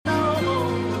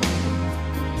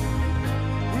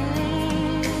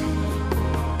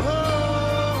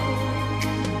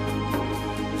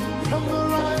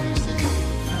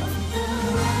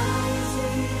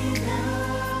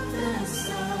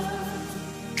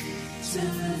to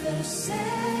the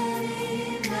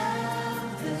setting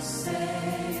of the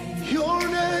same. Your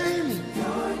name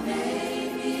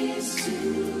is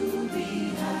to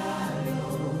be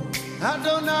hallowed.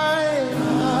 Adonai,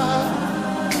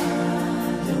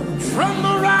 from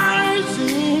the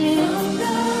rising From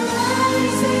the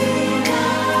rising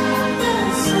of the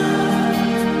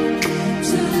sun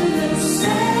to the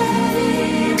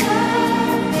setting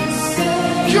of the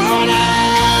same. your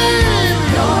name,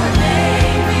 Your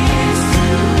name is to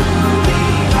be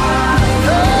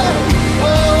hallowed.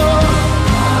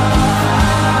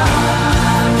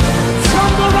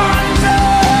 from the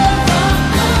rising, From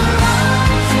the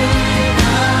rising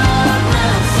of the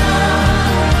sun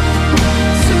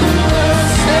to the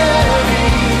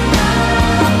setting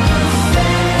of the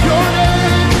same. your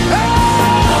name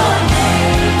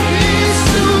Is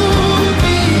to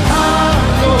be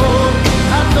hallowed.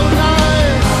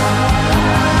 Adonai,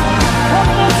 one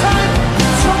more time,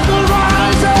 from the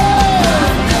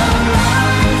rising,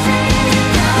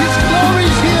 His glory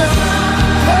is here.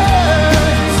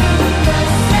 Hey,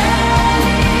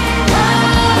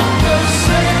 the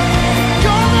same,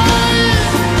 your name,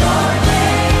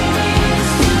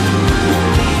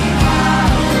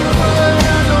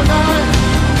 Adonai,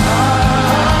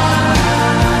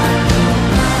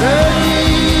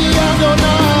 hey,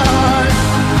 Adonai,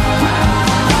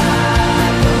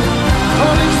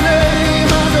 call His name,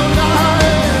 Adonai,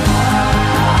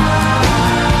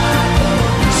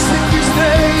 sing His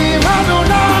name,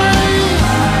 Adonai,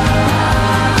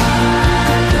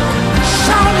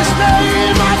 shout His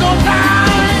name,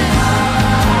 Adonai,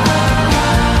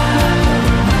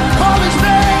 call His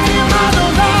name,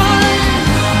 Adonai,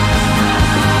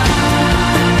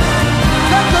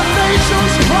 let the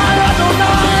nations cry,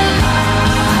 Adonai,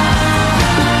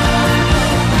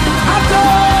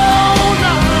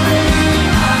 Adonai.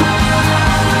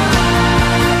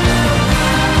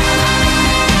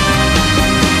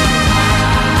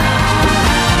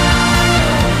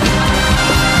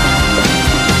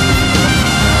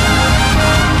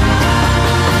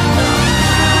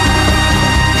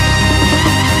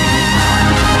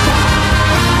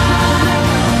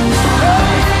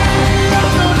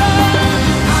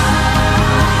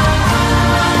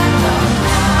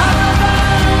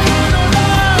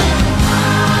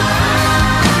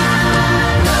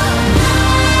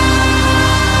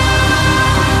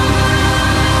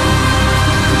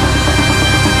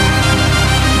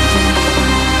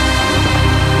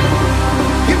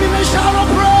 Give him a shout of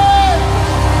praise.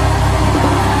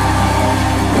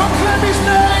 Proclaim his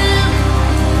name.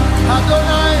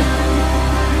 Adonai,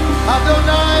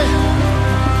 Adonai,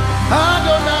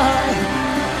 Adonai,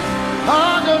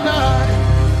 Adonai.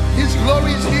 His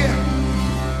glory is here.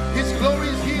 His glory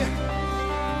is here.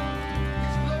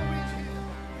 His glory is here.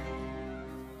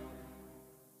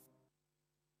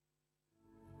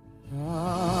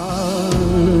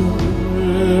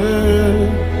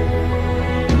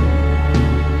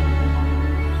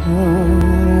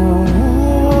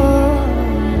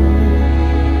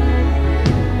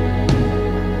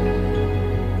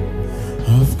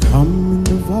 I've come in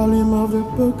the volume of the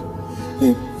book.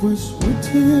 It was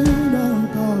written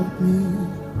about me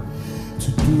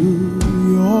to do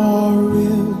your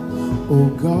will, oh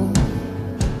God.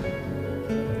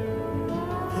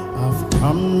 I've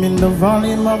come in the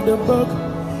volume of the book.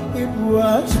 It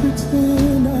was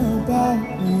written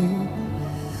about me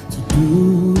to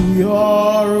do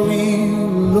your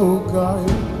will, oh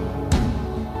God.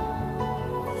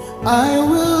 I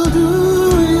will do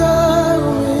your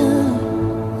will,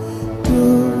 do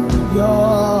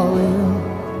your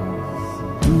will,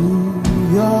 do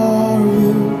your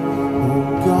will, oh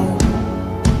God.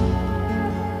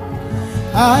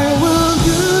 I will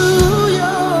do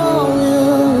your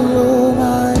will, oh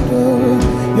my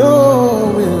God,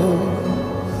 your will,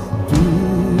 do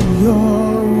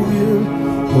your will,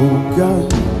 oh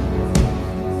God.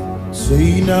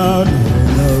 Say now,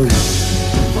 no.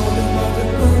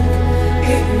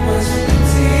 It was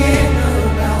written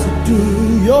about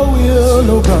Do your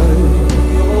will, oh God.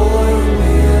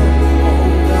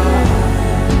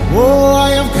 Oh, I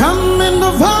have come in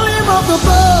the volume of the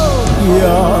book,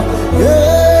 yeah,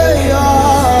 yeah,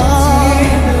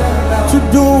 yeah, to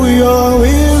do your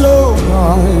will, oh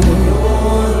God.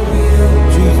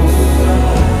 Jesus.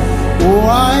 Oh,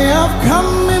 I have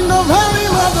come in the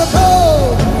volume of the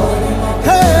book,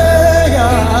 hey,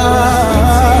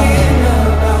 yeah,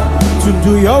 to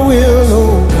do your will,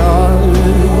 oh God.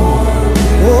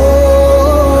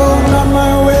 Oh, not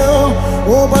my will,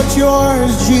 oh, but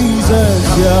yours, Jesus,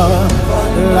 yeah.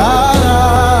 La, la,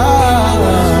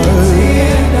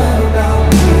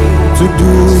 to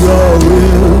do your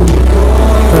will.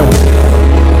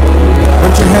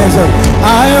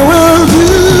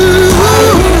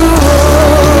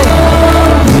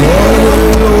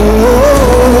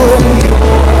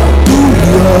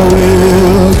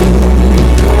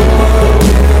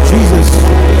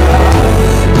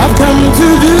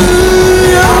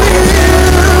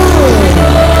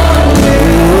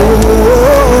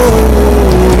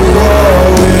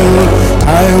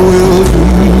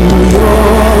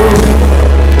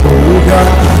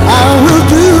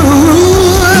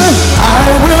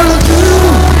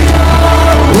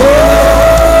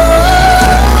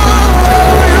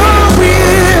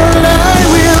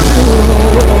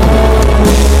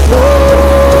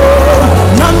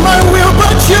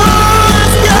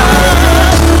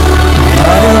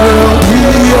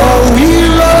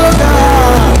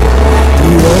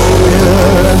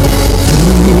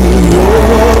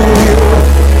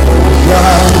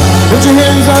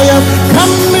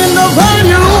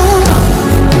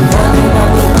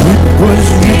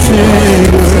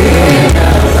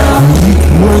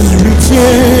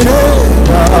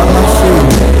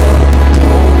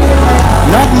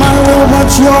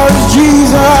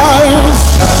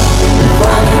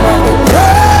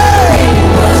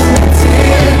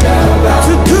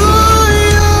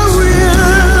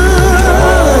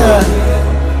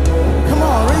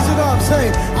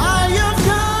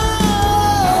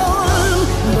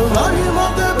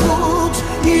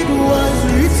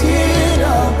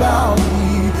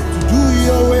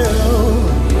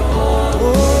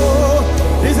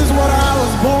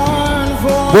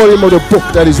 volume of the book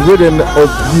that is written of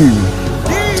you.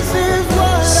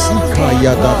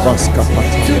 Sikayada baskapata.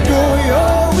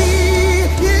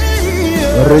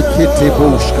 Rekete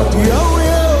boshkata.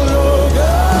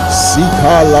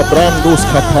 Sikala brandos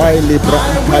kapai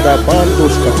librakada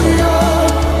bandos kata.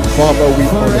 Father, we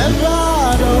honor you.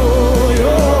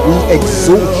 We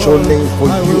exalt your name, for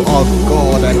you are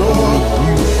God and only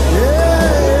you.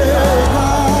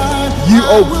 You,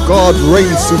 oh God,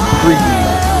 reign supreme.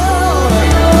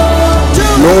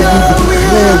 Lord, we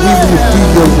declare we will do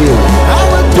your will.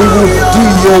 We will do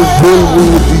your will. We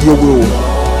will do your will.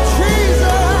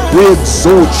 We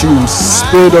exalt you,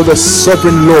 Spirit of the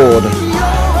Sovereign Lord.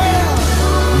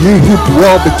 You who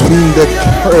dwell between the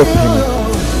cherubim,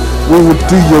 we will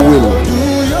do your will.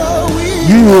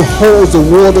 You who hold the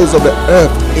waters of the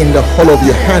earth in the hollow of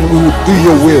your hand, we will do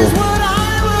your will.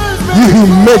 You who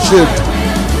measured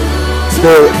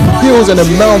the hills and the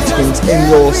mountains in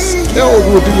your scales,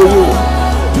 we will do your will.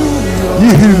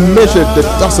 You who measured the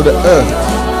dust of the earth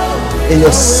in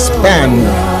your span,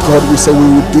 God, we say we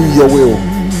will do your will.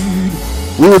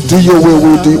 We will do your will.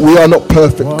 We are not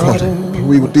perfect, God, but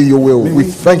we will do your will. We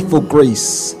thank you for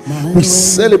grace. We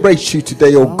celebrate you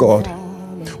today, oh God.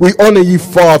 We honor you,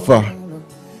 Father,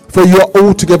 for you are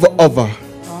altogether other.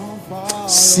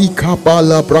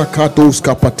 Sikabala brakados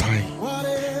kapatai.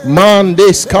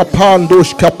 Mandes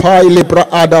kapandos kapai libra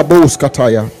adabos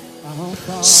kataya.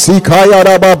 Sikaya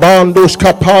rababandos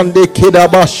kapande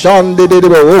kidabashande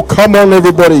debo. Oh, come on,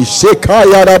 everybody.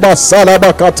 Sikaya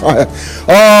rabasalabakataya.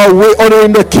 We're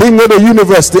honoring the King of the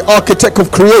universe, the architect of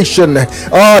creation,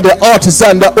 the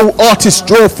artisan that all artists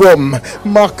draw from.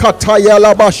 Makataya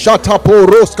labashata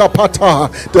poroskapata.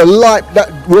 The light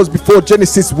that was before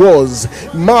Genesis was.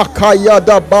 Makaya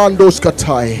dabandos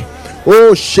katai.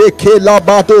 Oh, sheke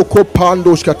labado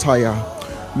kopandos kataya.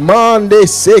 Mande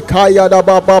sekaya da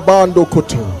baba bando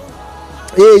koto.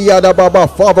 Eya da baba,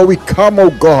 Father, we come, oh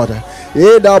God.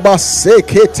 Eda ba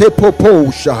sekete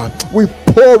poposha. We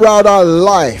pour out our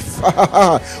life.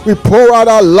 We pour out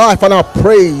our life and our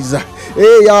praise.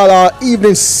 Our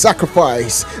evening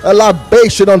sacrifice, a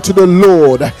libation unto the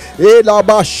Lord. Eda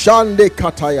ba shande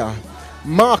kataya.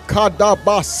 Makada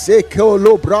ba seko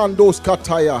lobrandos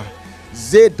kataya.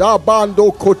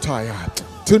 Zedabando kotaya.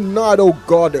 Tonight, oh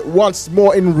God, once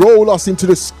more enroll us into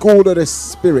the school of the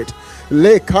Spirit.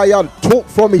 Lekaya, talk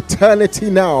from eternity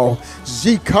now.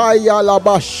 Zikaya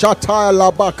labashata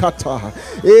labakata.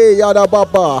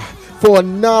 Eyadababa. For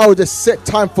now, the set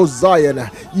time for Zion.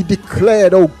 You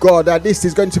declared, oh God, that this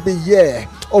is going to be a year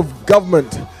of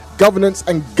government, governance,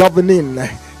 and governing.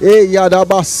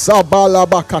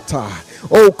 Eyadabasabalabakata.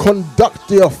 Oh, conduct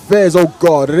the affairs, oh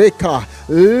God. Reka.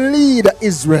 Lead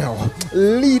Israel.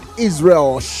 Lead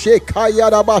Israel.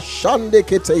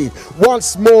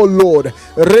 Once more, Lord.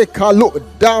 Reka, look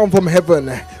down from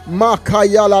heaven.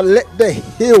 Makayala, let the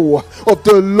hill of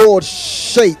the Lord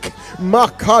shake.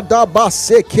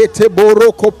 Makadabasekete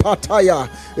boroko pataya.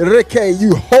 Reke,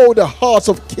 you hold the hearts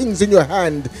of kings in your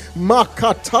hand.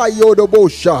 Makatayo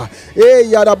dobosha.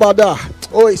 Eyadabada.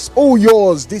 Oh, it's all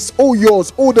yours. This all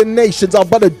yours. All the nations are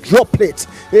but a droplet.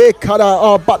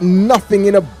 Are but nothing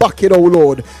in a bucket, oh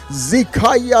Lord.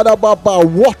 Zikaya Baba.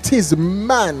 What is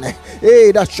man?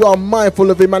 That you are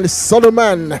mindful of him, and the Son of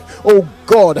Man, oh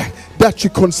God, that you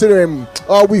consider him.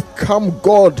 We've come,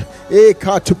 God, to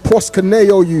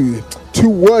proskuneo you, to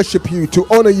worship you, to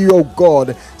honor you, oh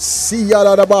God.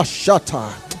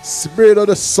 Siyadabashata. Spirit of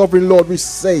the Sovereign Lord, we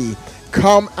say,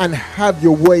 come and have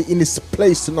your way in this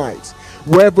place tonight.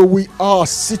 Wherever we are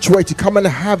situated, come and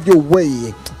have your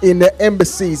way in the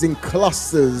embassies, in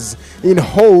clusters, in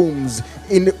homes,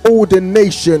 in all the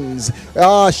nations.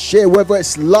 Share whether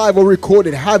it's live or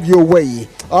recorded, have your way.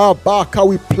 Baka,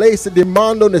 we place a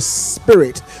demand on the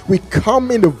Spirit. We come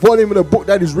in the volume of the book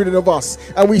that is written of us,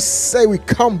 and we say, we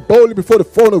come boldly before the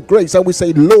throne of grace, and we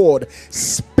say, Lord,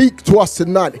 speak to us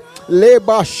tonight.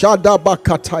 Leba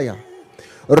Shadabakataya.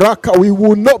 Raka, we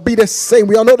will not be the same.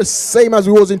 We are not the same as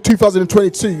we was in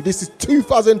 2022. This is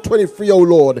 2023, oh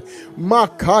Lord.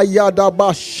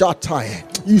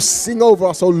 Makayadabashatai. You sing over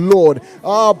us, oh Lord.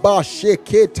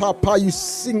 Abasheketapa, you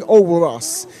sing over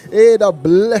us. The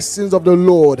blessings of the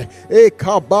Lord.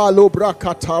 Kabalo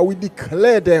brakata, we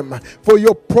declare them. For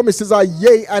your promises are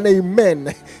yea and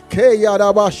amen.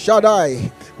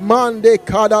 Keyadabashadai. Mande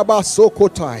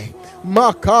kadabasokotai.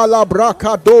 Makala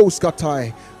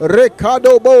brakadoskatai.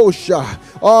 Rekado Bosha.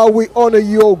 We honor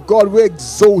you, oh God. We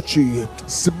exalt you.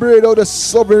 Spirit of the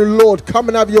Sovereign Lord, come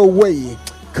and have your way.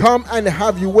 Come and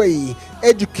have your way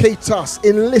educate us,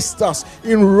 enlist us,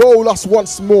 enroll us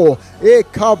once more.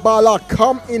 Kabbalah,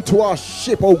 come into our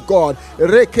ship, oh God.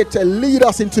 Rekete, lead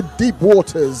us into deep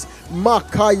waters.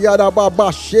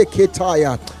 Makayadababa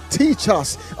sheketaya. Teach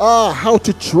us how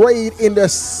to trade in the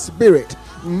spirit.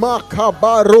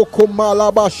 Makabaroko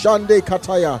malaba shande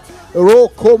kataya.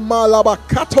 Roko malaba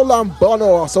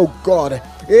katolambono us, oh God.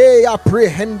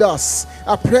 Apprehend us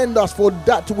for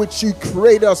that which you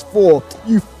created us for.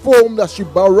 You formed us, you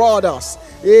barred us.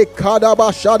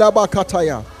 Kadaba shadaba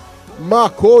kataya.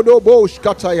 Makodo bosh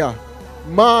kataya.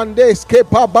 Mandes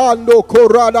kepabando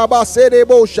koradaba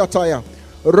sedebo shataya.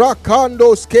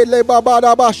 Rakandos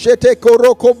kelebabadaba shete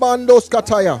koroko mandos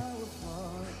kataya.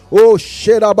 Oh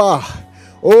shedaba.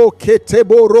 Oh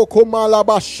ketebo roko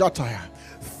malaba shataya.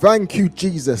 Thank you,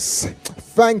 Jesus.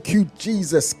 Thank you,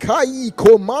 Jesus. Kai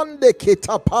komande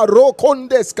ketaparo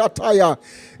kondes kataya.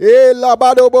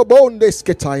 Elabado bondes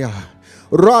ketaya.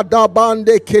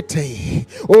 Radabande kete.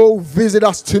 Oh, visit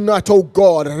us tonight, oh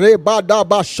God.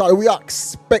 Rebadabasha. We are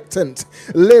expectant.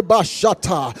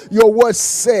 Lebashata. Your word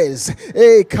says,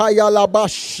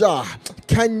 Kayalabasha.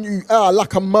 Can you,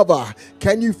 like a mother,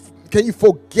 can you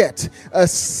forget a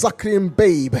suckling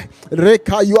babe?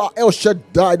 Reka, you are El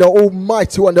Shaddai, the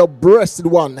Almighty One, the Breasted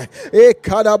One.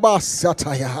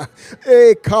 Ekadabasataya.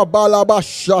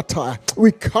 Ekabalabashata.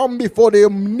 We come before the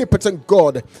omnipotent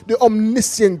God, the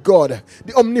omniscient God,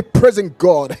 the omnipresent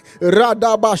God.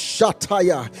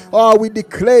 Radabashataya. We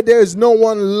declare there is no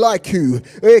one like you.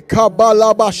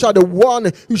 Ekabalabasha, the one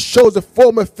who shows the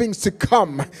former things to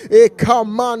come.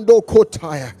 Ekamando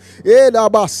kotaya.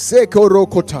 Edabaseko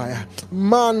rokotaya.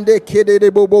 Mande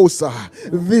kedede bobosa.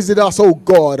 Visit us, O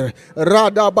God.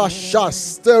 Radabasha.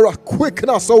 Stir us, quicken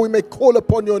us so we may call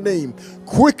upon your name.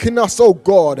 Quicken us, O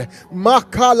God.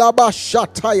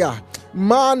 Makalabashataya.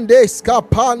 Mande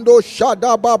skapando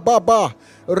shadabababa.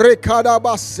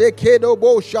 Rekadaba sekedo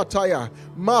boshataya.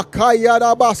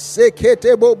 Makayadaba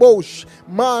sekete bobosh.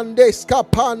 Mande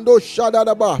skapando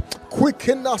shadadaba.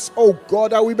 Quicken us, O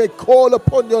God, that we may call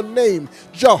upon your name,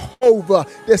 Jehovah,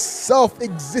 the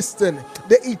self-existent,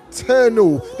 the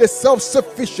eternal, the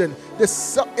self-sufficient, the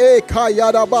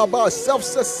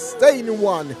self-sustaining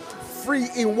one, free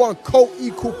in one,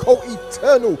 co-equal,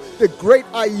 co-eternal, the great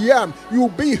I am. You will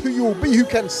be who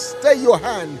can stay your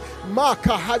hand.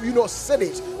 Maka, have you not said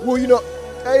it? Will you not?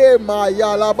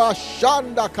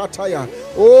 Shanda kataya.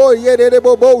 Oh,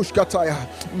 yedebobosh kataya.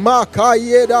 Maka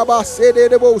yedaba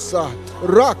sedebosa.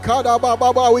 Rakadaba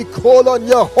baba. We call on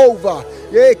Jehovah.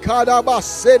 Ekadaba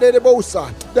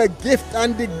sedebosa. The gift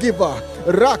and the giver.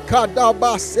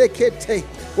 Rakadaba sekete.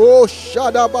 Oh,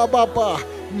 shadaba baba.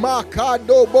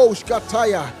 Makado bosh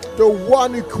kataya. The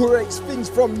one who creates things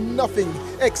from nothing.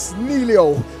 Ex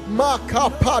nihilo.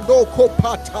 Makapado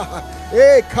kopata.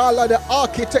 Ekala, the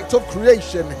architect of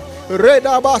creation.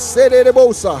 Redaba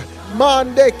sedebosa.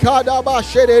 Mande kadaba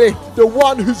shedere. The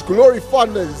one whose glory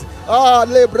thunders.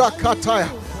 Lebra kataya.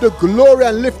 The glory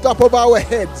and lift up of our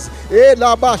heads.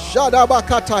 Elaba shadaba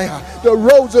kataya. The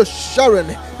rose of Sharon.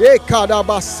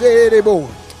 Ekadaba sedebo.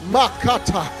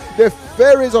 Makata. The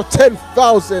fairies of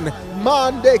 10,000.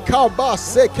 Mande kaba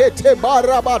sekete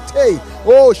barabate.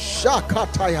 Oh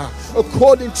shakataya.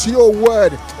 According to your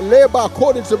word, labor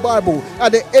according to the Bible,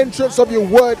 at the entrance of your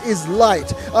word is light.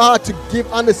 To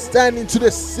give understanding to the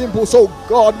simple. So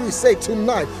God, we say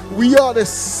tonight, we are the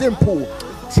simple.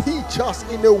 Teach us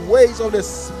in the ways of the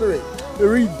Spirit.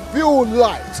 Reveal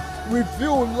light.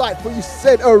 Reveal light. For you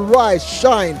said, arise,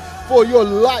 shine, for your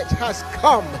light has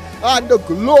come, and the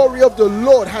glory of the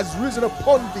Lord has risen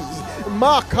upon thee.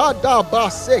 Makada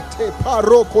basete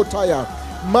parokotaya.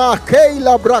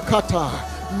 Makela brakata.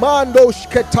 Mando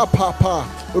shketa papa.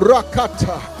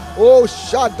 Rakata. Oh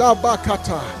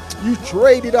shadabakata. You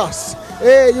traded us.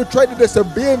 You traded the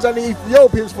Sabaeans and the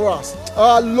Ethiopians for us.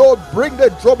 Lord, bring the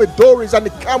dromedaries and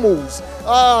the camels.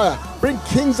 Bring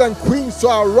kings and queens to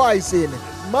our rising.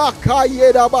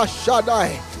 Makayedaba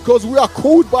Shaddai. Because we are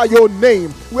called by your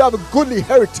name. We have a goodly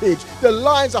heritage. The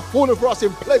lines are falling for us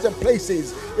in pleasant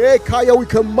places. Kaya, we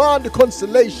command the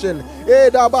constellation.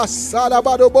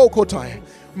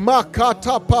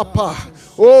 Makata papa.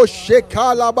 Oh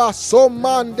shekalaba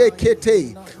somande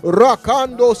kete.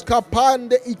 Rakandos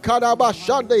kapande ikadaba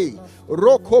shande.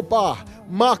 Rokoba.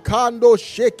 Makando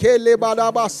shekele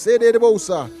badaba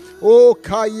sedebosa. Oh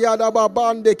kayadaba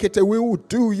bande kete. We will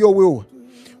do your will.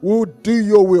 We will do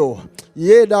your will.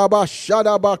 Yedaba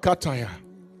shadaba kataya.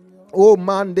 Oh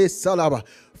mande salaba.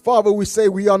 Father, we say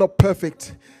we are not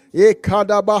perfect.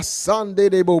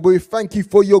 Ekadabasandedebo. We thank you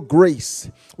for your grace.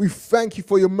 We thank you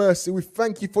for your mercy. We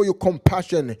thank you for your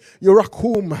compassion. Your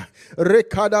rakum.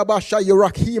 Rekadabasha. Your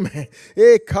rakim.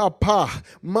 Ekapa.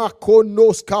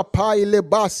 Makonos kapai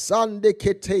lebasande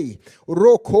kete.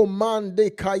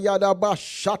 Rokomande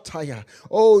kayadabashataya.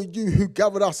 Oh, you who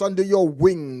gathered us under your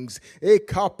wings.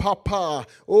 Ekapapa.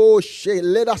 Oh, she.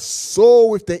 Let us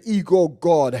soar with the eagle,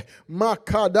 God.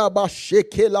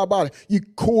 Makadabashekelaba. You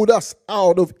called us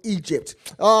out of Egypt.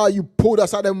 You pulled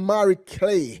us out of miry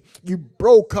clay. You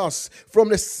broke us from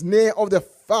the snare of the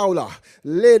fowler.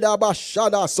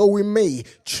 Ledabashada, so we may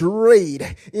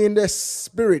trade in the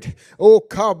spirit. Oh,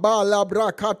 kabala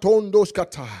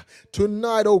brakatondoskata.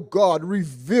 Tonight, oh God,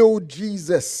 reveal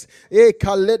Jesus.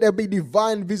 Eka, let there be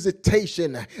divine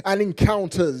visitation and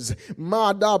encounters.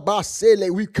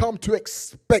 Madabasele, we come to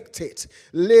expect it.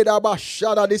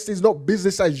 Ledabashada, this is not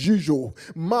business as usual.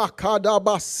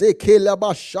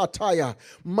 Makadabasekelabashataya.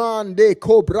 Mande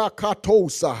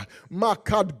kobrakatosa.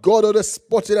 Makad, God of the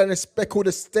spotted and the speckled,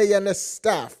 the stay and the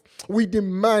staff. We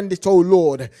demand it, oh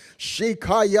Lord.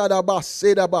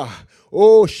 Shikayadabasedaba.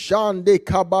 Oh Shande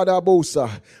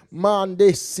Kabadabosa.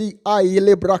 Mande si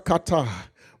aile brakata.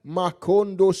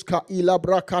 Makondos ka ila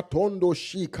brakatondo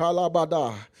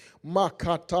shikalabada.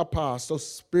 Makatapa. So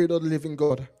Spirit of the living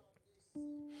God,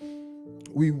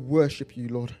 we worship you,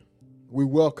 Lord. We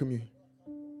welcome you.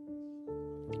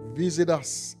 Visit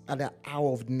us at the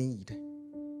hour of need.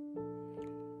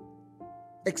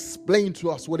 Explain to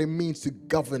us what it means to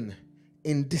govern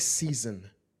in this season.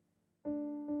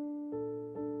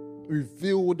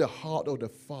 Reveal the heart of the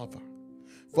Father.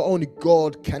 For only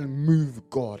God can move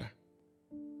God.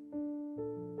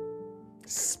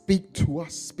 Speak to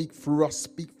us, speak through us,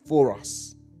 speak for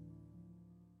us.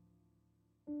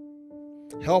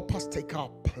 Help us take our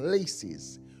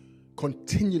places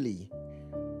continually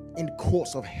in the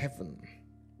courts of heaven.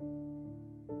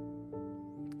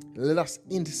 Let us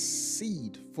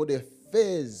intercede for the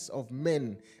affairs of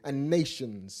men and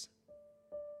nations.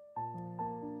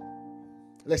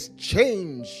 Let's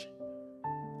change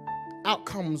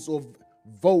outcomes of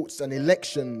votes and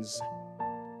elections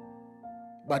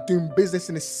by doing business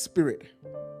in the spirit.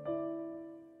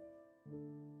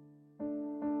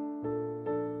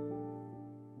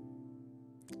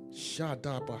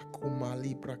 Shadaba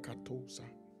kumali brakatosa.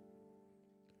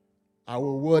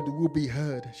 Our word will be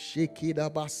heard.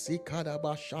 Shekidaba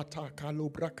sikadaba shata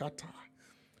kalubrakata.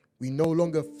 We no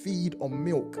longer feed on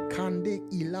milk. Kande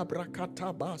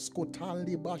ilabrakata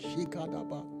baskotali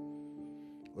bashikadaba.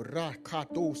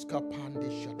 Rakatos kapande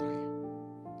shatai.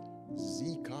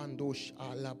 Zikandosh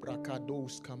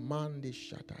alabrakados kamande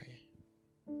shatai.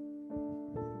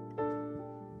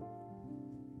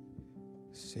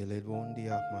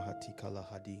 Selebondia mahatikala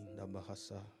hadinda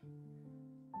bahasa.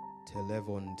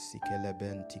 Televon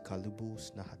sikeleben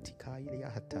tikalubus nahatikai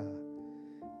hata.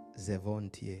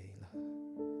 Zevontiela.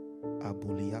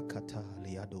 Abuliakata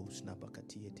liados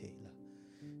nabakatietela.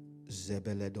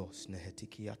 Zebeledos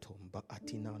nehetikiatom ba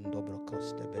atinan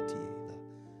dobrokos debetiela.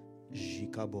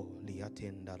 Jikabo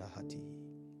liatenda rahati.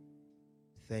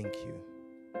 Thank you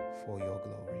for your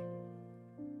glory.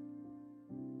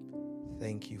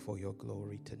 Thank you for your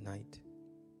glory tonight.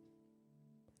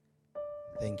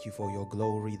 Thank you for your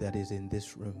glory that is in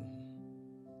this room.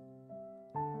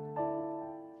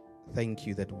 Thank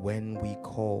you that when we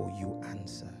call, you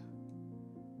answer.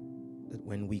 That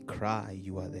when we cry,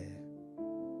 you are there.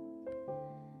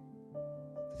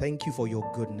 Thank you for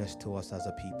your goodness to us as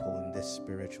a people in this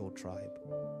spiritual tribe.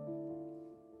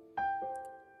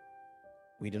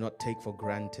 We do not take for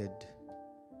granted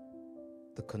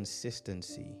the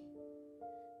consistency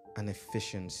and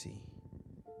efficiency,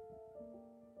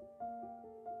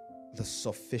 the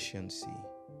sufficiency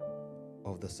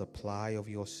of the supply of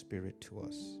your Spirit to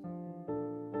us.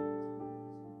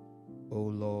 Oh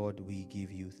Lord, we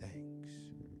give you thanks.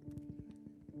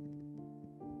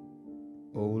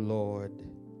 Oh Lord,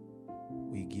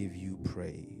 we give you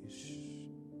praise.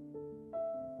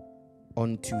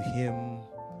 Unto him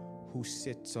who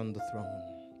sits on the throne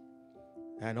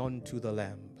and unto the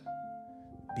Lamb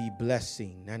be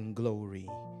blessing and glory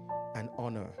and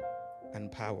honor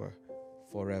and power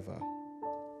forever.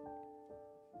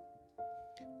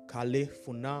 Kale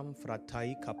funam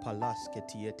fratai kapalas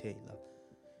ketietela.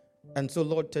 And so,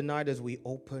 Lord, tonight as we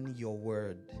open your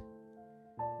word,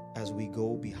 as we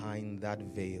go behind that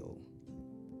veil,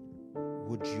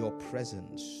 would your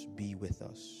presence be with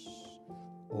us,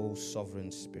 O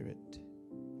Sovereign Spirit.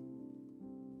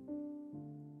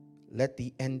 Let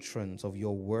the entrance of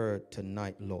your word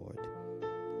tonight, Lord,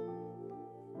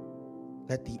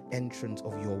 let the entrance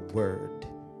of your word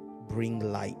bring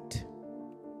light,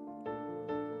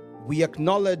 We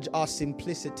acknowledge our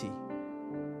simplicity.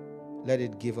 Let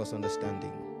it give us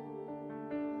understanding.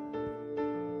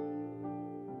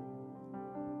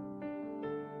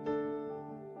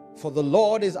 For the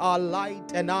Lord is our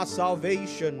light and our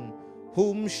salvation.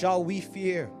 Whom shall we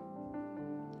fear?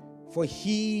 For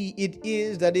he it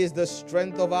is that is the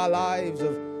strength of our lives.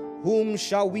 Of whom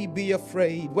shall we be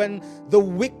afraid? When the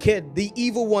wicked, the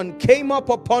evil one, came up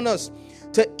upon us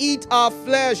to eat our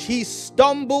flesh, he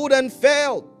stumbled and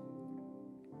fell.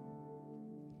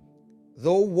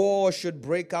 Though war should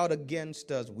break out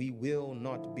against us, we will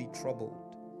not be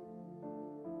troubled.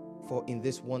 For in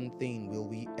this one thing will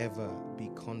we ever be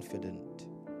confident,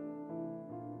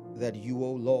 that you,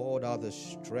 O Lord, are the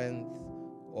strength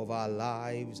of our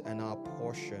lives and our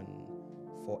portion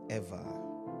forever,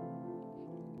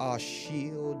 our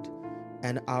shield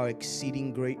and our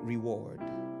exceeding great reward.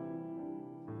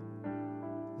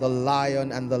 The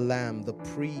lion and the lamb, the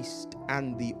priest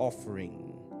and the offering,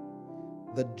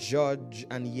 the judge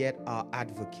and yet our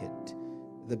advocate,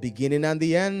 the beginning and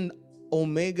the end,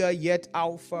 Omega yet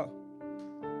Alpha,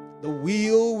 the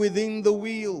wheel within the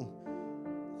wheel.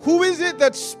 Who is it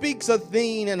that speaks a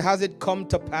thing and has it come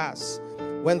to pass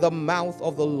when the mouth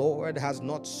of the Lord has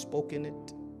not spoken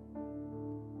it?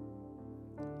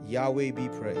 Yahweh be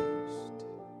praised.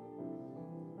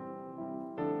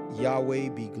 Yahweh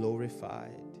be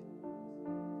glorified.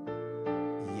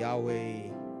 Yahweh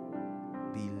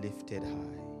be lifted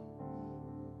high,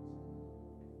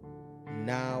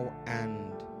 now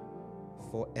and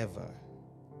forever.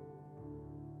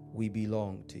 We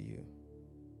belong to you.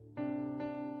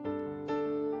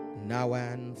 Now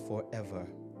and forever,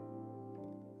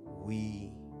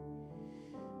 we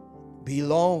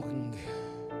belong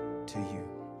to you.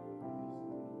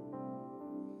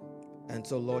 And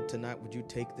so, Lord, tonight, would you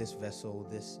take this vessel,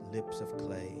 this lips of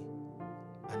clay,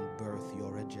 and birth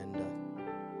your agenda?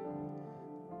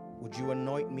 Would you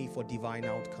anoint me for divine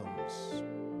outcomes?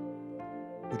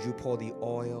 Would you pour the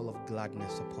oil of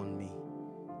gladness upon me,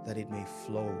 that it may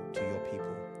flow to your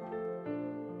people?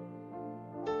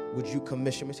 Would you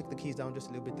commission me? Take the keys down just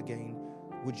a little bit again.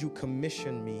 Would you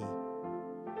commission me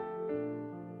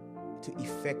to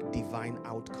effect divine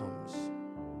outcomes?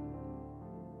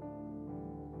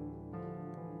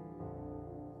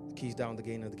 The keys down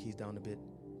again, and the keys down a bit.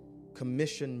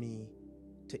 Commission me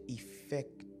to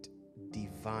effect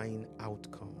divine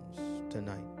outcomes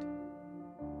tonight.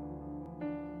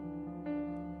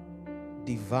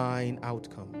 Divine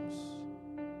outcomes.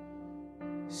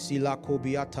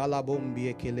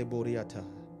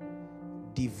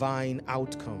 Divine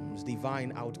outcomes,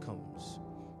 divine outcomes.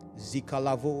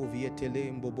 Zikalavo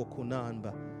vietelembo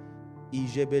bokunanba.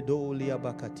 Ijebedolia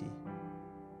bakati.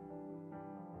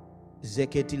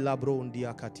 Zeketi labron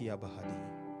diakatia bahadi.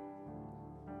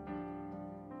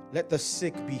 Let the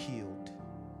sick be healed.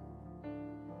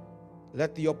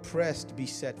 Let the oppressed be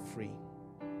set free.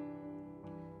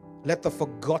 Let the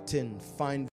forgotten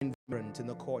find remembrance in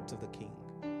the courts of the King.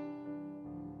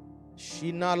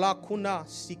 Shinalakuna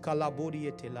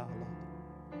sikalabori etelala.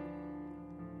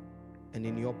 And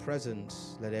in your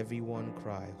presence, let everyone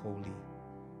cry, holy,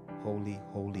 holy,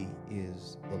 holy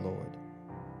is the Lord.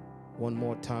 One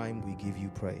more time, we give you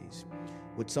praise.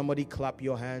 Would somebody clap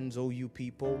your hands, oh you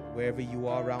people, wherever you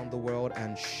are around the world,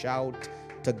 and shout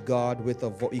to God with a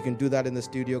voice? You can do that in the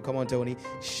studio. Come on, Tony.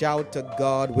 Shout to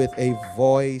God with a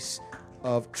voice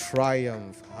of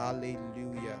triumph.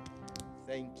 Hallelujah.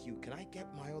 Thank you. Can I get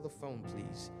my other phone,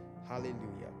 please?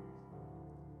 Hallelujah.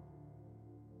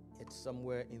 It's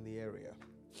somewhere in the area.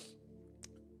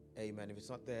 Amen. If it's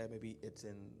not there, maybe it's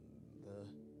in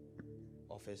the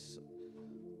office.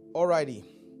 Alrighty.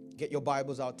 Get your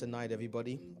Bibles out tonight,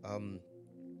 everybody.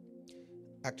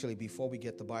 Actually, before we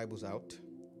get the Bibles out,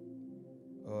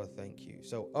 oh, thank you.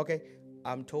 So, okay,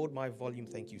 I'm told my volume,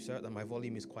 thank you, sir, that my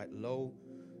volume is quite low.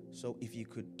 So if you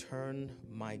could turn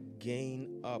my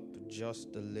gain up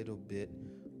just a little bit,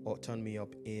 or turn me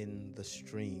up in the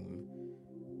stream.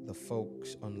 The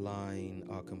folks online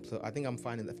are complete. I think I'm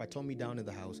finding that if I turn me down in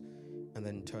the house and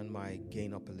then turn my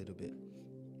gain up a little bit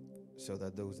so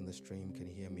that those in the stream can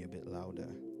hear me a bit louder.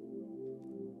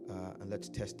 And let's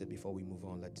test it before we move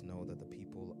on. Let's know that the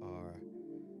people are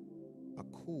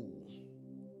cool.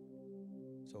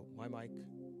 So my mic,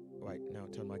 right now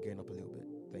turn my gain up a little bit.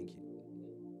 Thank you.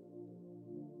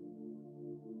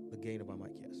 The gain of my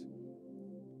mic, yes.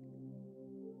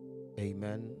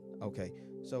 Amen. Okay.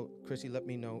 So Chrissy, let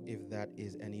me know if that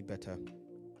is any better.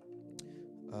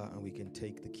 And we can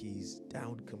take the keys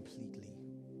down completely.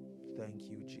 Thank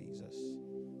you, Jesus.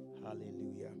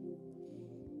 Hallelujah.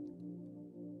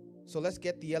 So let's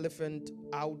get the elephant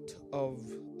out of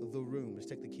the room. Let's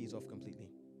take the keys off completely.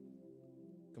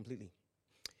 completely.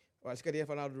 All right, let's get the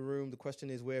elephant out of the room. The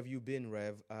question is, where have you been,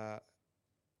 Rev?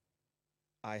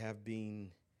 I have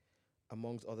been,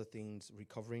 amongst other things,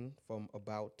 recovering from a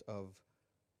bout of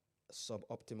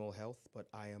suboptimal health, but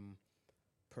I am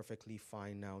perfectly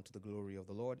fine now to the glory of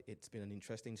the Lord. It's been an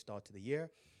interesting start to the year.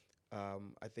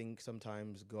 I think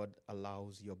sometimes God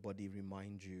allows your body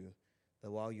remind you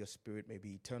that while your spirit may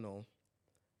be eternal,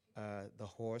 the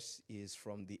horse is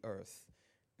from the earth.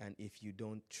 And if you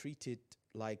don't treat it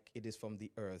like it is from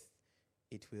the earth,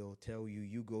 it will tell you,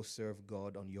 you go serve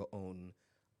God on your own.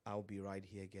 I'll be right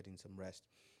here getting some rest.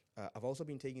 I've also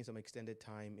been taking some extended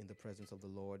time in the presence of the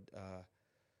Lord,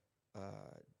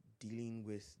 dealing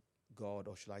with God,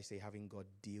 or should I say having God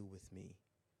deal with me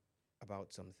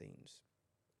about some things.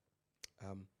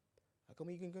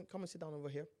 You can come and sit down over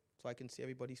here so I can see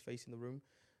everybody's face in the room.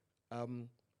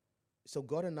 So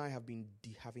God and I have been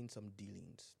having some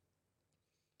dealings.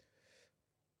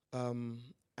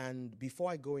 And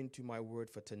before I go into my word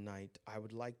for tonight, I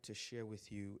would like to share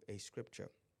with you a scripture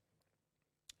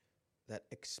that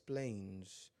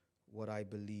explains what I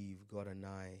believe God and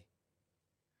I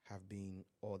have been,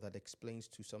 or that explains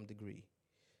to some degree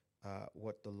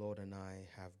what the Lord and I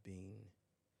have been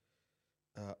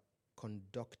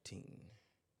conducting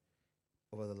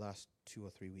over the last 2 or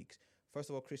 3 weeks. First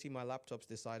of all, Chrissy, my laptop's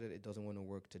decided it doesn't want to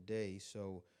work today,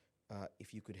 so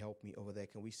if you could help me over there.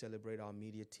 Can we celebrate our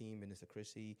media team, Minister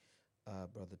Chrissy,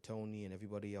 Brother Tony, and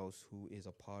everybody else who is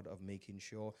a part of making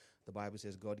sure? The Bible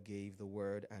says God gave the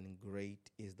word, and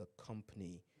great is the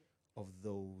company of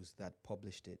those that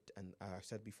published it. And I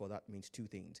said before, that means two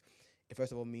things. It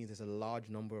first of all means there's a large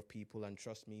number of people, and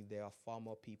trust me, there are far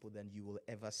more people than you will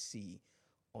ever see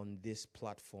on this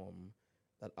platform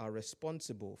that are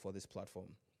responsible for this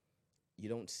platform. You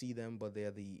don't see them, but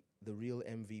they're the real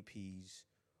MVPs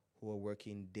who are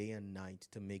working day and night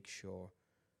to make sure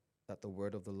that the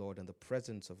word of the Lord and the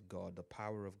presence of God, the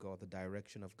power of God, the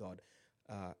direction of God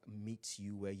meets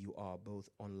you where you are, both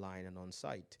online and on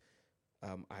site.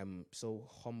 I'm so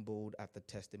humbled at the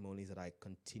testimonies that I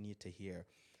continue to hear.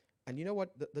 And you know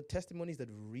what? The testimonies that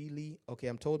really, okay,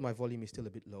 I'm told my volume is still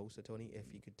a bit low. So Tony,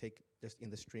 if you could take just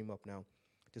in the stream up now,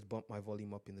 just bump my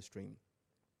volume up in the stream.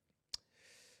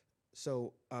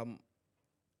 So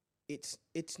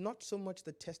it's not so much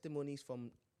the testimonies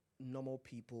from normal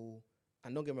people,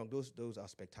 and don't get me wrong, those are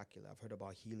spectacular. I've heard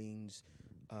about healings,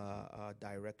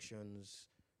 directions,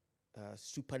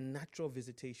 supernatural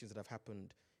visitations that have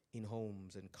happened in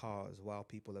homes and cars while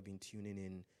people have been tuning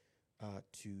in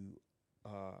to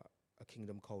a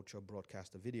Kingdom Culture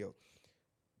broadcast of video.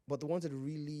 But the ones that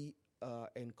really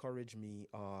encourage me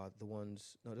are the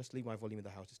ones, no, just leave my volume in the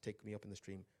house, just take me up in the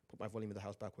stream, put my volume in the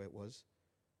house back where it was,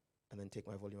 and then take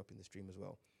my volume up in the stream as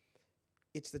well.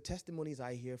 It's the testimonies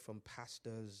I hear from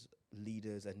pastors,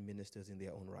 leaders, and ministers in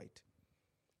their own right.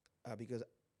 Because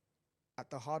at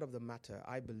the heart of the matter,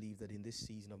 I believe that in this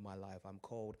season of my life, I'm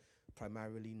called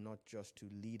primarily not just to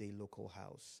lead a local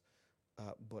house,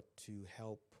 but to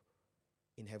help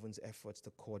in heaven's efforts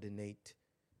to coordinate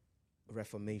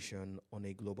reformation on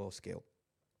a global scale.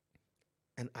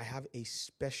 And I have a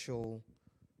special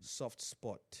soft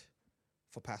spot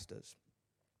for pastors.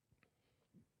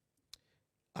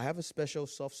 I have a special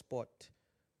soft spot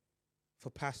for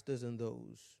pastors and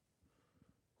those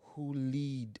who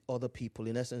lead other people.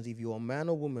 In essence, if you're a man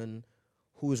or woman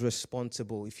who is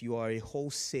responsible, if you are a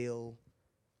wholesale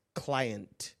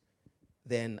client,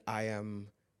 then I am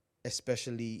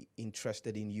especially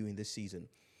interested in you in this season.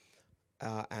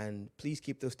 And please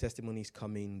keep those testimonies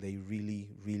coming. They really,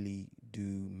 really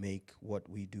do make what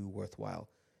we do worthwhile,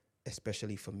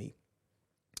 especially for me.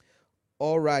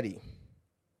 Alrighty.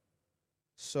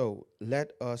 So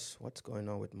let us, what's going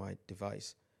on with my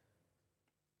device?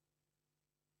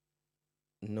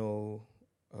 No,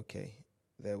 okay,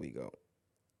 there we go.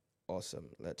 Awesome,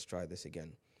 let's try this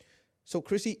again. So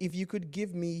Chrissy, if you could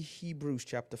give me Hebrews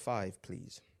chapter 5,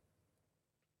 please.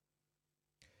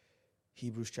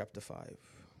 Hebrews chapter 5.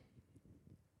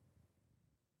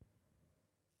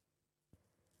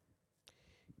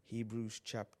 Hebrews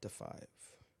chapter 5.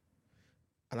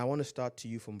 And I want to start to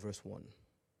you from verse 1.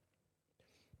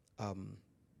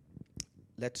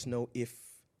 Let's know if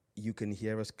you can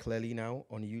hear us clearly now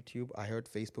on YouTube. I heard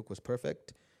Facebook was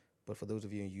perfect, but for those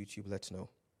of you on YouTube, let's know.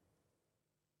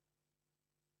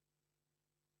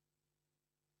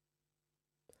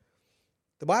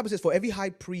 The Bible says, for every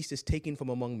high priest is taken from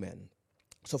among men.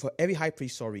 So for every high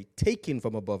priest, taken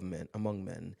from above men, among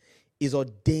men, is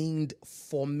ordained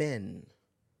for men.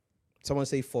 Someone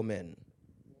say for men.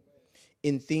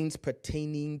 In things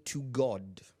pertaining to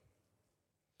God,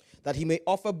 that he may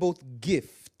offer both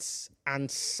gift priests and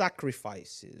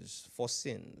sacrifices for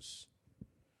sins.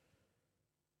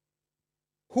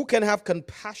 Who can have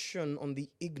compassion on the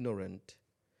ignorant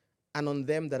and on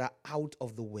them that are out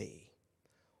of the way?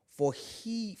 For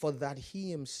that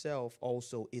he himself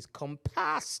also is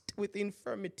compassed with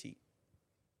infirmity.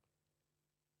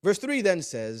 Verse 3 then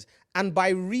says, and by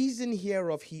reason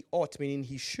hereof he ought, meaning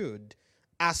he should,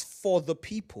 as for the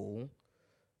people,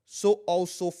 so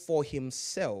also for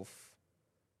himself,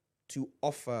 to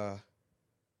offer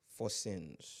for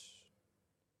sins.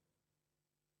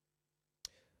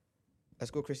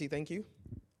 Let's go, Christy. Thank you.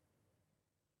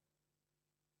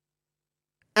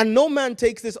 And no man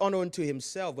takes this honor unto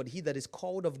himself, but he that is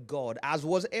called of God, as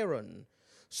was Aaron.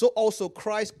 So also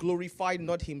Christ glorified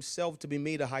not himself to be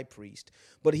made a high priest,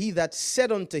 but he that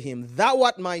said unto him, thou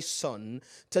art my son,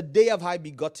 today have I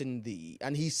begotten thee.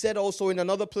 And he said also in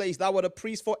another place, thou art a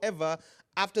priest forever,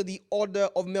 after the order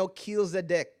of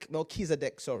Melchizedek.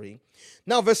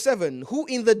 Now verse 7, who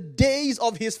in the days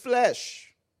of his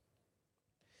flesh,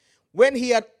 when he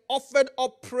had offered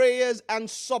up prayers and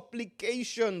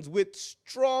supplications with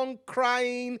strong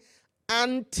crying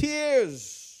and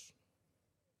tears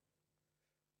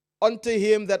unto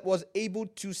him that was able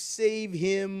to save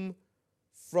him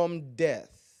from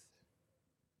death,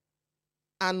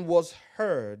 and was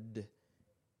heard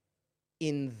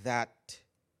in that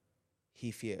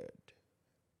he feared.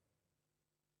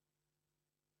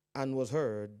 And was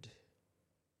heard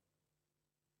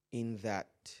in that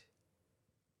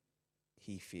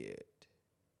he feared.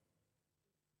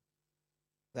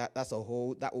 That's a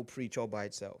whole, that will preach all by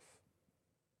itself.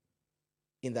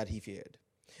 In that he feared.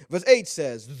 Verse 8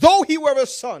 says, though he were a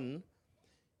son,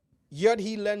 yet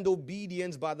he lent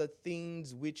obedience by the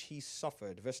things which he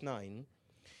suffered. Verse 9,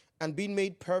 and being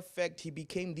made perfect, he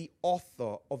became the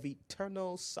author of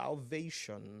eternal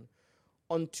salvation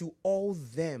unto all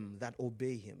them that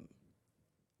obey him,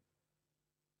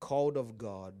 called of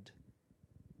God,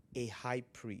 a high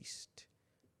priest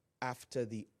after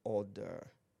the order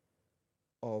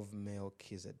of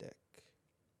Melchizedek.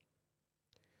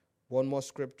 One more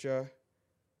scripture,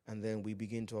 and then we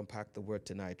begin to unpack the word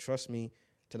tonight. Trust me,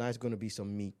 tonight's going to be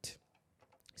some meat.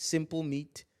 Simple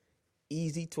meat,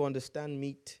 easy to understand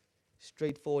meat,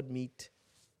 straightforward meat,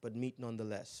 but meat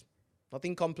nonetheless.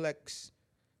 Nothing complex,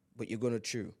 but you're going to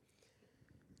chew.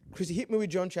 Chrissy, hit me with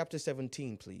John chapter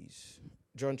 17, please.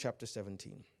 John chapter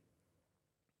 17.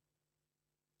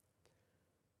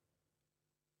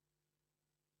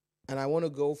 And I want to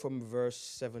go from verse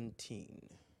 17.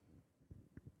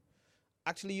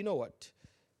 Actually, you know what?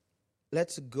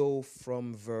 Let's go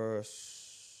from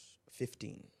verse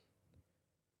 15.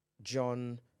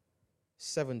 John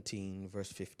 17,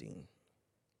 verse 15.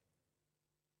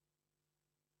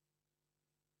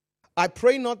 I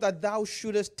pray not that thou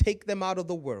shouldest take them out of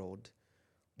the world,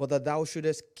 but that thou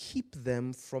shouldest keep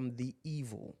them from the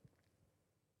evil.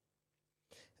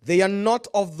 They are not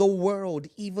of the world,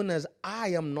 even as I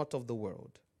am not of the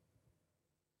world.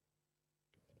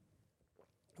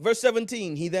 Verse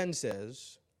 17, he then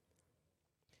says,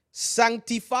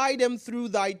 sanctify them through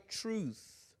thy truth.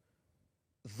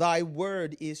 Thy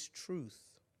word is truth.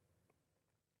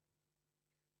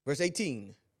 Verse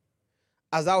 18,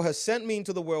 as thou hast sent me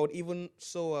into the world, even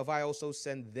so have I also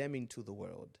sent them into the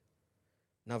world.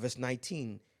 Now verse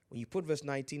 19, when you put verse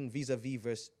 19 vis-a-vis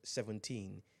verse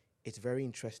 17, it's very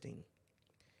interesting.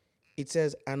 It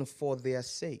says, and for their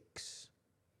sakes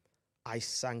I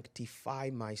sanctify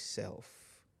myself,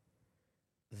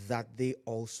 that they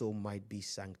also might be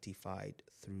sanctified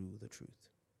through the truth.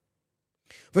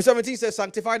 Verse 17 says,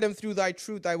 sanctify them through thy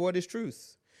truth, thy word is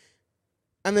truth.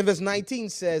 And then verse 19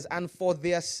 says, and for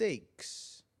their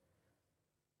sakes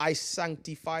I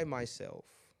sanctify myself,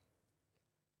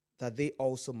 that they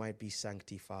also might be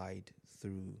sanctified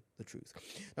through the truth.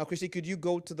 Now, Christy, could you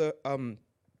go to the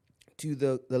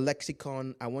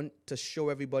lexicon? I want to show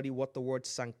everybody what the word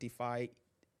sanctify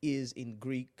is in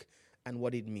Greek and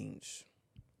what it means.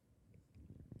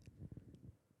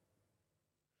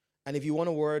 And if you want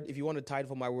a title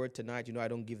for my word tonight, you know I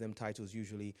don't give them titles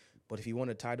usually, but if you want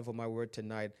a title for my word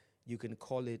tonight, you can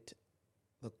call it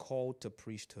the call to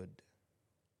priesthood.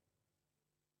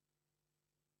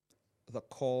 The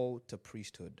call to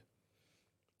priesthood.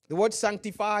 The word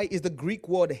sanctify is the Greek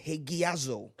word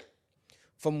hagiazo,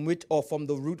 from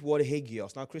the root word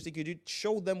hagios. Now, Christy, could you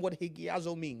show them what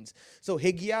hagiazo means? So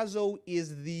hagiazo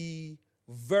is the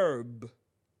verb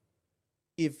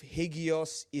if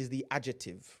hagios is the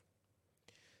adjective.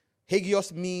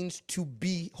 Hagios means to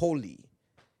be holy.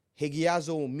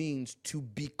 Hagiazo means to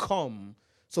become.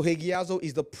 So hagiazo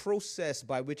is the process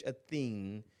by which a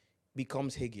thing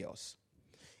becomes hagios.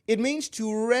 It means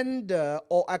to render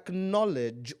or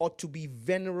acknowledge or to be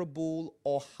venerable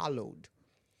or hallowed.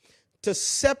 To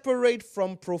separate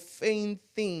from profane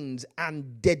things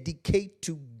and dedicate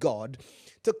to God.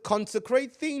 To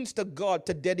consecrate things to God,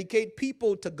 to dedicate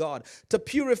people to God, to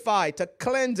purify, to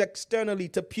cleanse externally,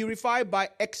 to purify by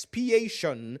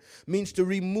expiation means to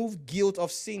remove guilt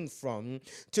of sin from,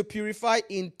 to purify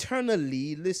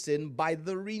internally, listen, by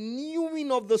the renewing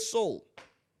of the soul.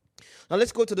 Now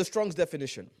let's go to the Strong's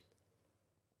definition.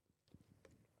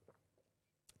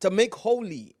 To make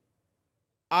holy,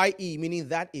 i.e., meaning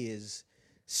that is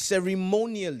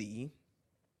ceremonially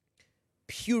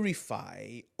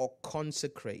purify or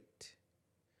consecrate,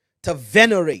 to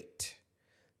venerate,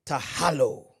 to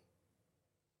hallow,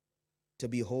 to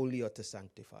be holy or to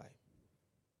sanctify.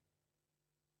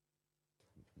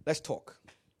 Let's talk.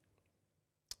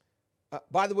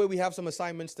 By the way, we have some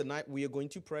assignments tonight. We are going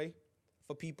to pray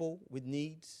for people with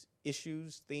needs,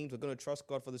 issues, things. We're going to trust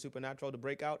God for the supernatural to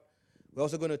break out. We're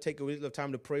also going to take a little of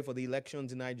time to pray for the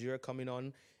elections in Nigeria coming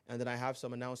on. And then I have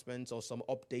some announcements or some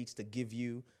updates to give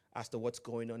you as to what's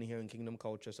going on here in Kingdom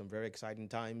Culture, some very exciting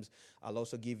times. I'll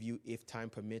also give you, if time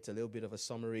permits, a little bit of a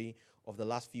summary of the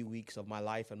last few weeks of my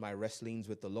life and my wrestlings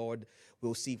with the Lord.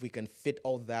 We'll see if we can fit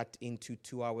all that into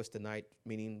 2 hours tonight,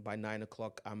 meaning by 9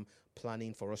 o'clock, I'm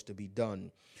planning for us to be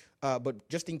done. But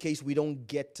just in case we don't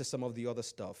get to some of the other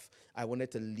stuff, I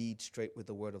wanted to lead straight with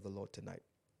the word of the Lord tonight.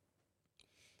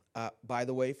 By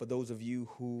the way, for those of you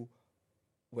who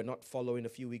were not following a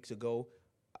few weeks ago,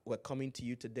 we're coming to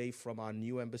you today from our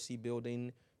new embassy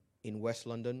building in West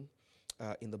London,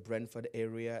 in the Brentford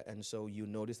area. And so you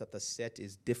notice that the set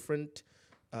is different.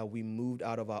 We moved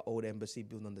out of our old embassy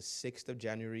building on the 6th of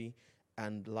January.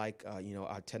 And like,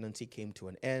 our tenancy came to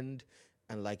an end.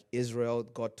 And like Israel,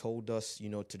 God told us,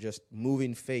 to just move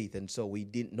in faith. And so we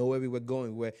didn't know where we were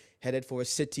going. We're headed for a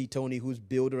city, Tony, whose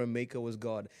builder and maker was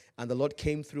God. And the Lord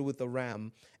came through with the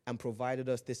ram and provided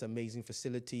us this amazing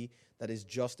facility that is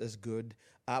just as good.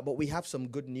 But we have some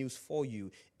good news for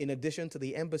you. In addition to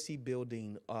the embassy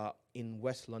building in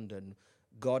West London,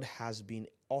 God has been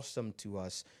awesome to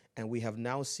us. And we have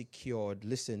now secured,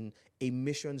 listen, a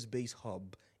missions-based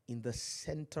hub in the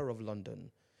center of London,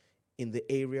 in the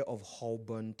area of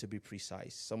Holborn, to be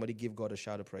precise. Somebody give God a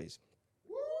shout of praise.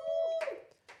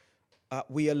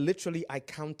 We are literally, I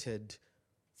counted,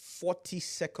 40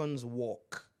 seconds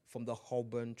walk from the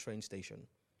Holborn train station.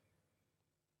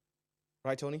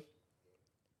 Right, Tony?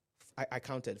 I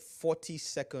counted 40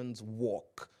 seconds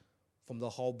walk from the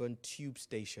Holborn tube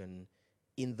station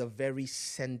in the very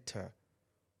center,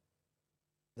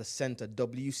 the center,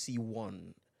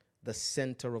 WC1, the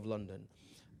center of London.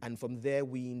 And from there,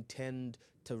 we intend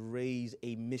to raise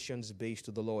a missions base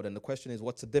to the Lord. And the question is,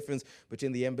 what's the difference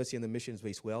between the embassy and the missions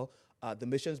base? Well, the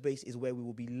missions base is where we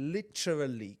will be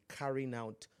literally carrying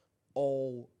out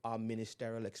all our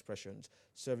ministerial expressions,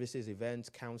 services, events,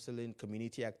 counseling,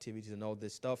 community activities, and all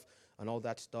this stuff. And all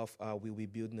that stuff, we'll be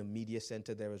building a media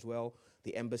center there as well.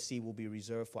 The embassy will be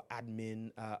reserved for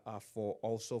admin,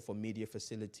 for media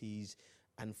facilities,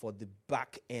 and for the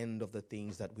back end of the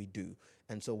things that we do.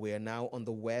 And so we are now on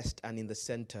the west and in the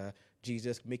center.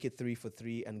 Jesus, make it 3 for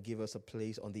 3 and give us a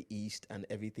place on the east, and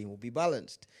everything will be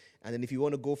balanced. And then if you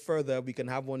want to go further, we can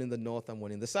have one in the north and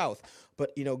one in the south.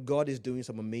 But, God is doing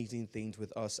some amazing things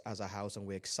with us as a house, and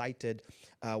we're excited.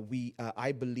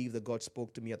 I believe that God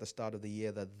spoke to me at the start of the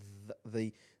year that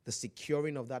the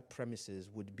securing of that premises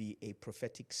would be a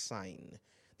prophetic sign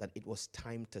that it was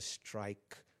time to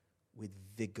strike with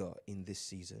vigor in this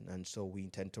season. And so we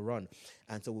intend to run.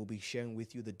 And so we'll be sharing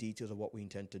with you the details of what we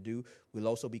intend to do. We'll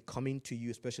also be coming to you,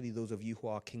 especially those of you who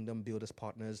are Kingdom Builders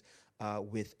partners,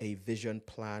 with a vision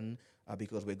plan,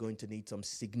 because we're going to need some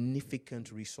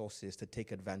significant resources to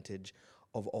take advantage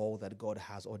of all that God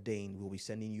has ordained. We'll be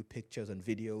sending you pictures and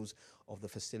videos of the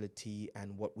facility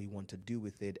and what we want to do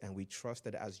with it. And we trust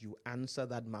that as you answer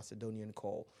that Macedonian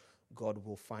call, God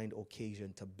will find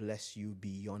occasion to bless you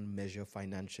beyond measure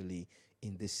financially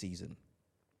in this season.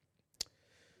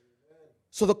 Amen.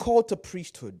 So the call to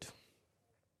priesthood.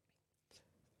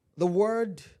 The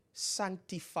word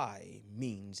sanctify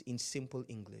means, in simple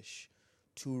English,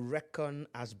 to reckon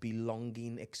as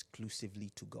belonging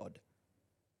exclusively to God.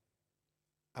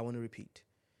 I want to repeat.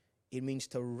 It means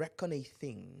to reckon a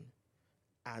thing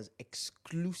as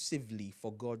exclusively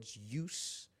for God's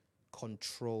use,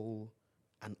 control,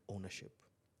 and ownership.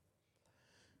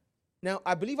 Now,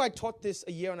 I believe I taught this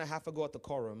a year and a half ago at the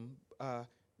Quorum,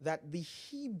 that the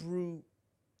Hebrew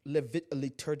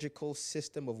liturgical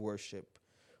system of worship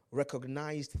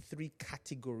recognized 3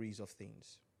 categories of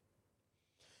things.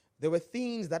 There were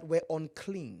things that were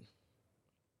unclean.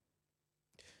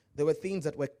 There were things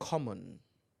that were common,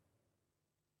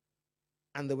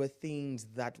 and there were things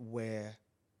that were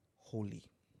holy.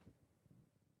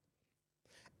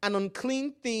 An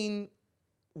unclean thing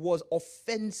was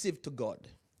offensive to God.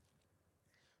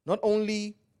 Not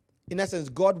only, in essence,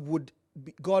 God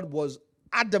was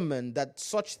adamant that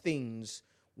such things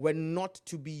were not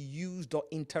to be used or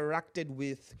interacted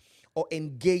with or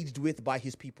engaged with by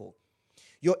his people.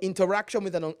 Your interaction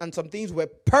with and some things were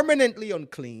permanently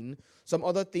unclean, some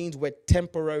other things were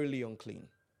temporarily unclean.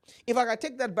 If I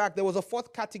take that back, there was a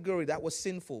fourth category that was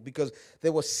sinful, because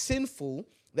there was sinful,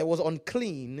 there was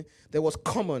unclean, there was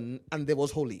common, and there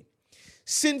was holy.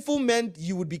 Sinful meant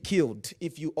you would be killed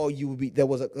if you would be. There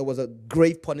was a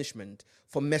grave punishment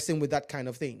for messing with that kind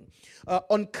of thing.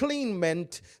 Unclean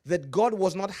meant that God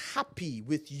was not happy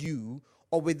with you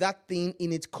or with that thing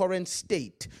in its current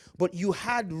state, but you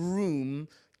had room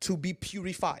to be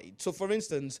purified. So, for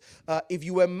instance, if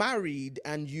you were married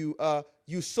and you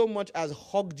so much as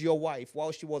hugged your wife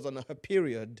while she was on her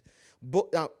period,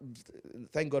 but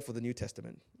thank God for the New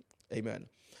Testament, amen.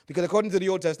 Because according to the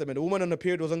Old Testament, a woman on her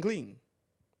period was unclean.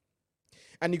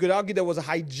 And you could argue there was a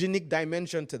hygienic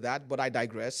dimension to that, but I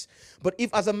digress. But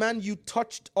if as a man you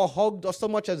touched or hugged or so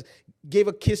much as gave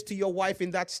a kiss to your wife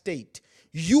in that state,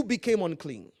 you became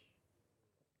unclean.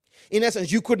 In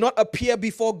essence, you could not appear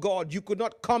before God. You could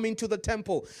not come into the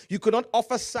temple. You could not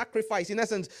offer sacrifice. In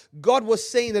essence, God was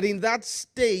saying that in that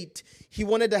state, he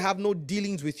wanted to have no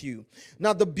dealings with you.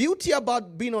 Now, the beauty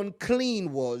about being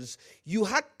unclean was you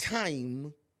had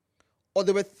time, or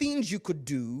there were things you could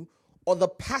do, or the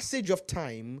passage of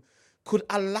time could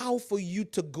allow for you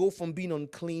to go from being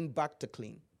unclean back to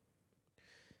clean.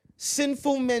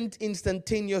 Sinful meant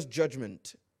instantaneous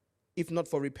judgment, if not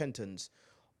for repentance.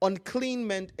 Unclean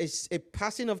meant a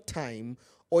passing of time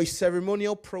or a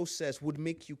ceremonial process would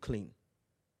make you clean.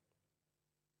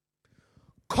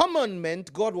 Common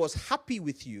meant God was happy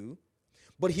with you,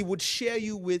 but he would share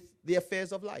you with the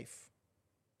affairs of life.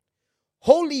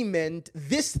 Holy meant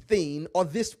this thing or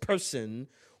this person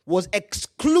was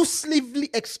exclusively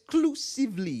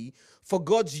for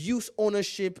God's use,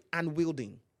 ownership, and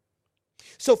wielding.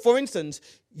 So, for instance,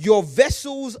 your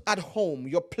vessels at home,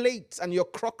 your plates and your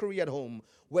crockery at home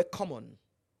were common.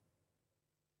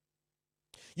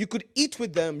 You could eat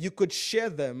with them, you could share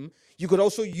them, you could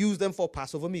also use them for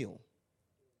Passover meal.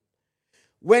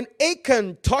 When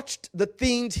Achan touched the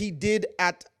things he did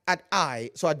at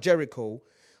Jericho,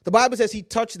 the Bible says he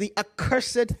touched the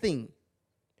accursed thing.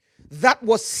 That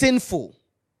was sinful.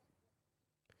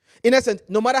 In essence,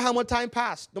 no matter how much time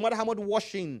passed, no matter how much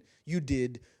washing you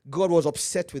did, God was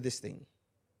upset with this thing.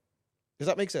 Does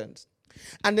that make sense?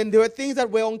 And then there were things that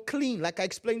were unclean, like I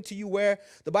explained to you, where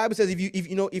the Bible says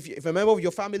if a member of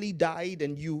your family died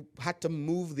and you had to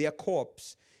move their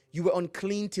corpse, you were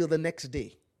unclean till the next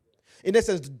day. In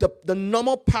essence, the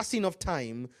normal passing of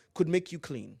time could make you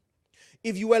clean.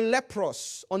 If you were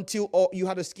leprous or you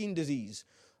had a skin disease,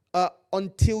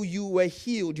 until you were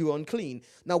healed, you were unclean.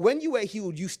 Now, when you were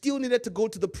healed, you still needed to go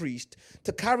to the priest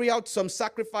to carry out some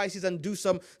sacrifices and do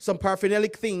some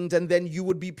paraphernalic things, and then you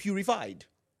would be purified.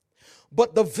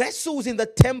 But the vessels in the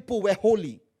temple were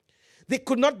holy. They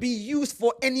could not be used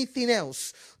for anything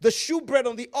else. The shewbread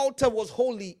on the altar was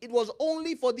holy. It was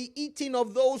only for the eating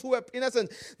of those who were, in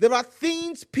essence, there are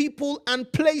things, people,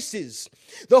 and places.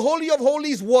 The Holy of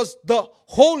Holies was the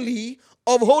Holy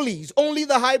of Holies. Only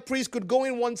the high priest could go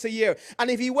in once a year. And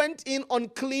if he went in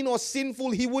unclean or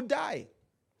sinful, he would die.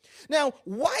 Now,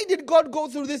 why did God go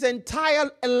through this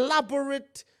entire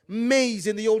elaborate maze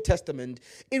in the Old Testament?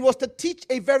 It was to teach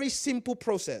a very simple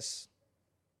process.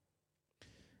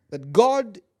 That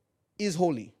God is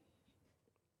holy.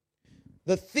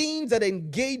 The things that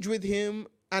engage with him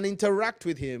and interact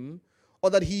with him, or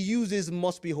that he uses,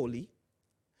 must be holy.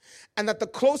 And that the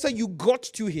closer you got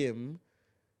to him,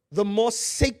 the more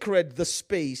sacred the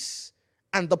space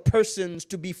and the persons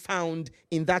to be found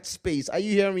in that space. Are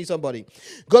you hearing me, somebody?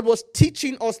 God was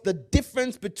teaching us the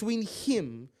difference between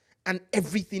him and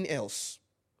everything else.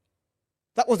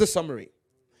 That was the summary.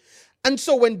 And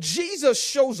so when Jesus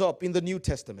shows up in the New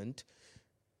Testament,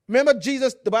 remember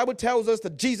Jesus, the Bible tells us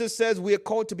that Jesus says we are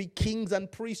called to be kings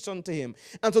and priests unto him.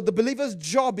 And so the believer's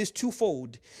job is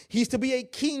twofold. He is to be a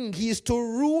king. He is to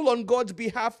rule on God's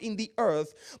behalf in the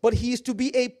earth. But he is to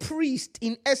be a priest.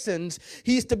 In essence,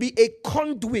 he is to be a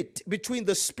conduit between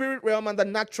the spirit realm and the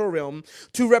natural realm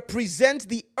to represent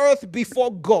the earth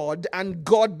before God and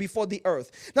God before the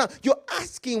earth. Now, you're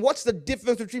asking, what's the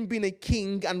difference between being a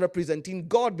king and representing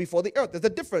God before the earth? There's a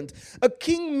difference. A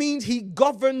king means he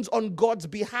governs on God's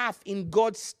behalf, in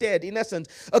God's stead. In essence,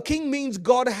 a king means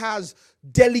God has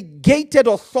delegated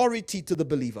authority to the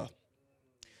believer.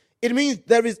 It means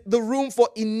there is the room for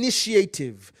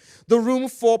initiative, the room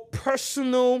for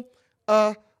personal,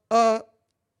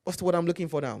 what's the word I'm looking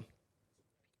for now?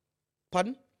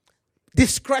 Pardon?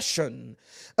 Discretion.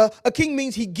 A king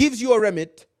means he gives you a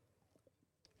remit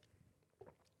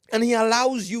and he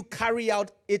allows you carried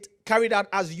out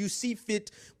as you see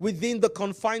fit within the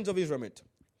confines of his remit.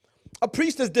 A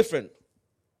priest is different.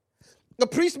 A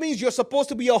priest means you're supposed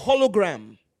to be a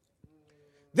hologram.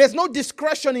 There's no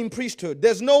discretion in priesthood.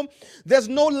 There's no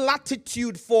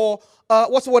latitude for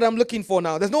what's the word I'm looking for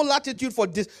now? There's no latitude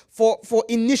for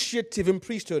initiative in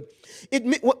priesthood.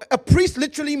 A priest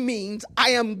literally means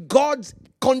I am God's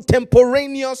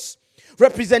contemporaneous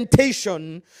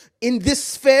representation in this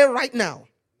sphere right now.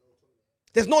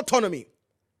 There's no autonomy.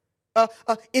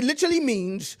 It literally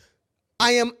means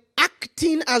I am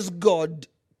acting as God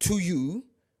to you.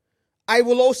 I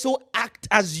will also act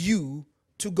as you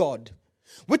to God.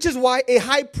 Which is why a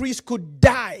high priest could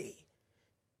die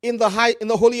in the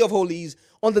Holy of Holies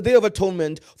on the Day of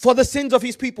Atonement for the sins of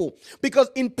his people. Because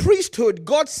in priesthood,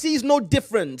 God sees no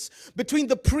difference between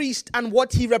the priest and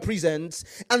what he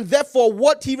represents. And therefore,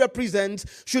 what he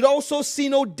represents should also see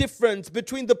no difference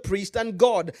between the priest and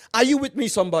God. Are you with me,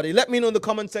 somebody? Let me know in the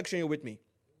comment section you're with me.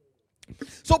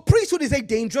 So priesthood is a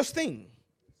dangerous thing.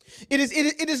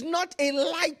 It is not a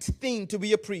light thing to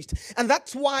be a priest. And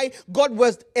that's why God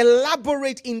was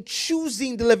elaborate in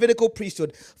choosing the Levitical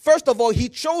priesthood. First of all, he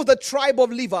chose the tribe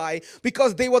of Levi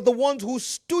because they were the ones who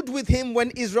stood with him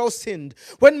when Israel sinned.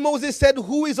 When Moses said,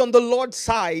 who is on the Lord's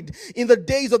side in the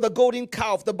days of the golden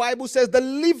calf? The Bible says the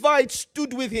Levites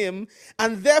stood with him.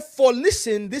 And therefore,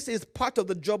 listen, this is part of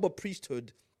the job of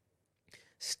priesthood.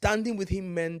 Standing with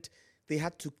him meant they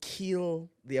had to kill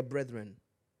their brethren.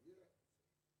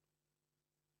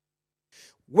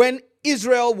 When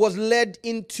Israel was led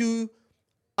into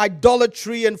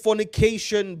idolatry and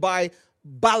fornication by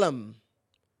Balaam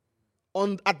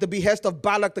at the behest of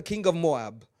Balak, the king of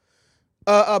Moab.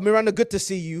 Miranda, good to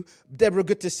see you. Deborah,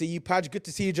 good to see you. Paj, good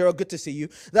to see you. Gerald, good to see you.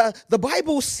 The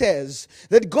Bible says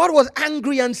that God was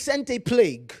angry and sent a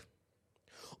plague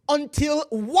until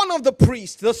one of the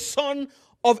priests, the son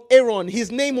of Aaron,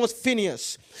 his name was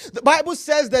Phinehas. The Bible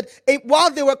says that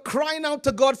while they were crying out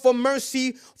to God for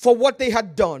mercy for what they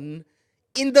had done,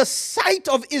 in the sight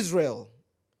of Israel,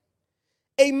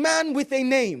 a man with a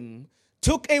name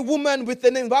took a woman with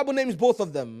a name. The Bible names both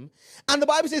of them. And the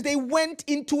Bible says they went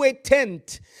into a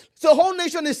tent. So the whole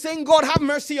nation is saying, God, have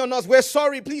mercy on us. We're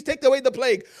sorry. Please take away the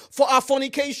plague for our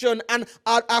fornication and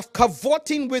our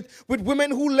cavorting with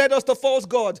women who led us to false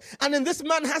gods. And then this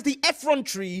man has the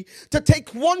effrontery to take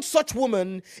one such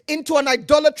woman into an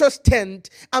idolatrous tent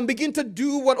and begin to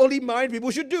do what only married people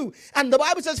should do. And the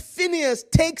Bible says Phinehas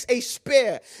takes a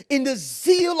spear in the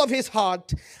zeal of his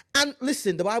heart. And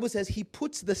listen, the Bible says he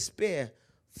puts the spear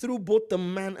through both the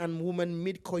man and woman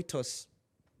mid-coitus.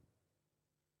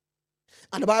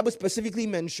 And the Bible specifically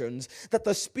mentions that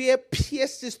the spear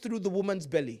pierces through the woman's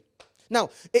belly. Now,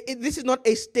 this is not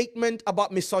a statement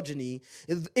about misogyny.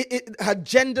 Her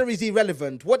gender is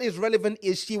irrelevant. What is relevant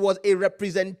is she was a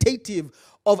representative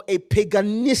of a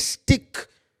paganistic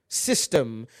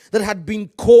system that had been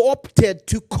co-opted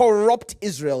to corrupt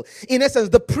Israel. In essence,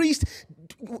 the priest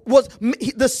was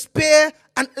the spear,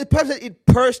 and it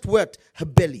pierced what? Her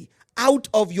belly. Out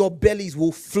of your bellies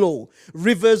will flow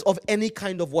rivers of any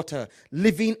kind of water,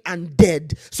 living and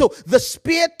dead. So the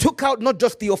spear took out not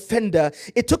just the offender,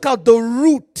 it took out the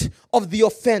root of the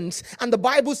offense. And the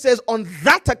Bible says on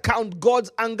that account,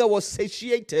 God's anger was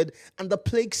satiated and the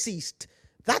plague ceased.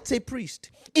 That's a priest.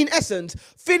 In essence,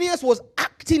 Phinehas was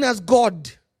acting as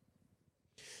God.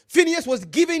 Phinehas was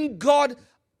giving God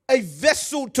a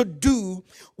vessel to do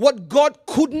what God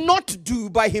could not do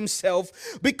by himself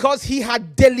because he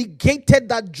had delegated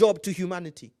that job to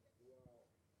humanity.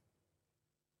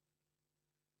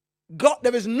 God,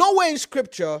 there is nowhere in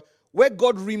scripture where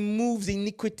God removes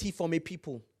iniquity from a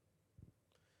people.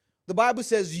 The Bible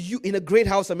says, you in a great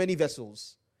house are many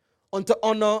vessels. Unto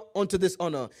honor, unto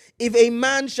dishonor. If a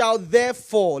man shall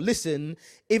therefore, listen,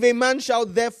 if a man shall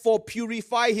therefore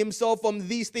purify himself from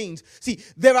these things. See,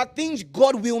 there are things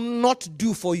God will not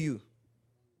do for you.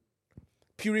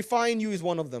 Purifying you is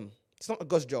one of them. It's not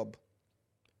God's job.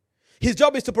 His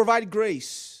job is to provide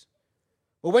grace.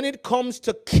 But when it comes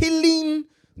to killing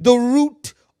the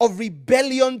root of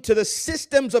rebellion to the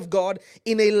systems of God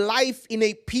in a life, in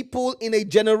a people, in a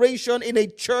generation, in a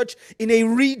church, in a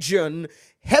region,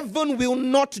 heaven will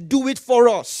not do it for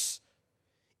us.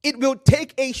 It will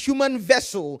take a human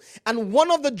vessel. And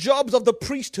one of the jobs of the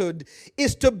priesthood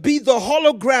is to be the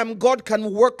hologram God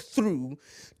can work through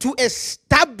to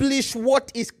establish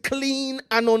what is clean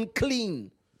and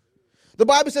unclean. The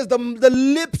Bible says the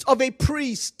lips of a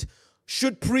priest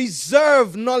should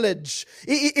preserve knowledge.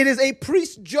 It is a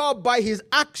priest's job by his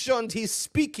actions, his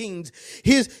speakings,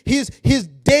 his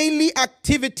daily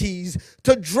activities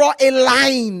to draw a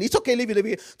line. It's okay, leave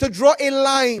it. To draw a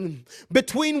line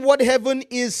between what heaven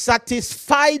is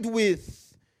satisfied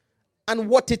with and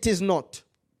what it is not.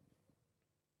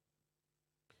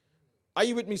 Are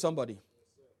you with me, somebody?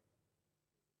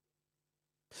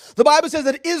 The Bible says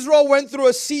that Israel went through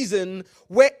a season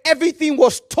where everything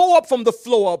was tore up from the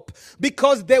floor up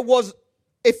because there was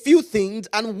a few things,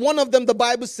 and one of them, the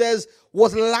Bible says,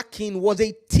 was lacking, was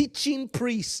a teaching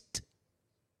priest.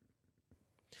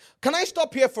 Can I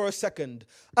stop here for a second?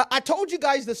 I told you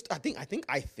guys this, I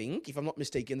think, if I'm not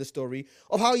mistaken, the story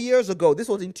of how years ago, this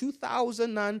was in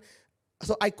 2000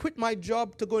 so I quit my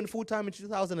job to go in full-time in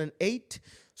 2008.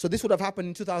 So this would have happened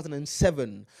in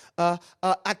 2007.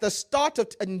 At the start of,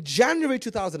 in January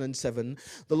 2007,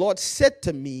 the Lord said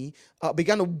to me,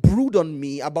 began to brood on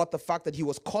me about the fact that he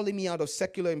was calling me out of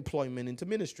secular employment into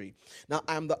ministry. Now,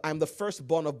 I'm the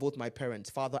firstborn of both my parents,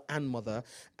 father and mother.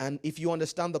 And if you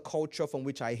understand the culture from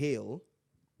which I hail,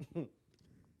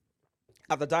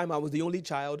 at the time I was the only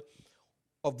child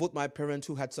of both my parents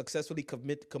who had successfully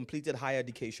completed higher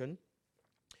education.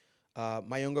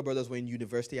 My younger brothers were in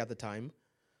university at the time.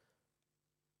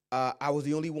 I was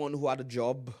the only one who had a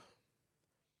job,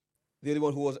 the only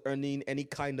one who was earning any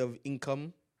kind of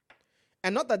income.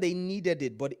 And not that they needed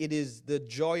it, but it is the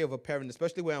joy of a parent,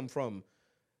 especially where I'm from,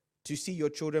 to see your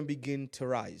children begin to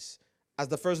rise. As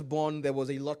the firstborn, there was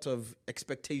a lot of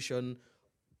expectation.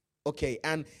 Okay,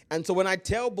 and so when I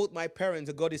tell both my parents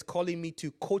that God is calling me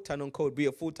to, quote and unquote, be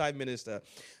a full-time minister,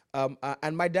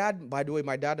 and my dad, by the way,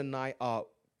 my dad and I are,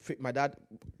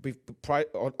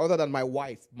 other than my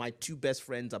wife, my two best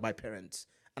friends are my parents.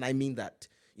 And I mean that.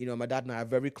 You know, my dad and I are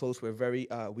very close. We're very,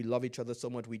 we love each other so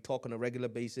much. We talk on a regular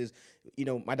basis. You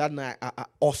know, my dad and I are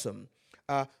awesome.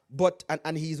 But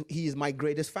he is my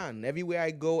greatest fan. Everywhere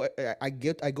I go, I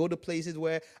go to places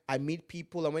where I meet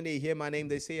people, and when they hear my name,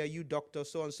 they say, "Are you Dr.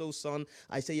 So-and-so son?"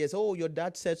 I say, "Yes." "Oh, your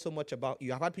dad said so much about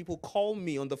you." I've had people call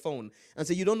me on the phone and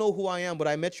say, "You don't know who I am, but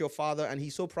I met your father, and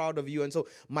he's so proud of you." And so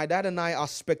my dad and I are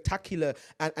spectacular,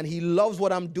 and he loves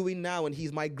what I'm doing now, and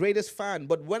he's my greatest fan.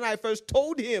 But when I first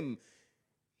told him,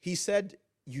 he said,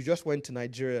 "You just went to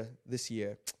Nigeria this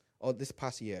year, or this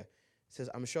past year." Says,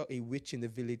 "I'm sure a witch in the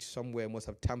village somewhere must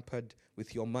have tampered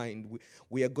with your mind.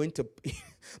 We are going to..."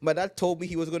 My dad told me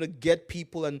he was going to get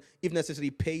people and, if necessary,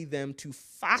 pay them to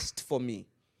fast for me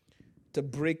to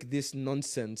break this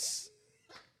nonsense.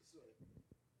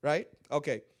 Right?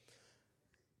 Okay.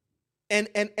 And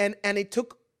it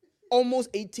took almost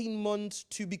 18 months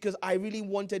because I really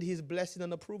wanted his blessing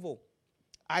and approval.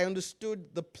 I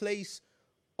understood the place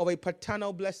of a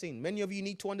paternal blessing. Many of you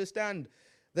need to understand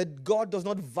that God does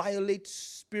not violate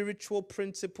spiritual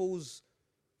principles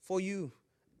for you.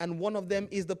 And one of them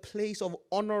is the place of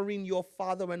honoring your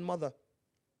father and mother.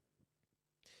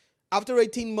 After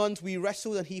 18 months, we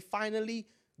wrestled, and he finally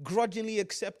grudgingly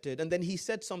accepted. And then he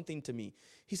said something to me.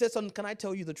 He said, "Son, can I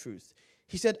tell you the truth?"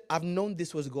 He said, "I've known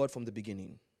this was God from the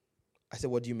beginning." I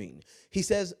said, "What do you mean?" He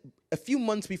says, "A few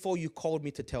months before you called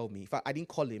me to tell me," in fact, I didn't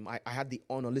call him, I had the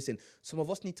honor. Listen, some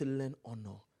of us need to learn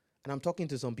honor. And I'm talking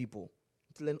to some people.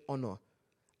 To learn honor.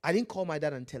 I didn't call my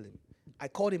dad and tell him. I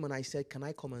called him and I said, "Can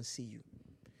I come and see you?"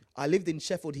 I lived in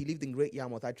Sheffield. He lived in Great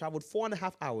Yarmouth. I traveled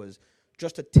 4.5 hours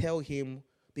just to tell him,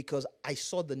 because I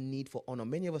saw the need for honor.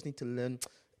 Many of us need to learn.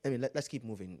 I mean, let's keep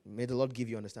moving. May the Lord give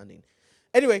you understanding.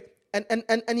 Anyway,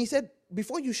 and he said,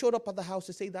 "Before you showed up at the house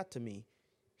to say that to me,"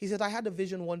 he said, "I had a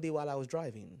vision one day while I was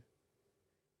driving.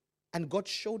 And God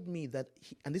showed me that,"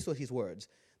 and this were his words,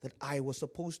 "that I was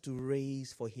supposed to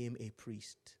raise for him a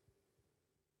priest."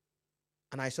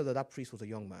 And I saw that priest was a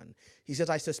young man. He says,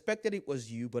 "I suspected it was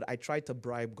you, but I tried to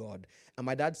bribe God." And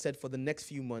my dad said for the next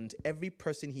few months, every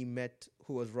person he met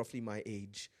who was roughly my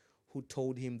age, who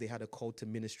told him they had a call to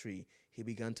ministry, he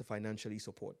began to financially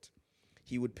support.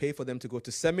 He would pay for them to go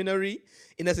to seminary.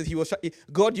 In essence, he was,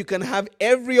 "God, you can have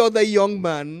every other young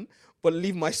man, but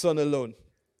leave my son alone."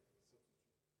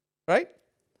 Right?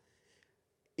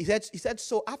 He said,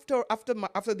 "So after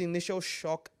the initial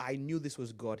shock, I knew this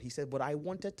was God." He said, "But I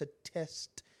wanted to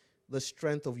test the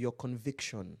strength of your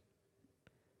conviction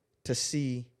to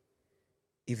see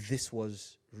if this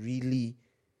was really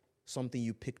something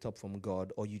you picked up from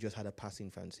God or you just had a passing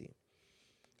fancy."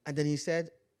 And then he said,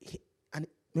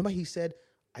 he said,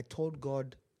 "I told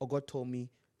God, or God told me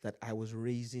that I was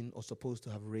raising or supposed to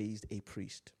have raised a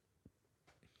priest."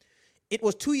 It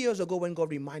was 2 years ago when God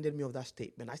reminded me of that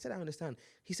statement. I said, "I understand."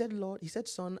 He said, "Lord," he said,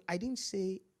 "Son, I didn't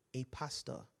say a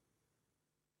pastor.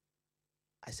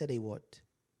 I said a what?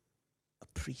 A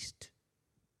priest.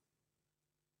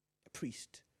 A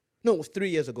priest. No, it was 3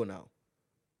 years ago now.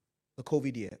 The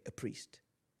COVID year, a priest.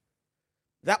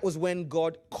 That was when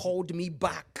God called me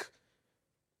back.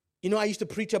 You know, I used to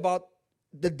preach about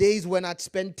the days when I'd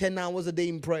spend 10 hours a day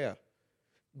in prayer.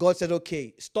 God said,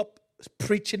 okay, stop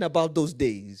preaching about those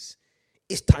days.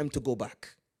 It's time to go back.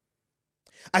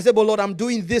 I said, but Lord, I'm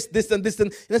doing this, and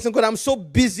listen, God, I'm so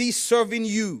busy serving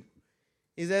you.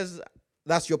 He says,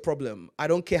 that's your problem. I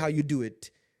don't care how you do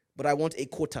it, but I want a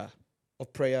quota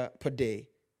of prayer per day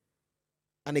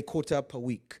and a quota per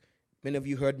week. Many of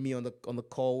you heard me on the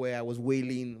call where I was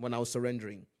wailing when I was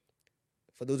surrendering.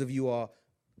 For those of you who are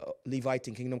Levite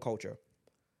in kingdom culture.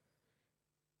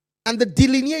 And the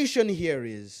delineation here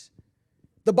is,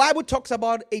 the Bible talks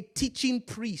about a teaching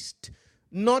priest,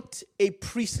 not a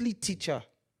priestly teacher.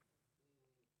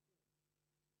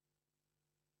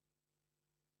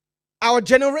 Our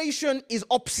generation is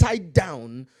upside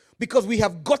down because we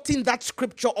have gotten that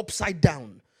scripture upside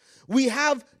down. We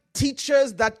have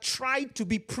teachers that try to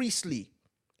be priestly.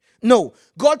 No,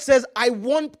 God says, I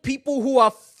want people who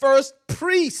are first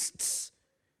priests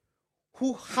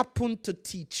who happen to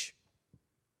teach.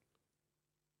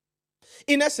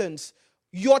 In essence,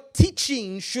 your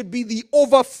teaching should be the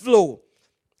overflow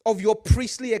of your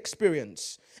priestly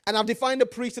experience. And I've defined a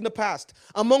priest in the past.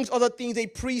 Amongst other things, a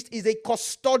priest is a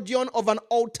custodian of an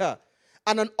altar.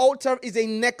 And an altar is a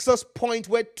nexus point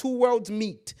where two worlds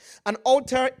meet. An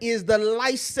altar is the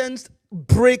licensed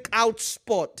breakout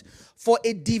spot for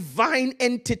a divine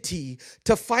entity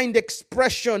to find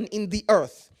expression in the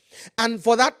earth. And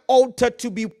for that altar to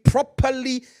be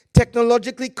properly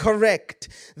technologically correct,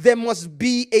 there must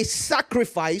be a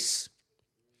sacrifice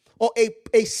or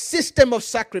a system of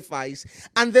sacrifice,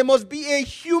 and there must be a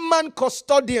human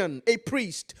custodian, a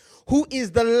priest, who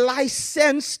is the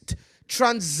licensed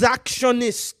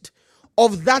transactionist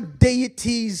of that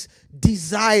deity's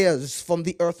desires from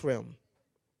the earth realm.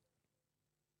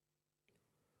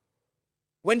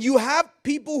 When you have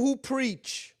people who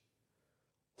preach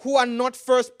who are not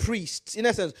first priests, in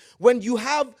essence, when you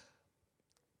have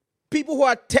people who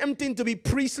are attempting to be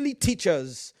priestly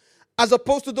teachers as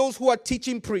opposed to those who are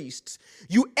teaching priests,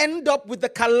 you end up with the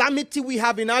calamity we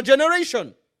have in our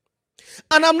generation.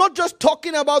 And I'm not just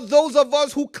talking about those of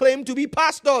us who claim to be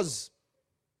pastors.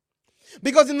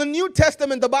 Because in the New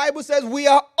Testament, the Bible says we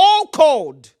are all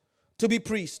called to be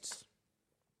priests.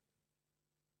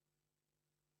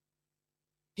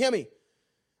 Hear me.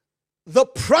 The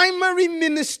primary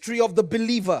ministry of the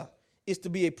believer is to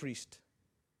be a priest.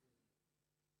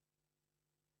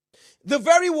 The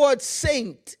very word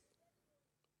saint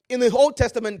in the Old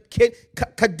Testament,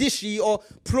 Kadishi or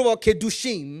plural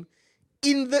Kedushim,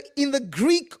 in the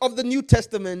Greek of the New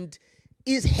Testament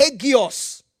is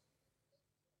Hagios.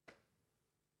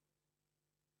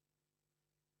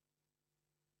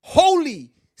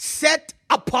 Holy, set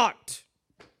apart.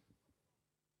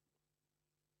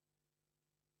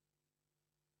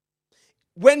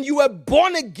 When you were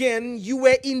born again, you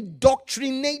were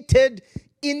indoctrinated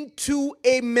into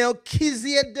a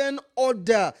Melchizedekan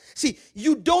order. See,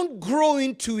 you don't grow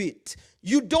into it.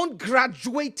 You don't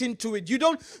graduate into it.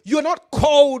 You're not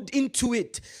called into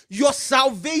it. Your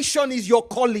salvation is your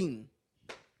calling.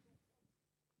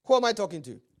 Who am I talking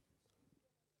to?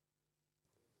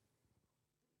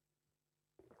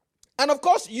 And of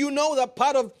course, you know that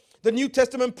part of the New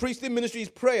Testament priestly ministry is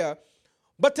prayer.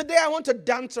 But today I want to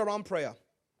dance around prayer.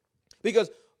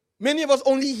 Because many of us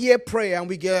only hear prayer and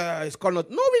we get, it's called not.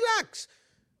 No, relax.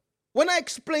 When I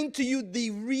explain to you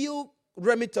the real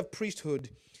remit of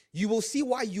priesthood, you will see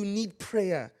why you need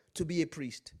prayer to be a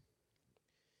priest.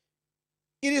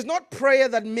 It is not prayer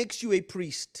that makes you a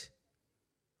priest.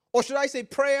 Or should I say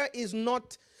prayer is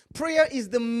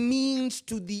the means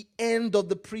to the end of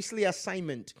the priestly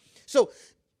assignment. So,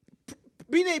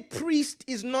 being a priest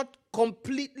is not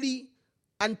completely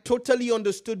and totally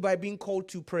understood by being called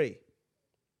to pray.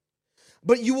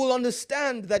 But you will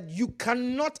understand that you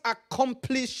cannot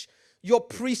accomplish your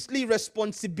priestly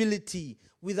responsibility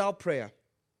without prayer.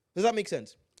 Does that make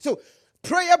sense? So,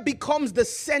 prayer becomes the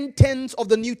sentence of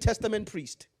the New Testament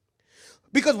priest.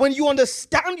 Because when you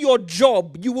understand your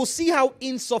job, you will see how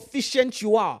insufficient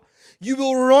you are. You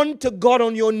will run to God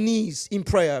on your knees in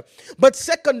prayer. But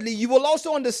secondly, you will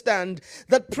also understand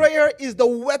that prayer is the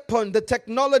weapon, the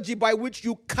technology by which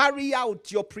you carry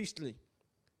out your priestly.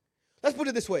 Let's put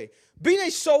it this way. Being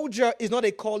a soldier is not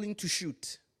a calling to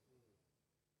shoot.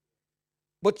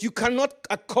 But you cannot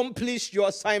accomplish your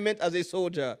assignment as a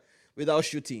soldier without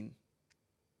shooting.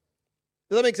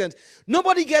 Does that make sense?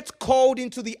 Nobody gets called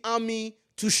into the army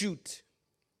to shoot.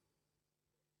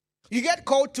 You get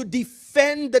called to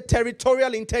defend the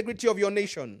territorial integrity of your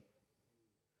nation.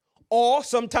 Or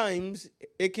sometimes,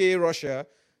 aka Russia,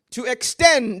 to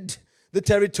extend the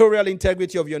territorial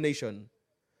integrity of your nation.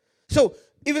 So,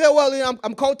 if you say, well,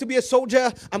 I'm called to be a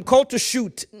soldier, I'm called to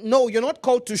shoot. No, you're not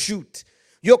called to shoot.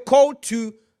 You're called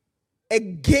to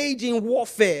engage in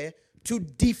warfare to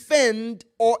defend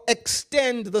or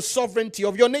extend the sovereignty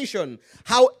of your nation.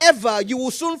 However, you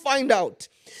will soon find out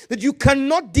that you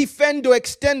cannot defend or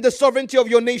extend the sovereignty of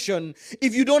your nation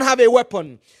if you don't have a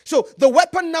weapon. So the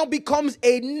weapon now becomes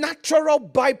a natural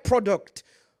byproduct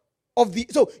of the,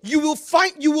 so you will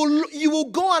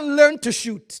go and learn to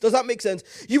shoot. Does that make sense?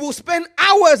 You will spend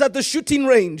hours at the shooting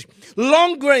range,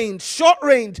 long range, short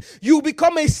range. You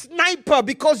become a sniper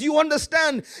because you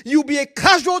understand you'll be a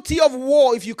casualty of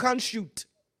war if you can't shoot.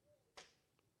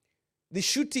 The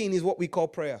shooting is what we call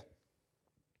prayer.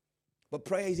 But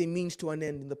prayer is a means to an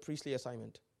end in the priestly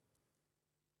assignment.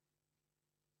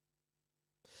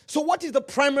 So what is the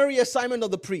primary assignment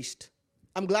of the priest?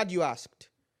 I'm glad you asked.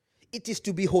 It is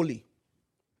to be holy.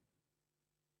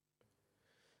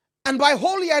 And by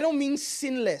holy, I don't mean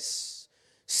sinless.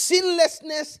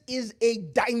 Sinlessness is a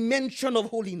dimension of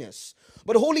holiness.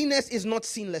 But holiness is not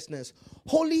sinlessness.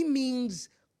 Holy means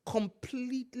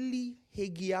completely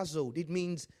hagiazoed. It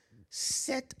means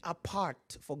set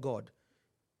apart for God.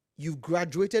 You've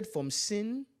graduated from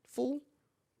sinful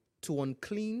to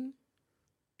unclean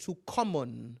to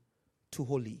common to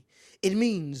holy. It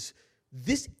means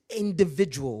this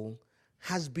individual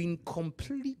has been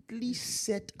completely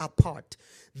set apart.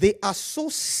 They are so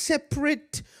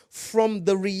separate from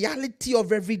the reality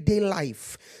of everyday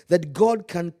life that God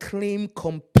can claim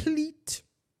complete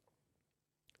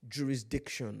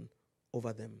jurisdiction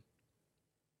over them.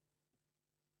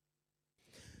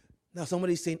 Now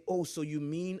somebody's saying, oh, so you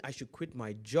mean I should quit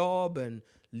my job and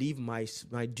leave my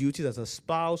duties as a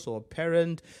spouse or a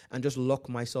parent and just lock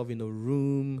myself in a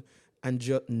room and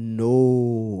just,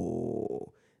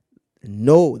 no.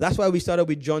 That's why we started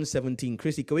with John 17.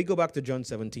 Chrissy, can we go back to John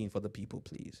 17 for the people,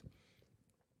 please?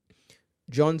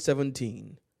 John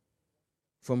 17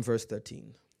 from verse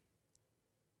 13.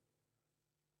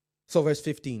 So verse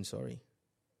 15, sorry.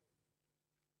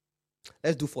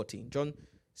 Let's do 14. John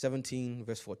 17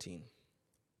 verse 14.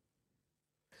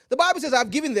 The Bible says,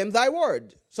 I've given them thy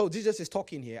word. So Jesus is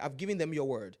talking here. I've given them your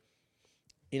word.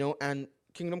 And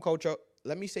Kingdom Culture,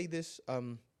 let me say this.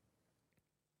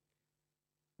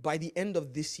 By the end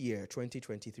of this year,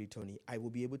 2023, Tony, I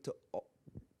will be able to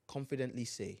confidently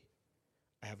say,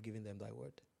 I have given them thy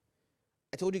word.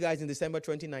 I told you guys in December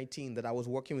 2019 that I was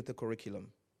working with the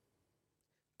curriculum.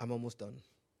 I'm almost done.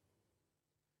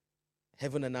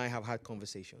 Heaven and I have had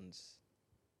conversations.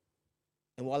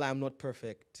 And while I'm not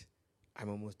perfect, I'm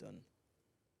almost done.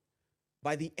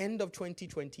 By the end of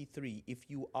 2023, if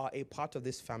you are a part of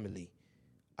this family,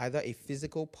 either a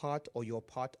physical part or you're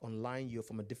part online, you're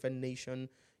from a different nation,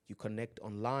 you connect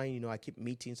online. I keep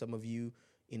meeting some of you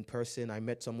in person. I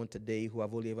met someone today who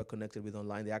I've only ever connected with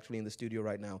online. They're actually in the studio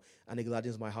right now, and it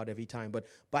gladdens my heart every time. But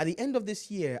by the end of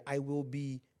this year, I will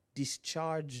be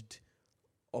discharged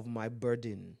of my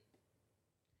burden.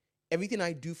 Everything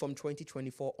I do from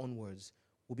 2024 onwards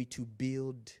will be to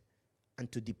build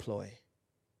and to deploy.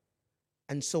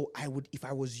 And so if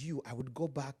I was you, I would go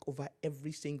back over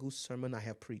every single sermon I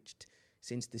have preached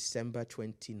since December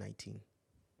 2019.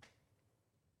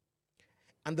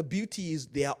 And the beauty is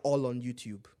they are all on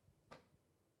YouTube.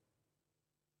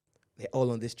 They're all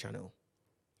on this channel.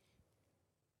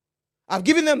 I've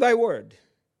given them thy word.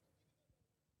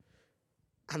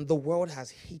 And the world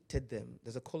has hated them.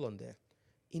 There's a colon there.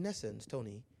 In essence,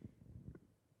 Tony,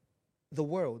 the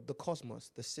world, the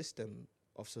cosmos, the system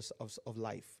of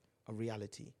life, of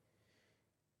reality.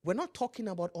 We're not talking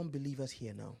about unbelievers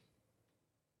here now.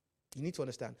 You need to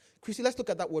understand. Chrissy, let's look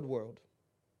at that word world.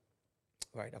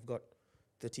 All right, I've got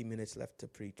 30 minutes left to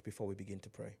preach before we begin to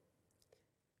pray.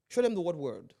 Show them the word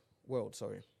world. World.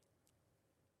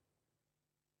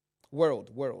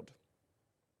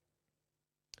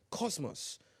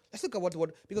 Cosmos. Let's look at what the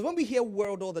word, because when we hear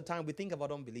world all the time, we think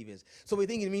about unbelievers. So we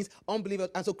think it means unbelievers.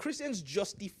 And so Christians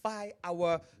justify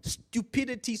our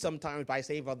stupidity sometimes by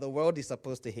saying, well, the world is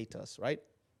supposed to hate us, right?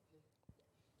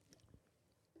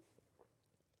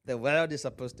 The world is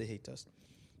supposed to hate us.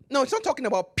 No, it's not talking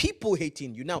about people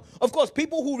hating you. Now, of course,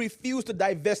 people who refuse to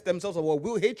divest themselves of what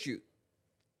will hate you.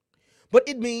 But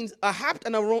it means a apt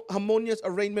and harmonious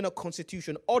arrangement of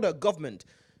constitution, order, government.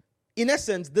 In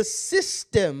essence, the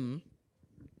system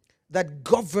that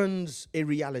governs a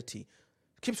reality.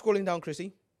 Keep scrolling down,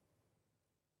 Chrissy.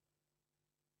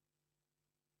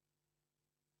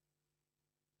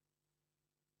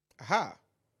 Aha.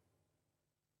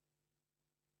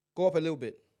 Go up a little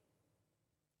bit.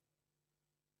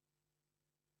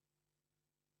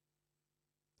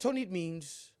 Tony, it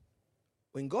means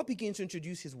when God begins to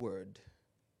introduce his word,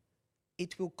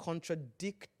 it will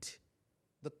contradict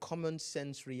the common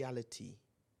sense reality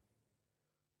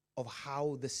of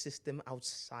how the system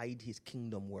outside his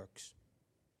kingdom works.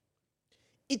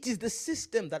 It is the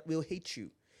system that will hate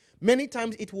you. Many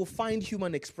times it will find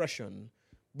human expression,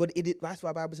 but that's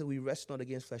why the Bible says we wrestle not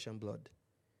against flesh and blood.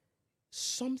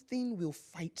 Something will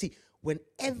fight. See,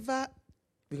 whenever,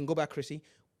 we can go back, Chrissy,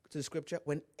 to the scripture,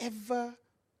 whenever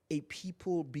a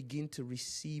people begin to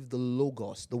receive the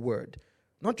logos, the word,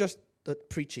 not just the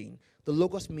preaching, the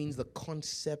logos means the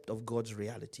concept of God's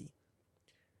reality.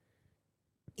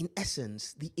 In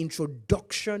essence, the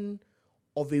introduction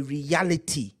of a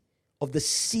reality, of the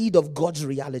seed of God's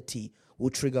reality, will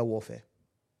trigger warfare.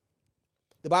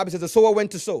 The Bible says the sower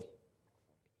went to sow.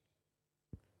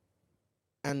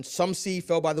 And some seed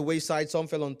fell by the wayside, some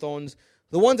fell on thorns.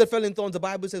 The ones that fell in thorns, the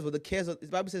Bible says, were the cares of, the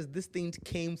Bible says these things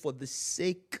came for the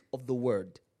sake of the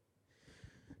word.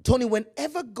 Tony,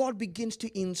 whenever God begins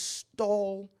to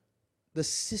install the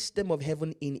system of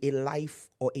heaven in a life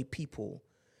or a people,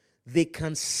 they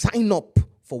can sign up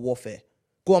for warfare.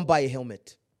 Go and buy a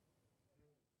helmet.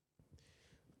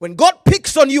 When God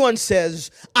picks on you and says,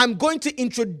 I'm going to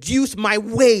introduce my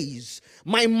ways,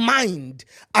 my mind,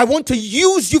 I want to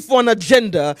use you for an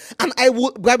agenda, and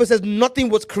the Bible says nothing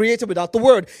was created without the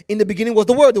word. In the beginning was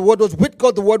the word was with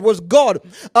God, the word was God.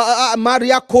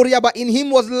 Maria Korea, but in him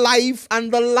was life,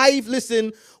 and the life,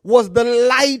 listen, was the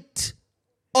light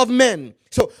of men.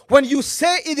 So when you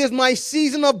say it is my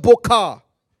season of Bokar,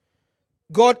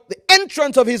 God, the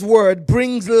entrance of his word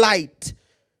brings light.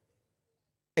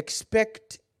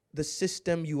 Expect the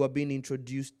system you are being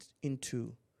introduced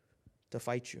into to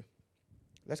fight you.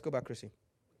 Let's go back, Chrissy.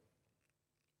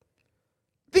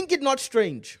 Think it not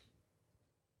strange.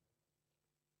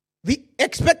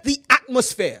 Expect the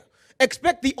atmosphere.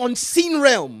 Expect the unseen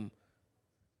realm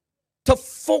to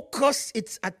focus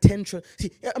its attention.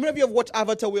 See, how many of you have watched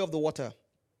Avatar: Way of the Water?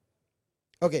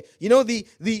 Okay, you know the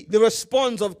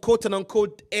response of quote and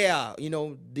unquote air,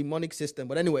 demonic system.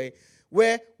 But anyway,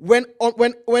 where when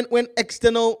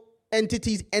external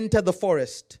entities enter the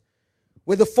forest,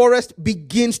 where the forest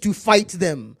begins to fight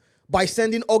them by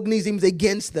sending organisms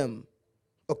against them.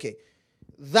 Okay,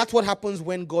 that's what happens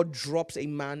when God drops a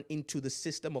man into the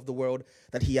system of the world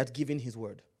that he had given his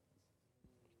word.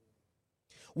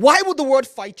 Why would the word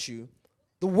fight you?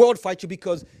 The world fights you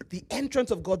because the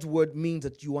entrance of God's word means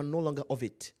that you are no longer of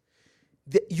it.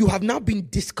 You have now been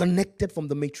disconnected from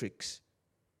the matrix.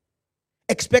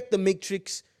 Expect the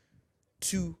matrix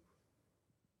to,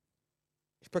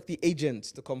 expect the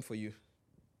agents to come for you.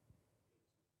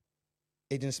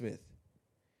 Agent Smith.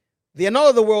 They are not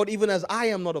of the world, even as I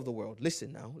am not of the world.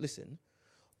 Listen now, listen.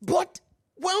 But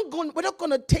we're not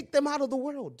going to take them out of the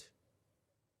world.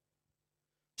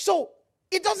 So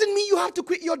it doesn't mean you have to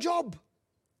quit your job,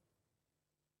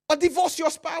 or divorce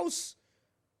your spouse,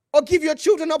 or give your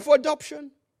children up for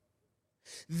adoption.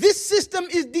 This system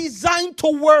is designed to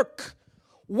work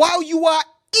while you are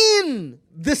in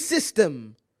the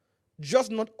system,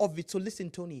 just not of it. So listen,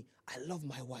 Tony, I love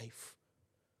my wife,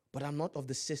 but I'm not of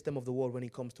the system of the world when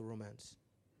it comes to romance.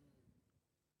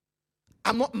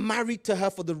 I'm not married to her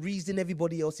for the reason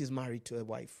everybody else is married to a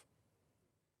wife.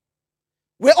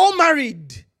 We're all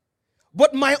married.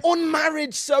 But my own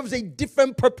marriage serves a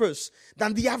different purpose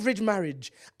than the average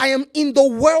marriage. I am in the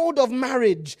world of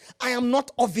marriage. I am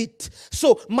not of it.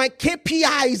 So my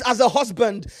KPIs as a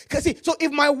husband. So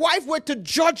if my wife were to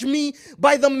judge me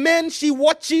by the men she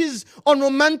watches on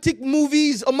romantic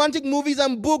movies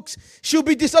and books, she'll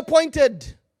be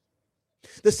disappointed.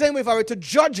 The same way if I were to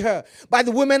judge her by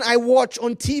the women I watch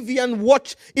on TV and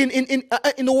watch in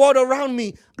the world around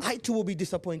me, I too will be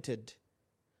disappointed.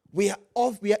 We are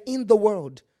in the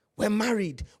world. We're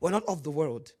married. We're not of the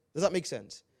world. Does that make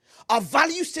sense? Our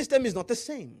value system is not the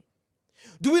same.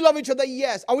 Do we love each other?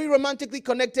 Yes. Are we romantically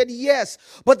connected? Yes.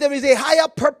 But there is a higher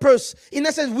purpose. In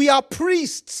essence, we are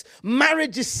priests.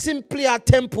 Marriage is simply our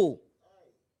temple.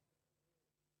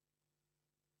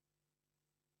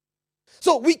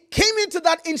 So we came into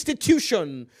that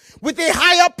institution with a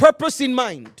higher purpose in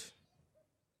mind.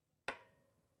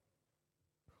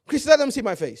 Chris, let them see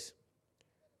my face.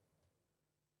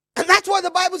 And that's why the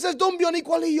Bible says don't be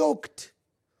unequally yoked.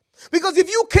 Because if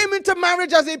you came into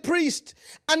marriage as a priest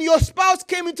and your spouse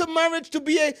came into marriage to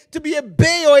be a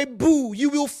bay or a boo, you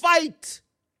will fight.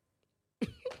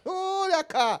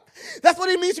 That's what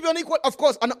it means to be unequal. Of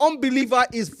course, an unbeliever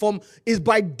is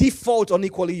by default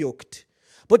unequally yoked.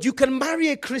 But you can marry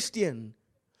a Christian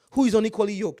who is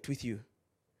unequally yoked with you.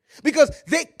 Because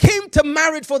they came to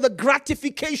marriage for the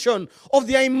gratification of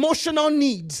their emotional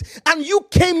needs. And you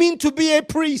came in to be a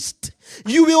priest.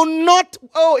 You will not,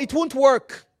 it won't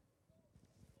work.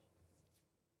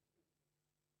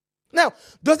 Now,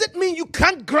 does it mean you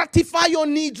can't gratify your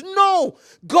needs? No.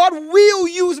 God will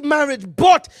use marriage,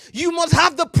 but you must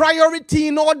have the priority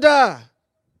in order.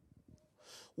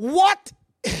 What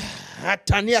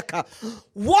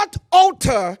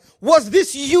altar was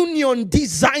this union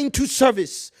designed to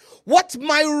service? What's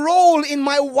my role in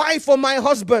my wife or my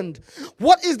husband?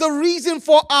 What is the reason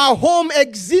for our home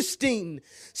existing?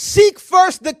 Seek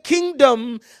first the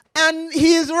kingdom and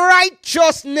his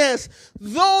righteousness.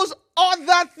 Those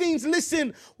other things,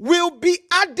 listen, will be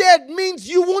added. Means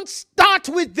you won't start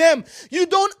with them. You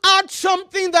don't add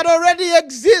something that already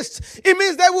exists. It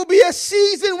means there will be a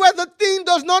season where the thing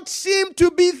does not seem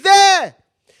to be there.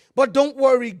 But don't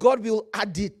worry, God will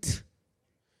add it.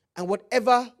 And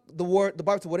whatever the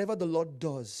Bible says, whatever the Lord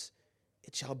does,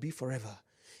 it shall be forever.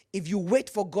 If you wait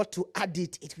for God to add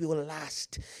it, it will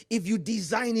last. If you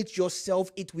design it yourself,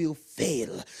 it will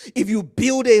fail. If you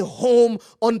build a home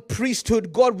on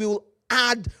priesthood, God will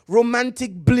add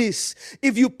romantic bliss.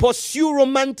 If you pursue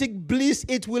romantic bliss,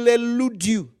 it will elude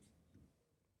you.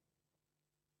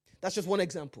 That's just one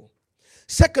example.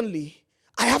 Secondly,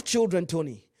 I have children,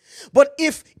 Tony. But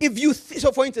if you,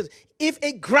 so for instance, if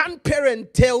a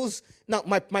grandparent tells, now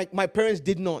my parents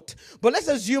did not, but let's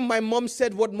assume my mom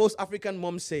said what most African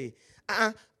moms say.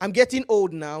 I'm getting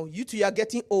old now. You two are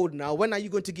getting old now. When are you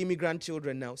going to give me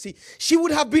grandchildren now? See, she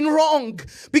would have been wrong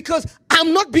because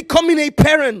I'm not becoming a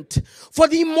parent for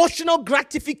the emotional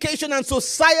gratification and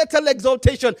societal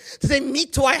exaltation to say, me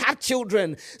too, I have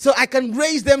children so I can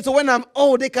raise them so when I'm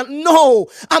old, they can. No,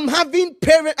 I'm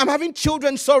having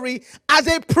children, as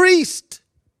a priest.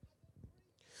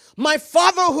 My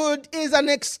fatherhood is an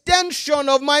extension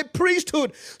of my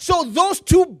priesthood. So those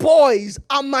two boys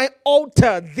are my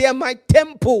altar. They're my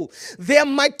temple. They're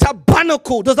my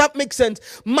tabernacle. Does that make sense?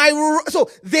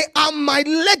 So they are my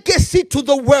legacy to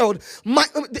the world.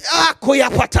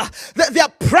 Their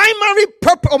primary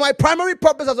purpose, or my primary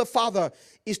purpose as a father,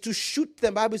 is to shoot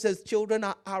them. The Bible says children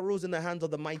are arrows in the hands of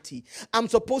the mighty. I'm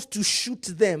supposed to shoot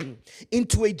them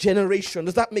into a generation.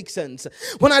 Does that make sense?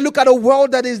 When I look at a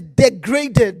world that is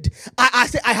degraded, I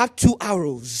say I have two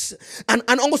arrows. And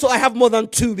also I have more than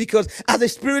two, because as a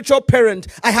spiritual parent,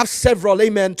 I have several.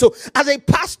 Amen. So as a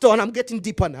pastor, and I'm getting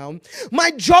deeper now,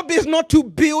 my job is not to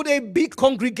build a big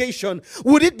congregation.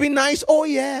 Would it be nice? Oh,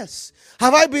 yes.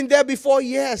 Have I been there before?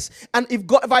 Yes. And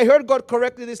if I heard God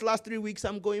correctly this last 3 weeks,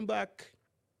 I'm going back.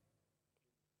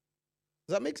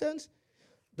 Does that make sense?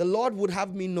 The Lord would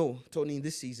have me know, Tony, in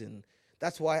this season.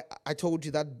 That's why I told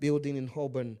you that building in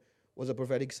Holborn was a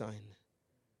prophetic sign.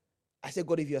 I said,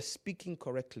 God, if you are speaking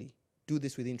correctly, do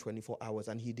this within 24 hours.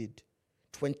 And he did.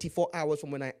 24 hours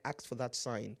from when I asked for that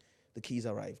sign, the keys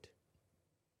arrived.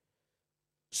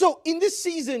 So in this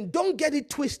season, don't get it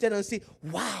twisted and say,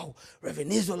 wow,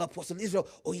 Reverend Israel, Apostle Israel,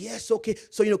 oh yes, okay.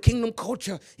 So, kingdom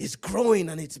culture is growing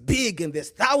and it's big and there's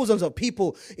thousands of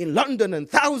people in London and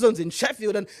thousands in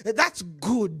Sheffield, and that's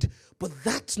good. But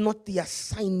that's not the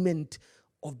assignment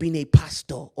of being a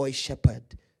pastor or a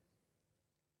shepherd.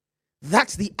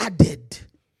 That's the added.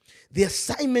 The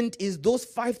assignment is those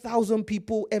 5,000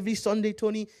 people every Sunday,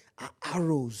 Tony, are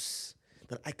arrows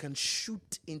that I can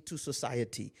shoot into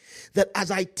society. That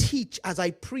as I teach, as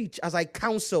I preach, as I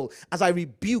counsel, as I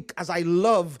rebuke, as I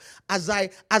love, as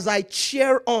I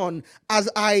cheer on, as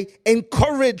I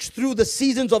encourage through the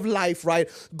seasons of life, right?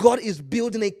 God is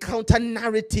building a counter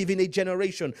narrative in a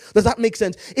generation. Does that make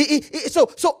sense?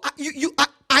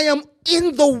 I am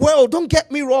in the world. Don't get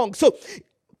me wrong. So,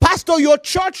 Pastor, your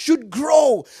church should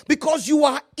grow because you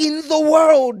are in the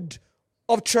world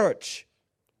of church.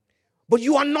 But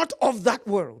you are not of that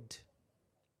world.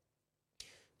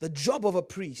 The job of a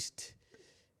priest.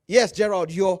 Yes,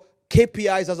 Gerald, your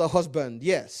KPIs as a husband.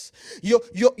 Yes. Your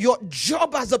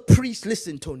job as a priest,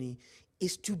 listen, Tony,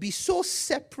 is to be so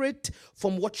separate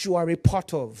from what you are a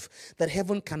part of that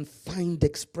heaven can find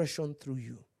expression through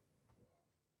you.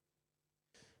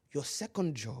 Your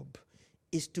second job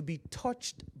is to be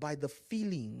touched by the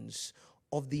feelings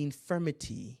of the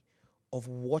infirmity of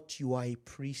what you are a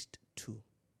priest to.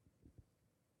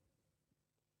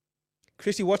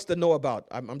 Chrissy, what's the no about?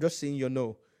 I'm just seeing your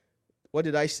no. What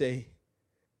did I say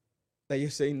that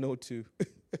you're saying no to?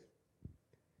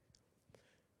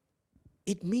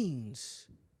 It means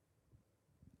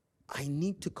I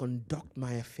need to conduct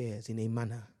my affairs in a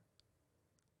manner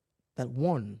that,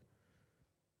 one,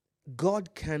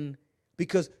 God can,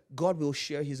 because God will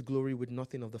share his glory with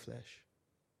nothing of the flesh.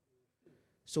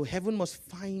 So heaven must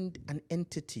find an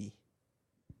entity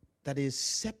that is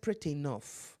separate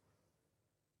enough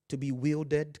to be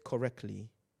wielded correctly,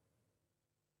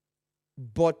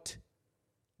 but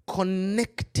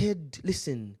connected,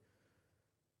 listen,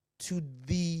 to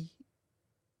the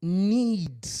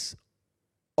needs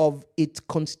of its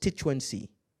constituency.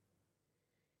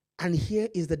 And here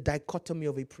is the dichotomy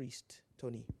of a priest,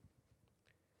 Tony.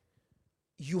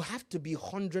 You have to be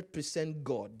 100%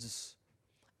 God's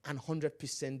and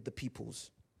 100% the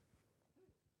people's.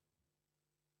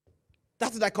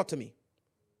 That's the dichotomy.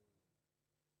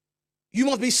 You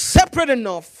must be separate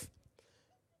enough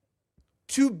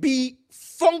to be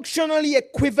functionally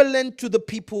equivalent to the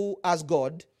people as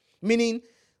God, meaning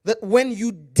that when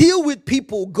you deal with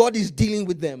people, God is dealing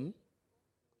with them,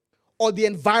 or the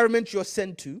environment you're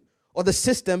sent to, or the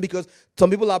system, because some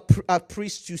people are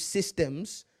priests to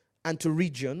systems and to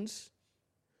regions.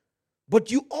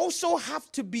 But you also have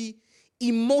to be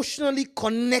emotionally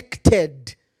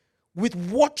connected with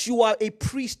what you are a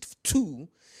priest to,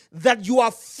 that you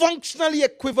are functionally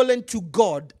equivalent to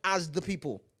God as the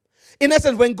people. In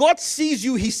essence, when God sees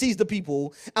you, he sees the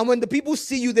people. And when the people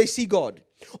see you, they see God.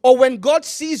 Or when God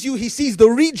sees you, he sees the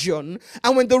region.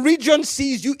 And when the region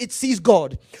sees you, it sees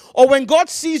God. Or when God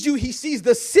sees you, he sees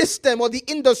the system or the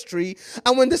industry.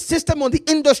 And when the system or the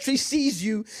industry sees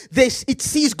you, it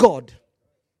sees God.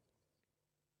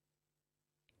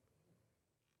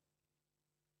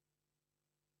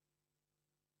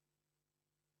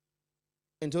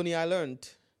 And Tony, I learned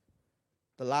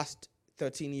the last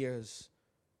 13 years,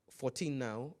 14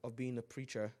 now, of being a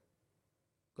preacher,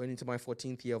 going into my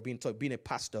 14th year of being a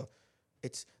pastor.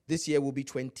 This year will be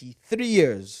 23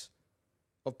 years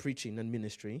of preaching and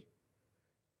ministry.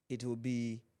 It will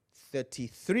be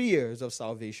 33 years of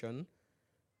salvation,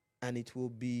 and it will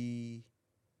be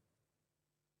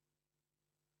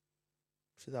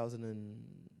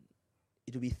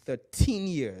 13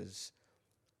 years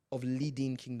of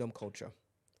leading kingdom culture.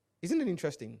 Isn't it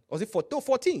interesting? Or was it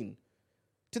 14?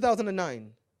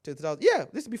 2009 to 2000. Yeah,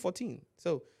 this will be 14.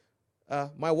 So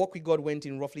my walk with God went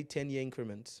in roughly 10-year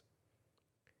increments.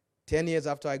 10 years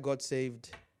after I got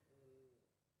saved,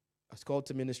 I was called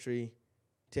to ministry.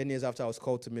 10 years after I was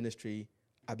called to ministry,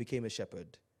 I became a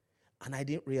shepherd. And I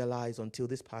didn't realize until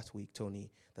this past week, Tony,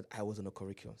 that I was on a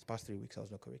curriculum. This past 3 weeks, I was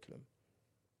on a curriculum.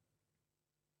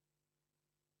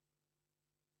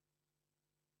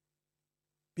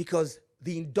 Because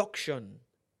the induction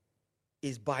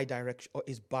is bidirectional, or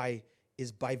is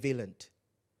bivalent.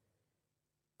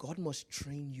 God must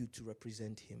train you to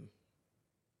represent him.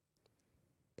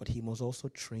 But he must also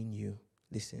train you,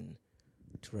 listen,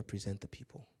 to represent the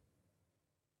people.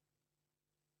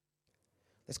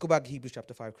 Let's go back to Hebrews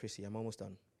chapter 5, Chrissy. I'm almost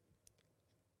done.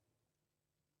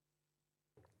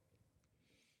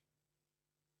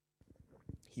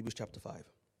 Hebrews chapter 5.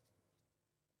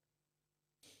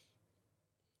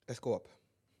 Let's go up.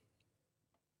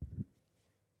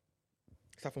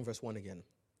 Start from verse 1 again.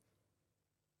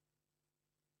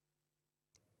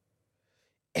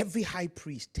 Every high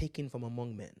priest taken from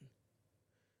among men.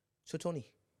 So, Tony,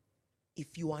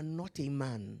 if you are not a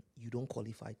man, you don't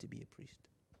qualify to be a priest.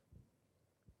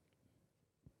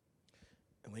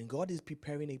 And when God is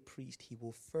preparing a priest, he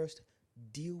will first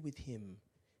deal with him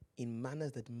in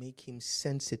manners that make him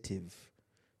sensitive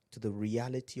to the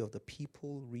reality of the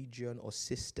people, region, or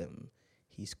system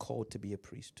he's called to be a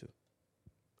priest to.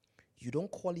 You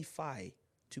don't qualify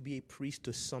to be a priest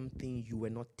to something you were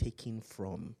not taken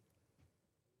from.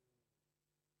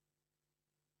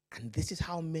 And this is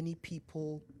how many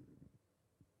people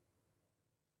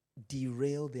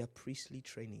derail their priestly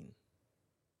training.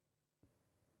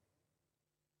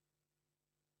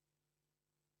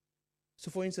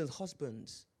 So, for instance,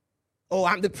 husbands. Oh,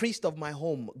 I'm the priest of my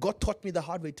home. God taught me the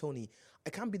hard way, Tony.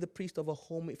 I can't be the priest of a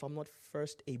home if I'm not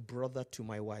first a brother to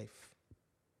my wife.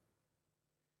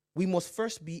 We must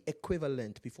first be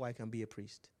equivalent before I can be a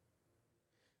priest.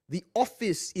 The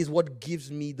office is what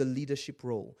gives me the leadership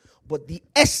role, but the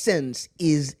essence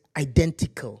is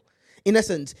identical. In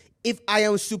essence, if I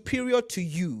am superior to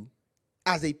you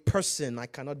as a person, I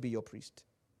cannot be your priest.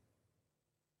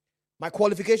 My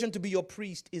qualification to be your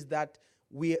priest is that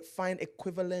we find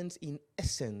equivalence in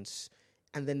essence,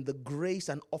 and then the grace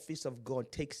and office of God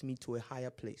takes me to a higher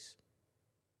place.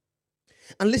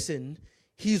 And listen,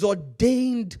 he's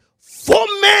ordained for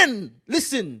men.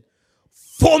 Listen,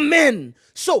 for men.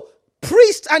 So,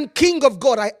 priest and king of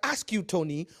God, I ask you,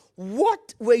 Tony,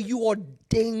 what were you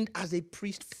ordained as a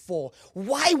priest for?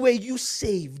 Why were you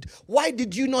saved? Why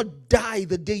did you not die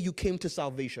the day you came to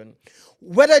salvation?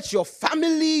 Whether it's your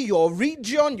family, your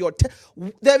region,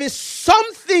 there is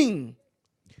something,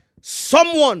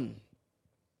 someone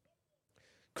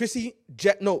Chrissy,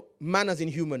 man as in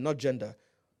human, not gender.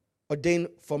 Ordained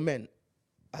for men,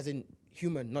 as in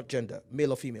human, not gender,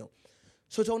 male or female.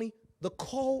 So, Tony, the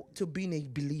call to being a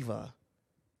believer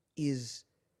is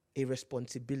a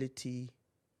responsibility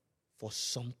for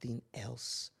something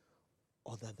else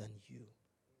other than you.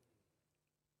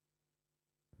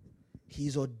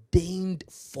 He's ordained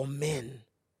for men.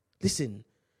 Listen,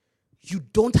 you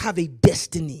don't have a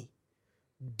destiny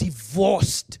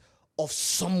divorced of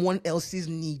someone else's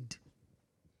need.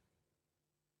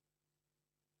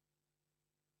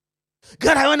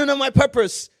 God, I want to know my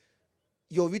purpose.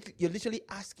 You're literally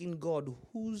asking God,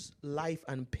 whose life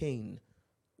and pain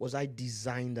was I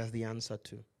designed as the answer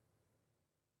to?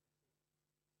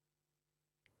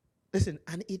 Listen,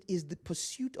 and it is the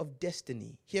pursuit of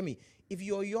destiny. Hear me. If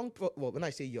you're young, well, when I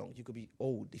say young, you could be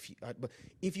old. But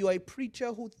if you are a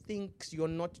preacher who thinks you're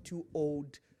not too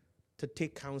old to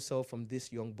take counsel from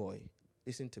this young boy,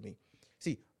 listen to me.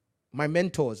 See, my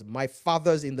mentors, my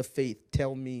fathers in the faith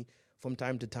tell me from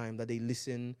time to time that they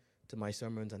listen to my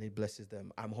sermons and it blesses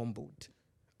them. I'm humbled.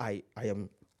 I am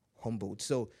humbled.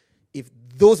 So if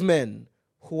those men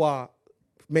who are,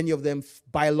 many of them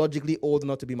biologically old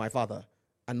enough to be my father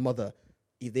and mother,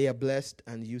 if they are blessed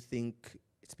and you think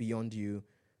it's beyond you,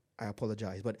 I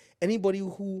apologize. But anybody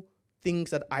who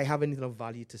thinks that I have anything of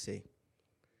value to say,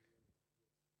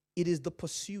 it is the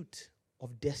pursuit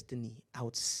of destiny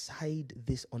outside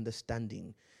this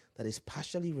understanding that is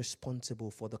partially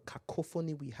responsible for the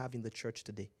cacophony we have in the church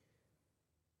today.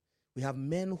 We have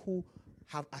men who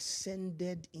have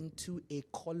ascended into a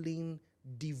calling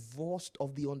divorced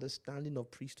of the understanding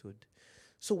of priesthood.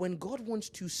 So when God wants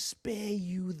to spare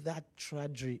you that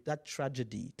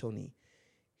tragedy, Tony,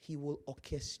 he will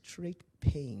orchestrate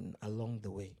pain along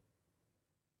the way.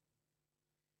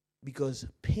 Because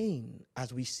pain,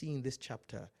 as we see in this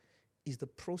chapter, is the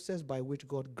process by which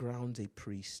God grounds a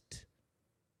priest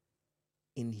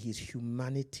in his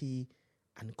humanity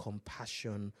and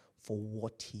compassion for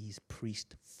what he is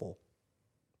priest for.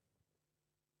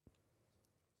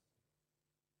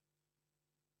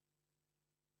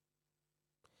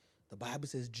 The Bible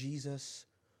says Jesus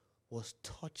was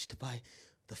touched by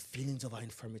the feelings of our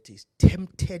infirmities,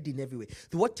 tempted in every way.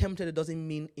 The word tempted doesn't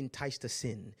mean enticed to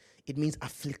sin. It means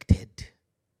afflicted.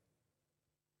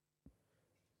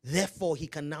 Therefore, he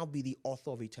can now be the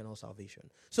author of eternal salvation.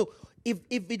 So, if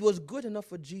it was good enough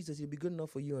for Jesus, it'd be good enough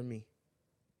for you and me.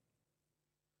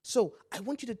 So, I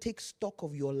want you to take stock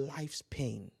of your life's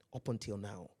pain up until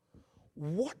now.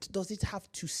 What does it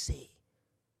have to say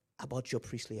about your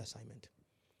priestly assignment?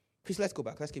 Please, let's go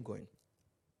back. Let's keep going.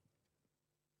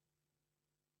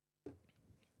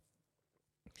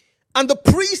 And the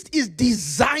priest is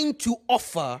designed to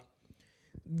offer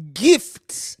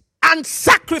gifts and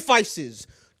sacrifices.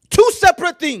 Two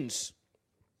separate things.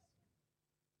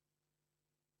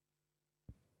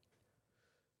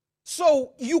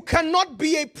 So you cannot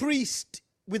be a priest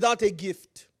without a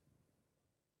gift.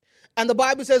 And the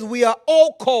Bible says we are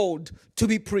all called to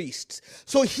be priests.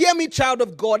 So hear me, child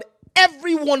of God.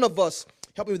 Every one of us,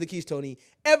 help me with the keys, Tony.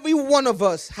 Every one of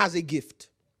us has a gift.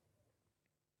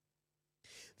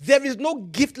 There is no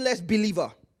giftless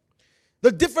believer.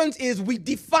 The difference is we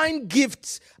define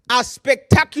gifts as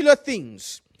spectacular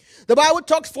things. The Bible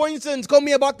talks, for instance, call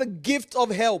me about the gift of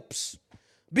helps.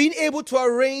 Being able to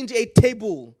arrange a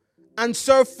table and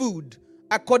serve food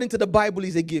according to the Bible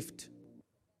is a gift.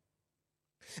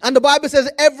 And the Bible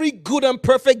says every good and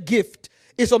perfect gift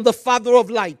is from the Father of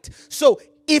light. So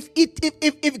if it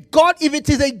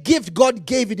is a gift, God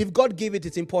gave it. If God gave it,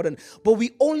 it's important. But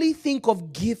we only think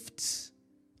of gifts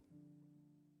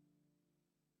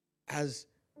as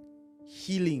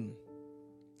healing.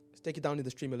 Let's take it down in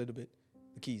the stream a little bit.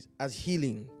 The keys. As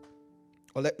healing.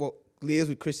 Or liaise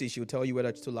with Chrissy, she'll tell you whether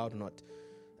it's too loud or not.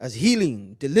 As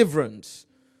healing, deliverance,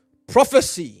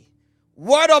 prophecy,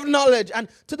 word of knowledge, and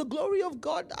to the glory of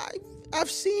God.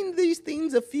 I've seen these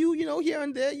things a few, here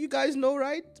and there. You guys know,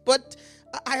 right? But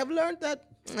I have learned that,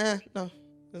 no,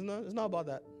 it's not about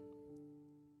that.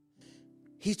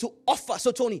 He's to offer.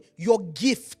 So, Tony, your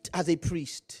gift as a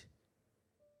priest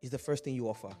is the first thing you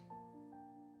offer.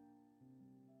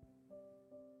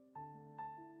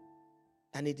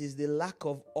 And it is the lack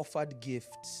of offered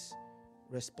gifts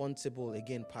responsible,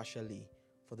 again, partially,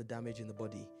 for the damage in the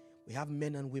body. We have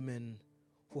men and women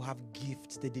who have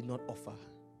gifts they did not offer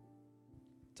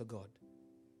to God.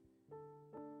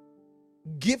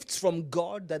 Gifts from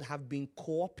God that have been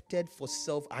co-opted for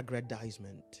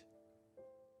self-aggrandizement.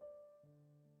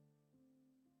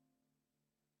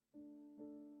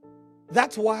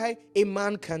 That's why a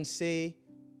man can say,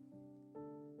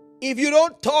 if you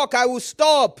don't talk, I will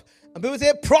stop. And people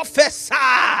say, prophesy.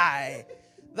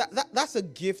 That's a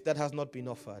gift that has not been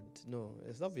offered. No,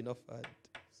 it's not been offered.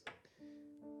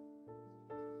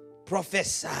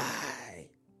 Prophesy.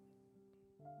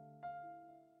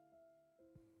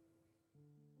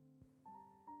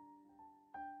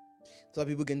 So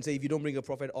people can say, if you don't bring a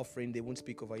prophet offering, they won't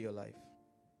speak over your life.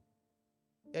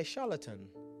 You're a charlatan.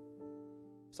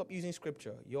 Stop using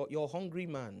scripture. You're a hungry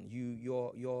man.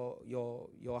 You're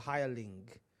a hireling.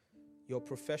 You're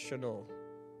professional.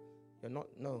 You're not.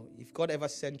 No. If God ever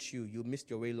sent you, you missed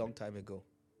your way a long time ago.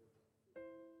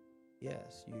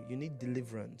 Yes. You need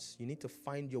deliverance. You need to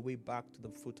find your way back to the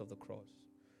foot of the cross.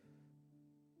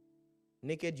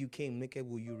 Naked you came, naked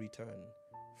will you return.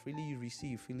 Freely you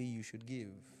receive, freely you should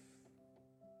give.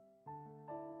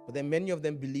 But then many of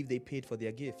them believe they paid for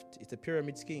their gift. It's a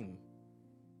pyramid scheme.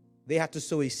 They had to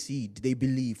sow a seed, they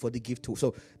believe, for the gift too.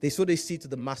 So they sowed a seed to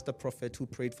the master prophet who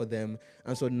prayed for them.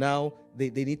 And so now they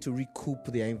need to recoup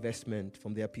their investment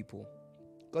from their people.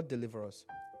 God deliver us.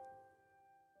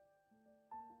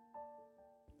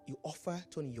 You offer,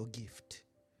 Tony, your gift,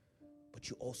 but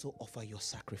you also offer your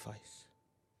sacrifice.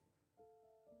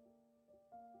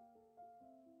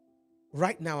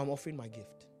 Right now, I'm offering my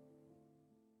gift.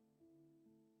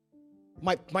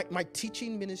 My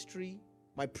teaching ministry,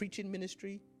 my preaching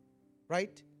ministry,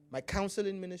 right? My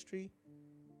counseling ministry.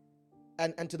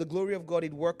 And to the glory of God,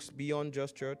 it works beyond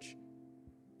just church.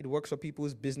 It works for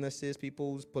people's businesses,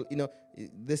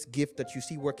 this gift that you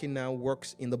see working now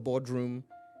works in the boardroom.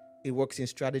 It works in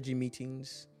strategy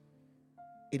meetings.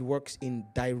 It works in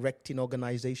directing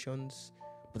organizations.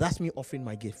 But that's me offering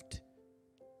my gift.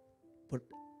 But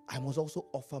I must also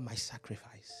offer my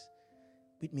sacrifice.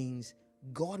 Which means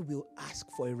God will ask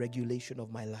for a regulation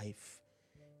of my life.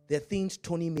 There are things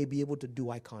Tony may be able to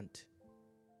do, I can't.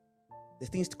 There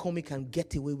are things Tommy can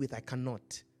get away with, I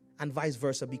cannot. And vice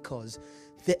versa, because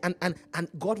and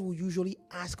God will usually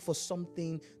ask for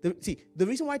something. The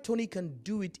reason why Tony can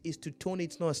do it is to Tony,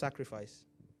 it's not a sacrifice.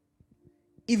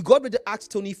 If God were to ask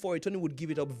Tony for it, Tony would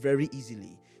give it up very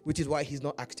easily, which is why he's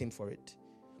not asked him for it.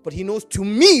 But he knows, to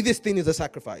me, this thing is a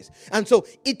sacrifice. And so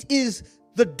it is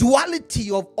the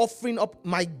duality of offering up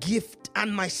my gift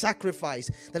and my sacrifice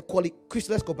that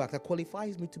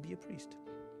qualifies me to be a priest.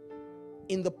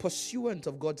 In the pursuance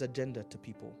of God's agenda to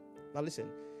people. Now listen,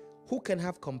 who can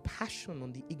have compassion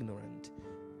on the ignorant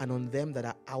and on them that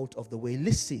are out of the way?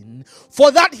 Listen,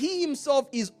 for that he himself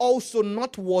is also,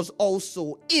 not was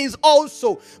also, is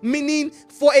also. Meaning,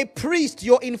 for a priest,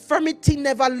 your infirmity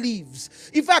never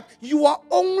leaves. In fact, you are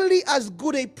only as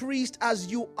good a priest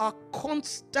as you are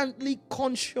constantly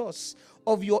conscious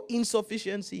of your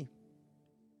insufficiency.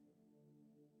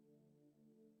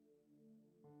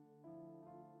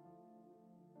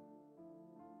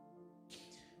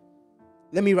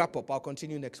 Let me wrap up. I'll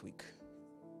continue next week.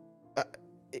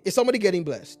 Is somebody getting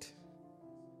blessed?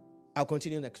 I'll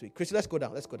continue next week. Chrissy, let's go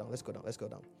down.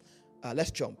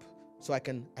 Let's jump so I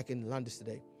can land this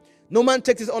today. No man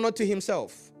takes his honor to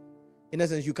himself. In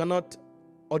essence, you cannot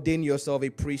ordain yourself a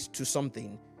priest to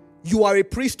something. You are a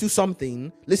priest to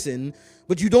something, listen,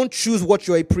 but you don't choose what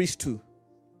you're a priest to.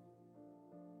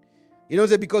 You don't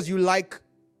say because you like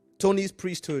Tony's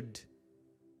priesthood.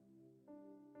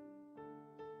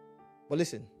 But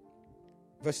listen,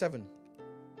 verse 7.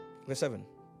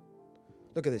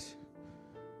 Look at this.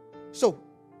 So,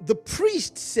 the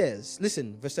priest says,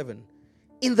 listen, verse 7,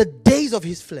 in the days of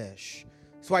his flesh.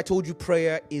 So I told you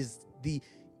prayer is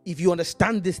if you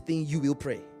understand this thing, you will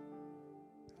pray.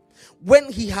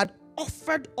 When he had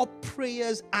offered up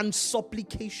prayers and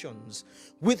supplications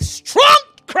with strong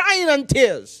crying and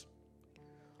tears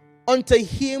unto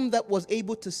him that was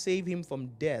able to save him from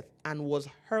death, and was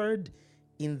heard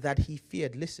in that he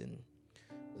feared. Listen,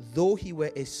 though he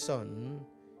were a son,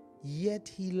 yet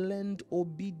he learned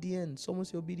obedience. Someone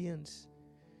say obedience.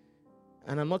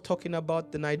 And I'm not talking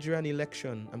about the Nigerian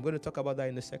election. I'm going to talk about that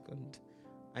in a second.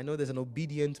 I know there's an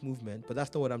obedient movement, but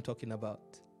that's not what I'm talking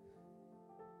about.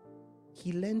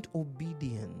 He learned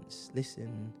obedience,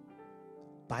 listen,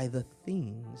 by the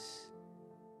things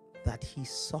that he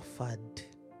suffered.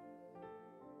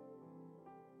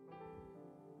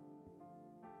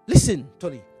 Listen,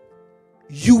 Tony,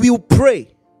 you will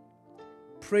pray.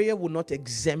 Prayer will not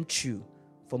exempt you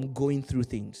from going through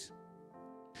things.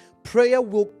 Prayer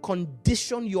will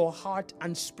condition your heart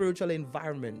and spiritual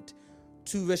environment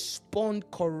to respond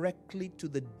correctly to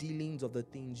the dealings of the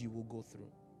things you will go through.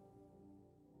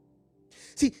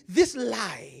 See, this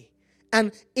lie,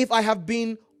 and if I have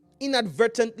been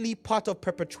inadvertently part of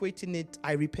perpetuating it,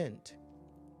 I repent.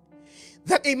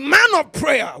 That a man of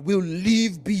prayer will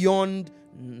live beyond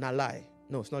a lie.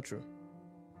 No, it's not true.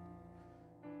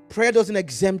 Prayer doesn't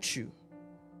exempt you.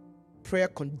 Prayer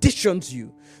conditions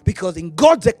you, because in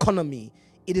God's economy,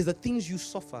 it is the things you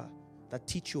suffer that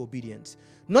teach you obedience.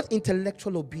 Not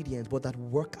intellectual obedience, but that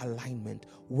work alignment,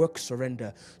 work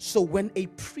surrender. So when a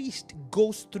priest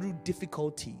goes through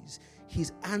difficulties,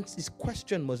 his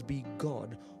question must be,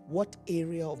 God, what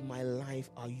area of my life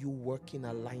are you working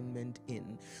alignment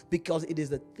in? Because it is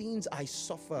the things I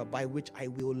suffer by which I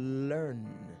will learn.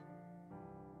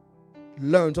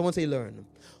 Learn. Someone say learn.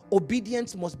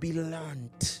 Obedience must be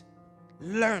learned.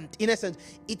 Learned. In essence,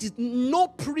 it is no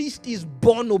priest is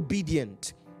born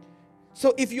obedient.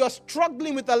 So if you are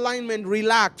struggling with alignment,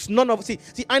 relax.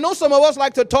 See, I know some of us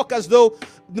like to talk as though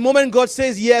the moment God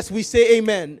says yes, we say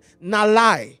amen. Now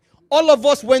lie. All of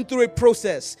us went through a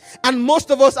process, and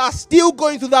most of us are still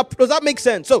going through that. Does that make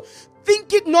sense? So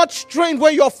think it not strange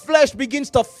when your flesh begins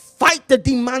to fight the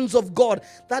demands of God.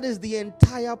 That is the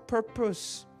entire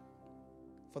purpose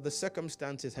for the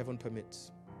circumstances heaven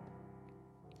permits.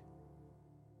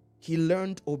 He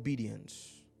learned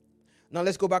obedience. Now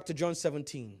let's go back to John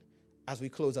 17 as we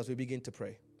close, as we begin to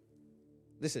pray.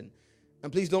 Listen,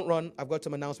 and please don't run. I've got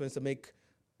some announcements to make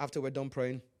after we're done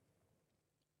praying.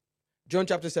 John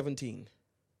chapter 17.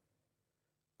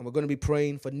 And we're going to be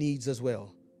praying for needs as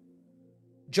well.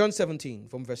 John 17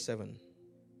 from verse 7.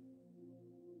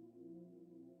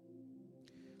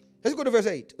 Let's go to verse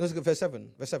 8. Let's go to verse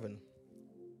 7. Verse 7.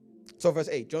 So verse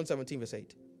 8. John 17 verse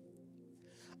 8.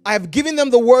 I have given them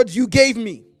the words you gave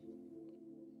me.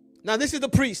 Now this is the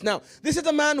priest. Now this is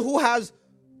the man who has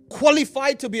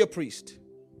qualified to be a priest.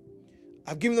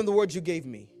 I've given them the words you gave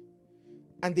me.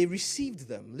 And they received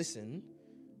them. Listen.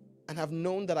 And have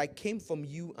known that I came from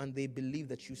you, and they believe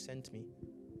that you sent me.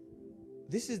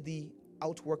 This is the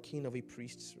outworking of a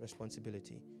priest's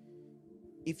responsibility.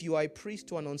 If you are a priest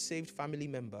to an unsaved family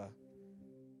member,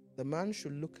 the man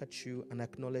should look at you and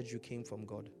acknowledge you came from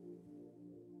God.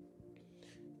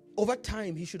 Over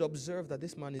time, he should observe that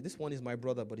this one is my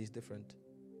brother, but he's different.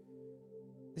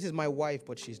 This is my wife,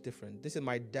 but she's different. This is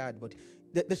my dad, but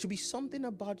there should be something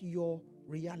about your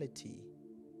reality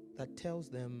that tells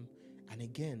them. And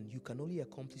again, you can only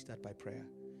accomplish that by prayer.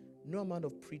 No amount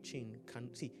of preaching can...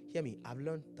 See, hear me. I've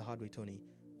learned the hard way, Tony.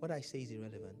 What I say is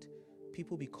irrelevant.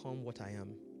 People become what I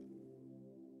am.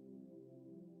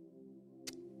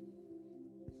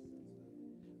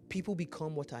 People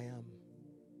become what I am.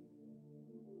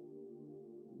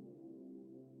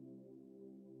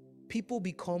 People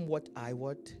become what I am.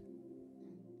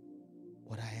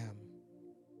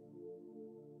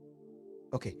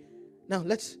 Okay. Now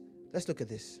let's look at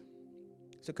this.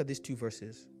 Let's look at these two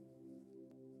verses.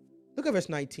 Look at verse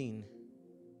 19.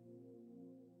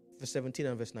 Verse 17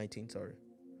 and verse 19, sorry.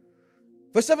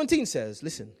 Verse 17 says,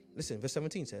 listen, verse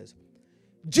 17 says,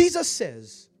 Jesus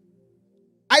says,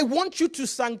 I want you to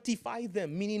sanctify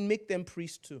them, meaning make them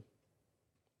priests too.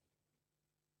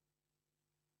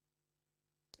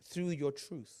 Through your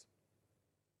truth.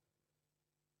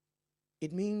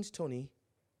 It means, Tony,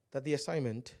 that the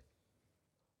assignment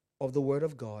of the Word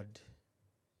of God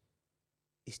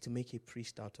is to make a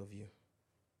priest out of you.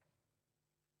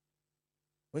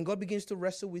 When God begins to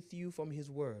wrestle with you from His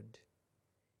Word,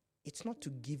 it's not to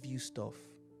give you stuff.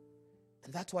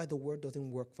 And that's why the Word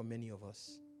doesn't work for many of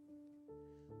us.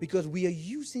 Because we are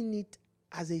using it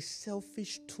as a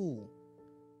selfish tool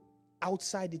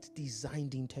outside its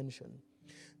designed intention.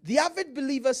 The avid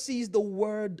believer sees the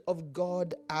Word of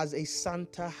God as a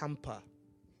Santa hamper.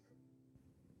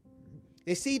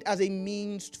 They see it as a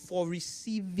means for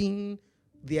receiving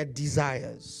their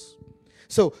desires.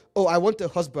 So, I want a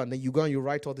husband, and you go and you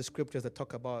write all the scriptures that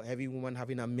talk about every woman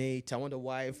having a mate. I want a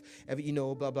wife,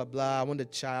 blah, blah, blah. I want a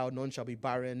child, none shall be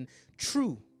barren.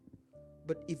 True.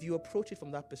 But if you approach it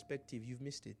from that perspective, you've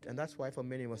missed it. And that's why for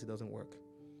many of us it doesn't work.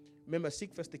 Remember,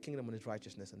 seek first the kingdom and its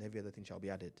righteousness, and every other thing shall be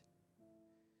added.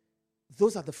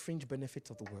 Those are the fringe benefits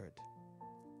of the word.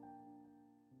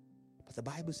 But the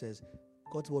Bible says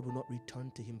God's word will not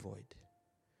return to him void.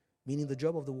 Meaning the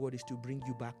job of the word is to bring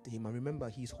you back to him. And remember,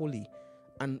 he's holy.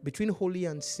 And between holy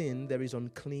and sin, there is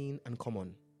unclean and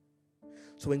common.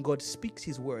 So when God speaks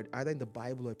his word, either in the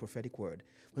Bible or a prophetic word,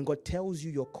 when God tells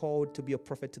you you're called to be a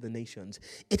prophet to the nations,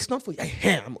 it's not for,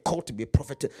 I'm called to be a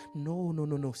prophet.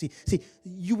 No. See,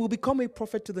 you will become a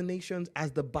prophet to the nations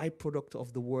as the byproduct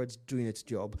of the word's doing its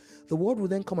job. The word will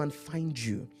then come and find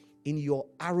you in your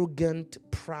arrogant,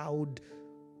 proud,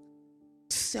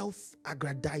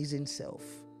 self-aggrandizing self.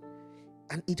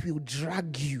 And it will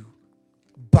drag you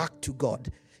back to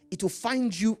God. It will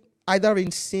find you either in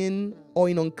sin or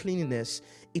in uncleanness.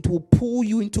 It will pull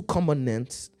you into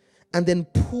commonness and then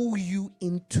pull you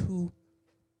into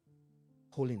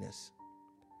holiness.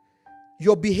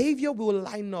 Your behavior will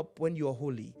line up when you're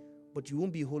holy, But you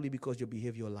won't be holy because your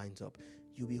behavior lines up.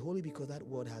 You'll be holy because that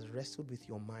word has wrestled with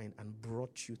your mind and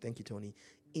brought you, thank you, Tony,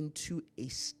 into a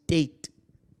state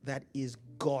that is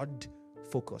God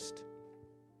focused.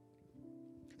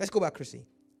 Let's go back, Chrissy.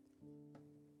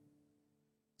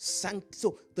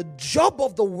 So the job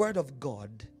of the word of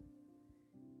God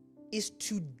is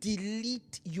to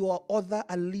delete your other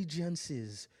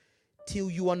allegiances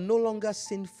till you are no longer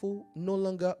sinful, no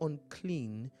longer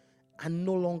unclean, and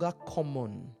no longer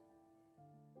common.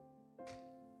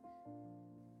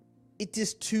 It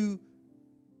is to,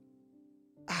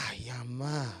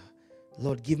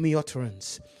 Lord, give me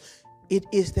utterance. It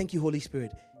is, thank you, Holy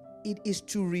Spirit. It is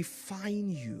to refine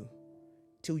you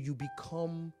till you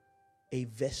become a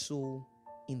vessel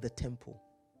in the temple.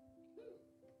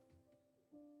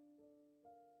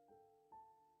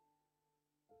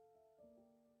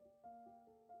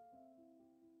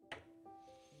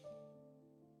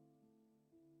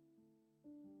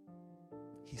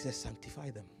 He says,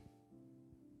 sanctify them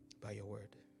by your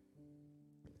word.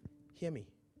 Hear me.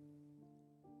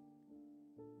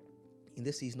 In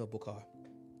this season of Bukar,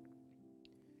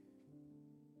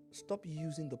 stop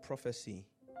using the prophecy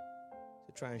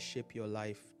to try and shape your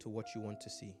life to what you want to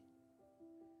see.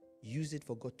 Use it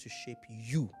for God to shape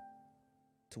you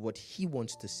to what He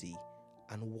wants to see,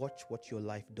 and watch what your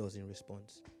life does in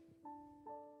response.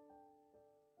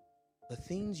 The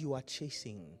things you are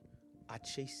chasing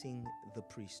the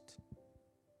priest.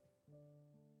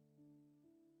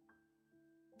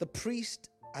 The priest,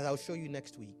 as I'll show you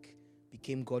next week,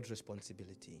 became God's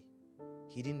responsibility.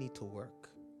 He didn't need to work.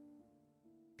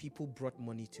 People brought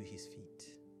money to his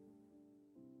feet.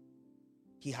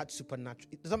 He had supernatural.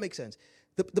 Does that make sense?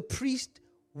 The priesthood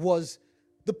was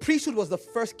the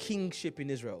first kingship in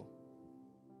Israel.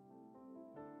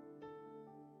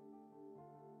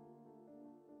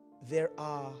 There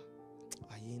are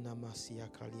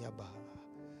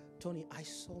Tony, I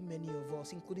saw many of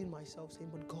us, including myself, saying,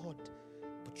 but God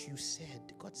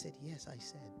said, yes, I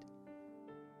said.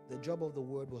 The job of the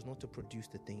word was not to produce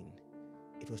the thing.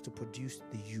 It was to produce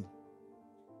the you.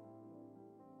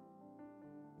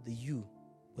 The you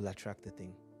will attract the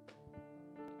thing.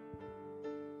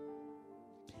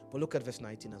 But look at verse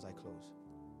 19 as I close.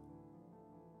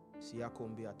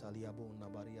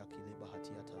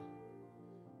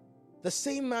 The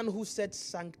same man who said,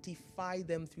 sanctify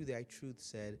them through their truth,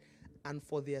 said, and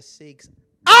for their sakes,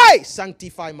 I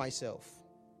sanctify myself.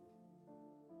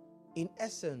 In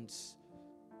essence,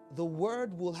 the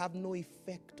word will have no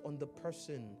effect on the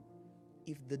person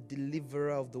if the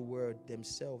deliverer of the word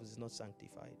themselves is not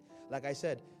sanctified. Like I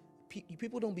said,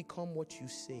 people don't become what you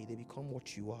say, they become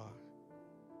what you are.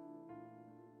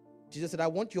 Jesus said, I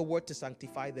want your word to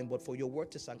sanctify them, but for your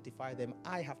word to sanctify them,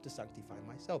 I have to sanctify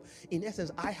myself. In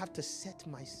essence, I have to set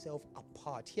myself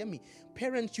apart. Hear me.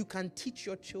 Parents, you can teach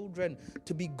your children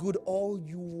to be good all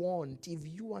you want. If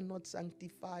you are not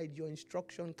sanctified, your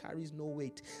instruction carries no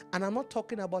weight. And I'm not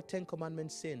talking about 10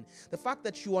 Commandments sin. The fact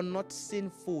that you are not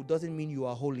sinful doesn't mean you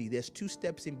are holy. There's 2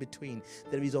 steps in between.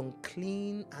 There is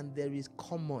unclean and there is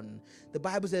common. The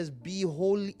Bible says, be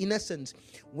holy. In essence,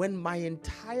 when my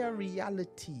entire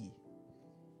reality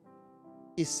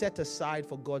is set aside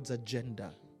for God's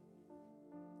agenda,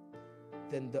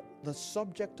 then the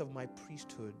subject of my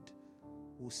priesthood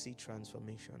will see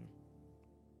transformation.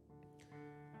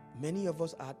 Many of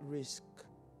us are at risk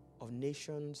of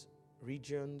nations,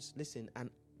 regions, and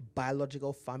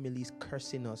biological families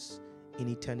cursing us in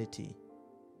eternity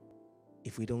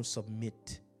if we don't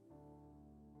submit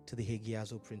to the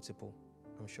Hegiazo principle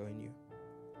I'm showing you.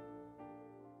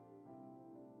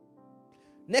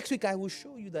 Next week, I will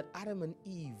show you that Adam and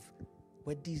Eve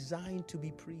were designed to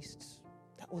be priests.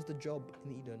 That was the job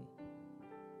in Eden.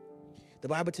 The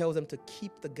Bible tells them to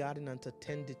keep the garden and to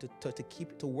tend it,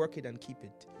 to work it and keep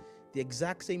it. The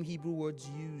exact same Hebrew words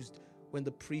used when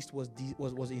the priest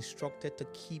was instructed to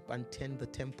keep and tend the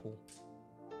temple.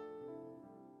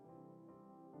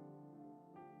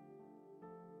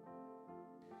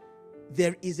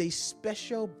 There is a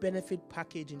special benefit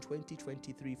package in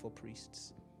 2023 for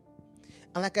priests.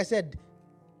 And like I said,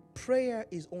 prayer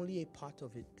is only a part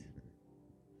of it.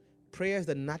 Prayer is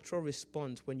the natural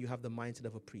response when you have the mindset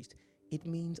of a priest. It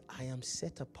means I am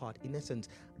set apart. In essence,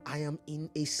 I am in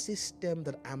a system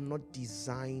that I'm not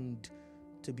designed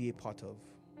to be a part of.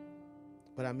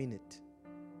 But I'm in it.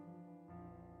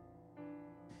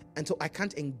 And so I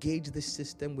can't engage this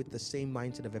system with the same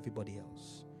mindset of everybody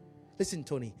else. Listen,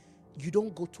 Tony, you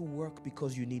don't go to work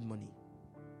because you need money.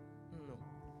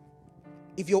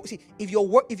 If you're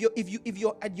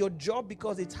at your job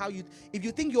because it's how you, if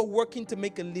you think you're working to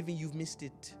make a living, you've missed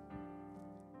it.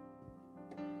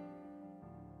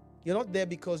 You're not there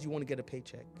because you want to get a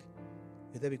paycheck.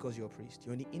 You're there because you're a priest.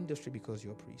 You're in the industry because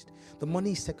you're a priest. The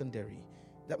money is secondary.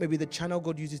 That may be the channel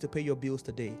God uses to pay your bills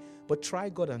today. But try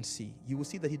God and see. You will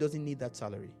see that He doesn't need that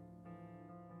salary.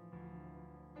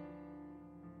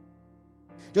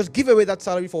 Just give away that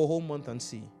salary for a whole month and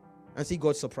see. And see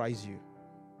God surprise you.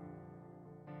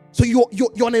 So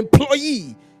you're an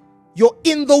employee. You're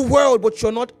in the world, but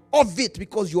you're not of it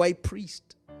because you are a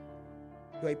priest.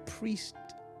 You're a priest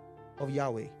of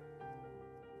Yahweh.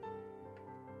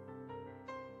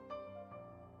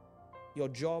 Your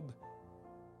job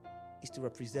is to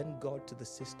represent God to the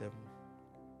system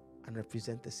and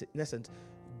represent the system. In essence,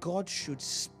 God should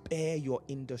spare your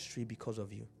industry because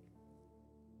of you.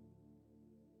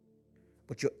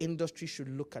 But your industry should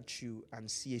look at you and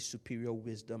see a superior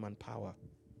wisdom and power.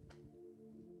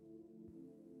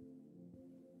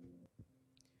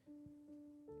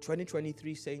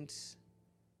 "2023 saints,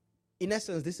 in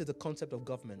essence, this is the concept of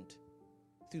government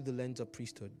through the lens of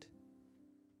priesthood.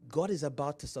 God is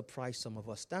about to surprise some of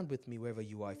us. Stand with me wherever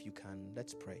you are if you can.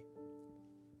 Let's pray.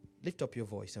 Lift up your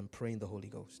voice and pray in the Holy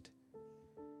Ghost.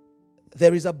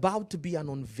 There is about to be an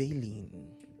unveiling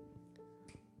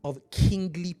of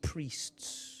kingly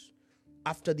priests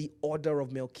after the order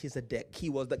of Melchizedek. He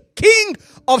was the king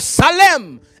of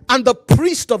Salem and the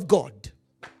priest of God.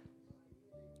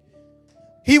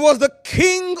 He was the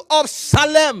king of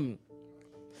Salem,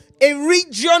 a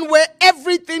region where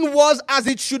everything was as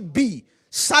it should be.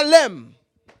 Salem.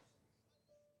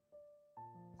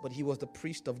 But he was the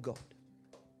priest of God.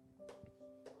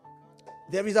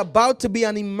 There is about to be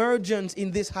an emergence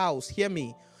in this house, hear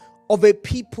me, of a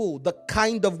people the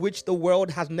kind of which the world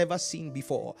has never seen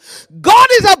before. God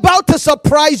is about to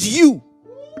surprise you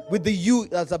with the you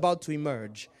that's about to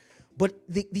emerge. But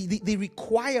the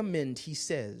requirement, he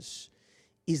says,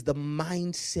 is the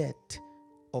mindset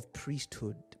of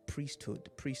priesthood.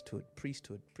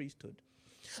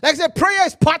 Like I said, prayer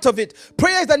is part of it.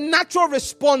 Prayer is the natural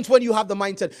response when you have the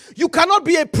mindset. You cannot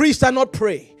be a priest and not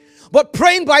pray. But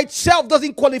praying by itself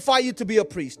doesn't qualify you to be a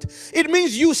priest. It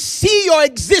means you see your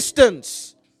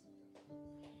existence.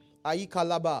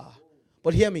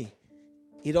 But hear me.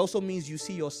 It also means you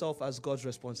see yourself as God's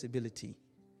responsibility.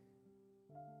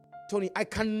 Tony, I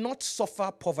cannot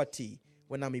suffer poverty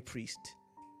when I'm a priest.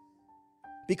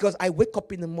 Because I wake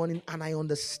up in the morning and I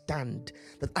understand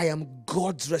that I am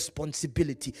God's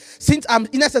responsibility. Since I'm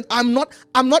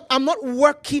not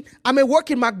working, I'm a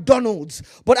work in McDonald's,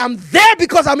 but I'm there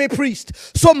because I'm a priest.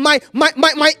 So my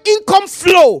income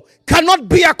flow cannot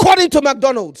be according to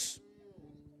McDonald's.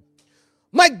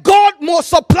 My God must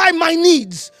supply my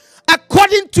needs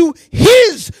according to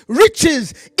his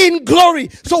riches in glory.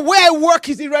 So where I work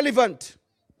is irrelevant.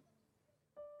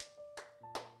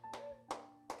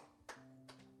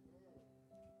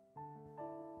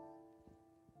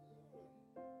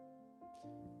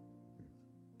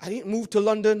 I didn't move to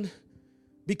London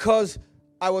because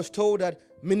I was told that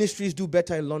ministries do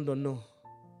better in London. No.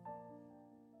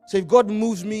 So if God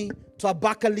moves me to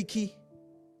Abakaliki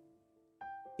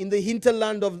in the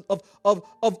hinterland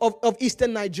of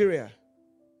eastern Nigeria,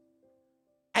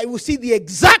 I will see the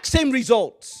exact same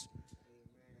results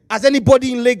as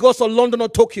anybody in Lagos or London or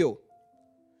Tokyo.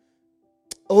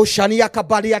 Oh, Shaniaka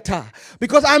Badiata.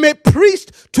 Because I'm a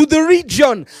priest to the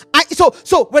region.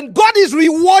 So when God is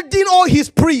rewarding all his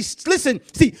priests, listen,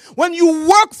 see, when you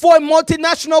work for a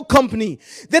multinational company,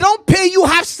 they don't pay you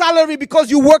half salary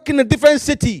because you work in a different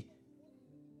city.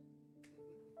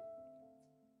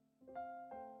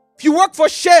 If you work for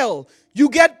Shell, you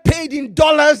get paid in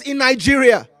dollars in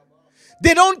Nigeria.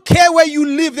 They don't care where you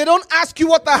live. They don't ask you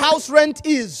what the house rent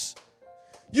is.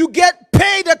 You get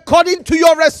paid according to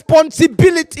your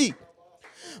responsibility.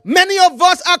 Many of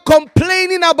us are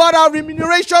complaining about our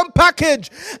remuneration package,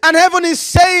 and heaven is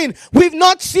saying, we've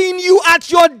not seen you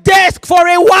at your desk for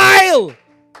a while.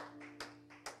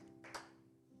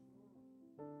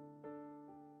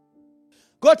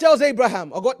 God tells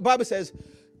Abraham, or Bible says,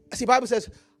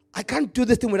 I can't do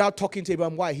this thing without talking to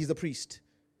Abraham. Why? He's the priest.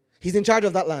 He's in charge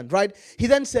of that land, right? He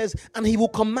then says, and he will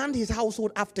command his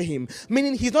household after him.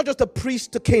 Meaning he's not just a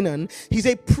priest to Canaan, he's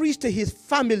a priest to his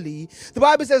family. The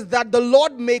Bible says that the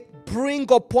Lord may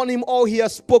bring upon him all he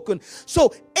has spoken.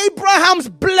 So Abraham's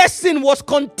blessing was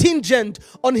contingent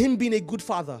on him being a good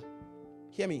father.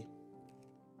 Hear me.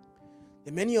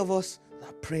 There are many of us that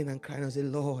are praying and crying and say,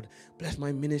 Lord, bless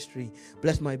my ministry,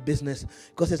 bless my business.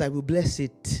 God says, I will bless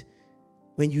it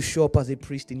when you show up as a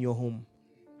priest in your home.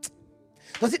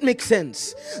 Does it make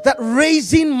sense? That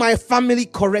raising my family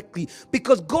correctly,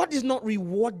 because God is not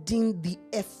rewarding the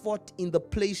effort in the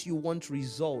place you want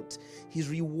results. He's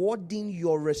rewarding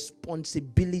your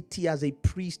responsibility as a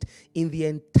priest in the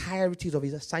entirety of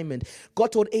his assignment.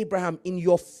 God told Abraham, in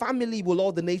your family will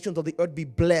all the nations of the earth be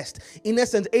blessed. In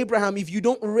essence, Abraham, if you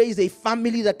don't raise a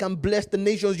family that can bless the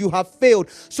nations, you have failed.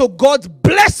 So God's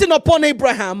blessing upon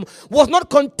Abraham was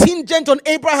not contingent on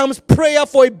Abraham's prayer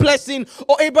for a blessing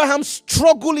or Abraham's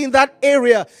struggle in that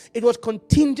area. It was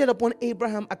contingent upon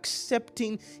Abraham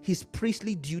accepting his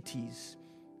priestly duties.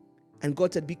 And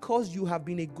God said, because you have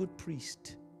been a good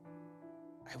priest,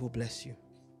 I will bless you.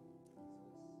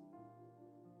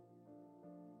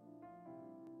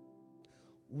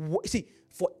 See,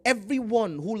 for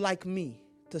everyone who, like me,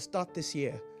 to start this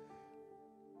year,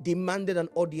 demanded an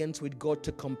audience with God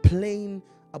to complain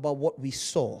about what we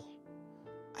saw,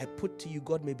 I put to you,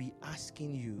 God may be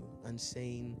asking you and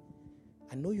saying,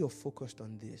 I know you're focused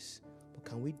on this, but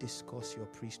can we discuss your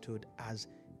priesthood as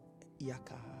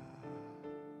Yaka?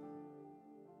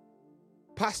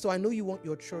 Pastor, I know you want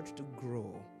your church to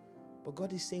grow, but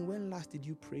God is saying, when last did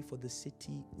you pray for the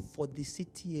city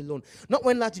alone? Not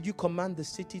when last did you command the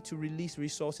city to release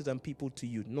resources and people to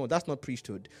you. No, that's not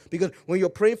priesthood. Because when you're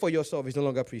praying for yourself, it's no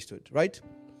longer priesthood, right?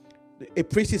 A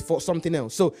priest is for something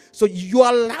else. So you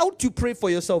are allowed to pray for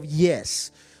yourself,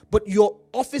 yes. But your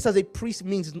office as a priest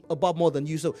means about more than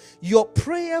you. So your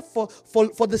prayer for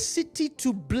the city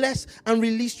to bless and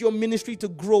release your ministry to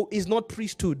grow is not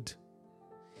priesthood.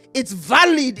 It's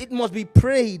valid. It must be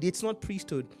prayed. It's not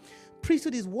priesthood.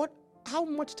 Priesthood is how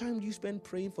much time do you spend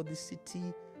praying for the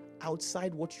city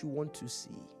outside what you want to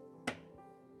see?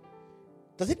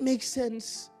 Does it make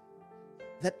sense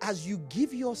that as you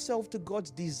give yourself to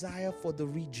God's desire for the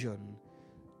region,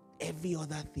 every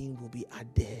other thing will be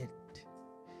added,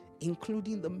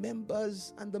 including the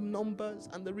members and the numbers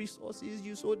and the resources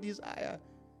you so desire?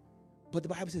 But the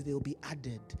Bible says they will be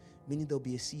added, meaning there will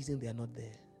be a season they are not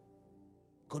there.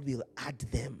 God will add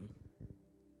them.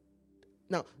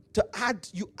 Now,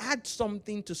 you add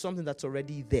something to something that's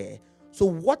already there. So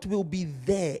what will be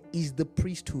there is the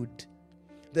priesthood,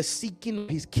 the seeking of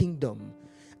his kingdom.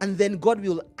 And then God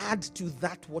will add to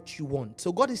that what you want.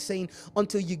 So God is saying,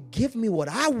 until you give me what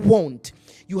I want,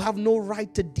 you have no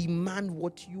right to demand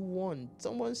what you want.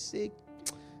 Someone say,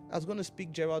 I was going to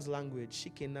speak Gerald's language,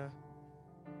 Shikena.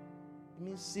 It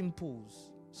means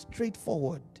simples,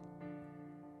 straightforward.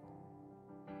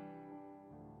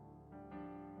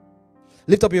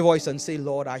 Lift up your voice and say,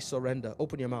 Lord, I surrender.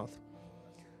 Open your mouth.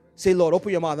 Say, Lord,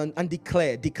 open your mouth and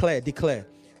declare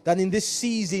that in this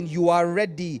season you are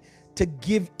ready to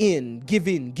give in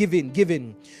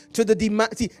to the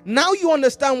demand. See, now you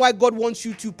understand why God wants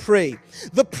you to pray.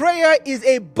 The prayer is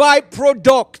a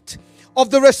byproduct of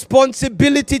the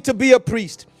responsibility to be a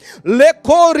priest.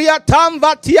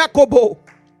 Lekoriatamvatiakobo.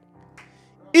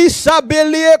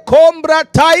 Isabelie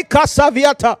kombra tai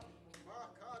kasaviata.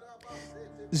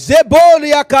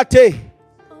 Zeboliakate.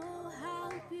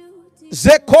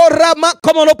 Zekorama.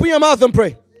 Come on, open your mouth and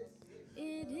pray.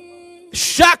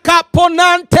 Shaka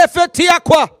ponante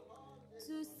fetiakwa.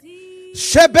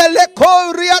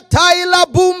 Shebelekoria taila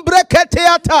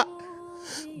bumbreketeata.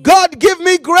 God, give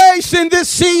me grace in this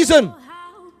season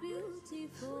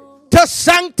to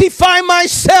sanctify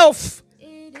myself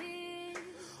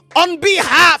on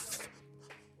behalf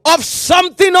of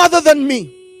something other than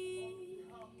me.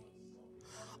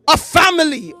 A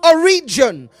family, a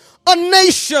region, a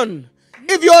nation,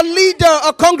 if you're a leader,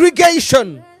 a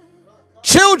congregation,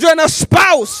 children, a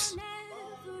spouse.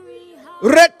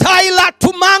 Retaila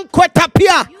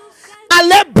tumankwetapia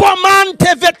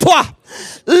alebomante vetwa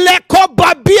leko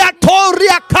babia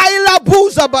toria kaila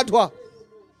buza badwa.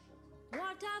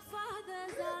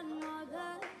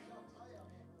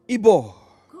 Ibo,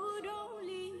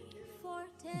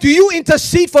 do you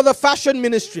intercede for the fashion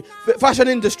industry?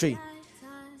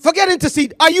 Forget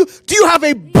intercede. Do you have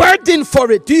a burden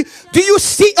for it? Do you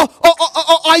see, or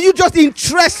are you just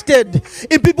interested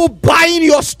in people buying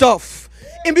your stuff,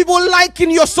 in people liking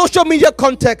your social media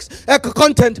content?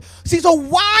 See, so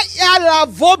why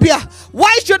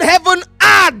should heaven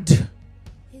add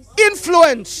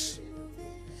influence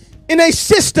in a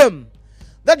system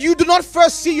that you do not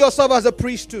first see yourself as a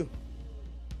priest to?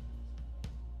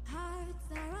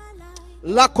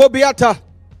 La kobiata.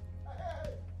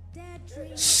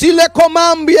 Sile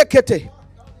komambiekete.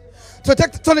 So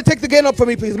take the gain up for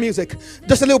me, please, music.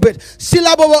 Just a little bit.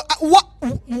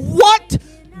 What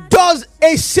does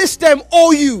a system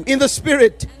owe you in the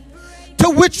spirit to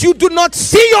which you do not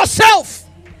see yourself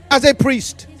as a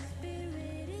priest?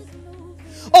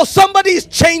 Or somebody is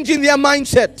changing their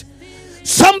mindset.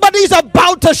 Somebody's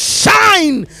about to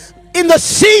shine in the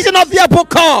season of their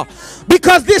bokah,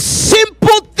 because this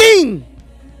simple thing,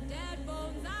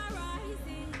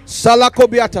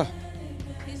 Salakobiata,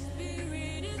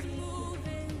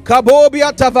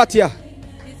 Kabobiata Vatia,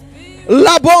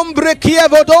 Labombre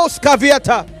Kievodos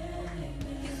Kaviata.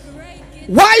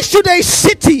 Why should a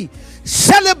city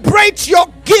celebrate your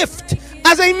gift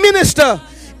as a minister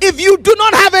if you do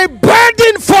not have a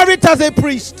burden for it as a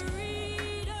priest?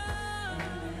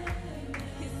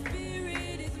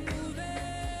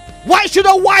 Why should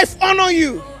a wife honor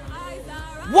you?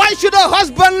 Why should a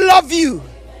husband love you?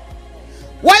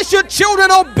 Why should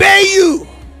children obey you?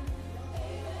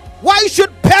 Why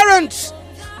should parents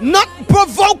not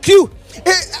provoke you?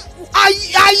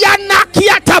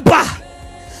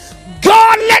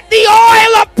 God, let the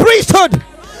oil of priesthood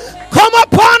come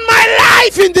upon my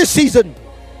life in this season.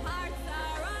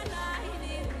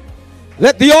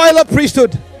 Let the oil of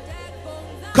priesthood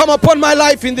come upon my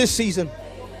life in this season.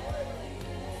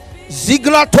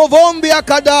 Ziglatovombia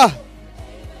kada.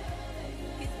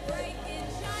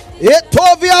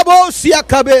 Etoviabosia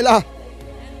kabela.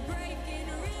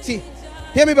 See,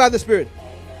 hear me by the Spirit.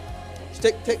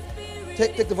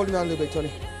 Take the volume down a little bit,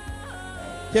 Tony.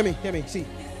 Hear me. See,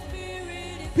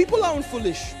 people aren't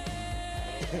foolish,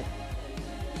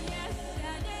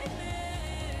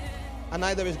 and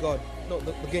neither is God. No,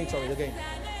 the gain.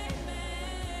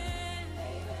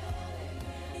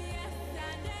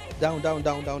 Down,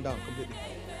 completely.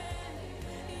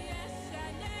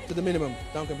 To the minimum,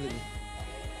 down completely.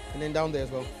 And then down there as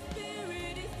well.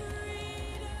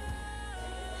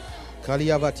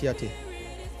 Kaliyavatiate.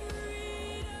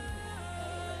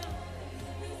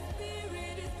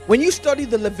 When you study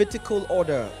the Levitical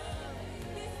order,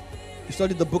 you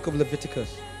study the book of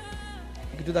Leviticus.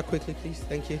 You can do that quickly, please.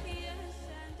 Thank you.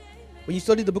 When you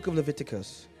study the book of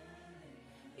Leviticus,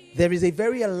 there is a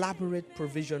very elaborate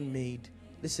provision made.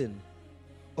 Listen,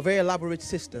 a very elaborate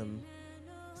system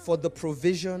for the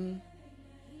provision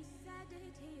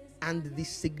and the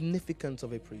significance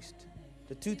of a priest.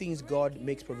 The two things God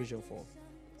makes provision for.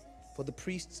 For the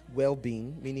priest's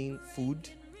well-being, meaning food,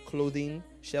 clothing,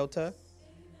 shelter,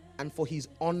 and for his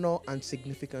honor and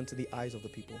significance to the eyes of the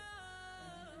people.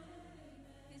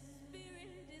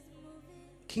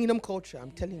 Kingdom culture,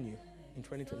 I'm telling you, in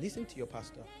 2020, listen to your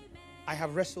pastor. I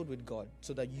have wrestled with God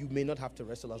so that you may not have to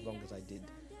wrestle as long as I did.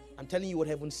 I'm telling you what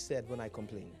heaven said when I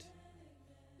complained.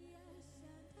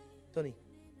 Tony,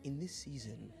 in this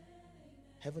season,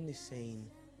 heaven is saying,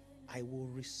 I will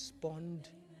respond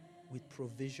with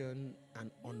provision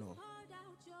and honor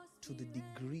to the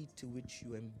degree to which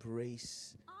you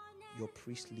embrace your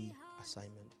priestly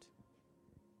assignment.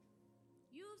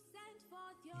 You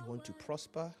want to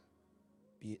prosper?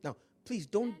 Now, please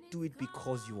don't do it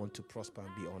because you want to prosper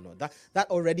and be honored. That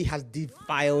already has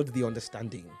defiled the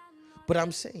understanding. But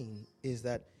I'm saying is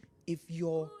that if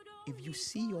you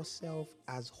see yourself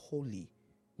as holy,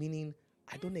 meaning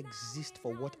I don't exist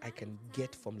for what I can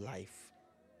get from life,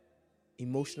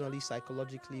 emotionally,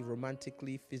 psychologically,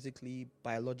 romantically, physically,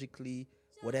 biologically,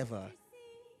 whatever,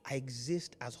 I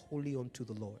exist as holy unto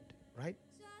the Lord, right?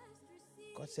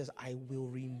 God says, I will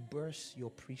reimburse your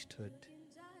priesthood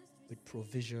with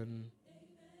provision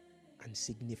and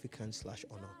significance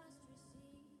 / honor.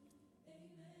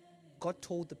 God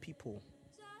told the people,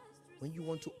 when you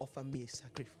want to offer me a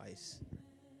sacrifice,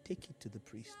 take it to the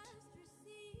priest.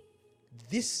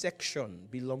 This section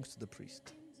belongs to the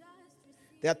priest.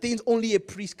 There are things only a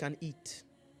priest can eat,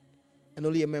 and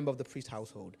only a member of the priest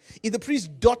household. If the priest's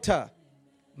daughter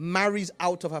marries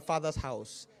out of her father's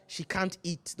house, she can't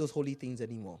eat those holy things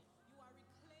anymore,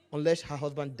 unless her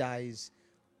husband dies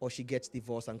or she gets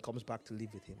divorced and comes back to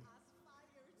live with him.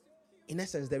 In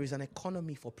essence, there is an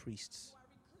economy for priests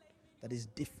that is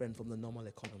different from the normal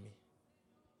economy.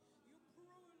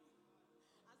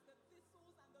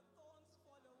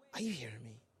 Are you hearing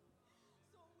me?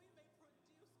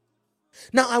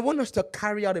 Now, I want us to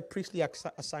carry out a priestly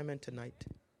assignment tonight.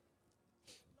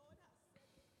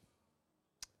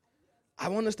 I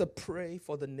want us to pray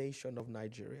for the nation of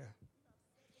Nigeria.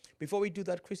 Before we do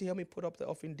that, Chrissy, help me put up the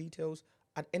offering details.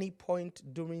 At any point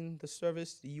during the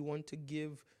service you want to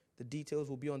give, the details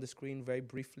will be on the screen very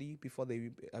briefly before they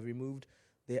are removed.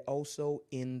 They're also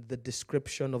in the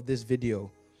description of this video.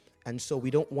 And so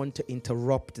we don't want to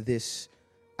interrupt this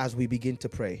as we begin to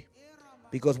pray,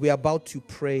 because we are about to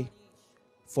pray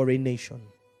for a nation.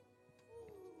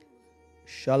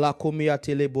 We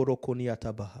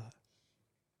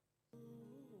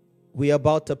are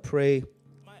about to pray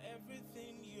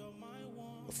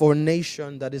for a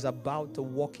nation that is about to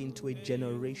walk into a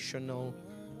generational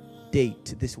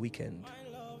date this weekend.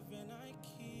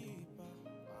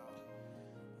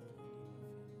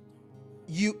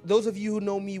 those of you who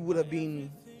know me would have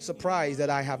been surprised that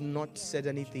I have not said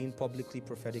anything publicly,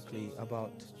 prophetically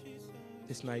about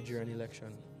this Nigerian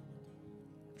election.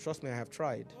 Trust me, I have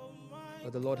tried,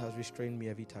 but the Lord has restrained me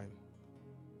every time.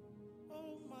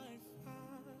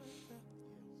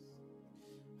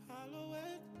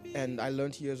 And I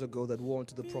learned years ago that woe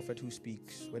unto the prophet who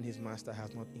speaks when his master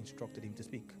has not instructed him to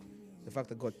speak. The fact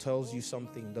that God tells you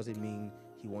something doesn't mean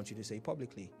he wants you to say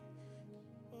publicly.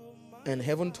 And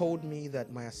heaven told me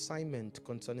that my assignment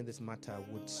concerning this matter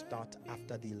would start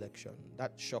after the election.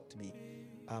 That shocked me.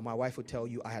 My wife would tell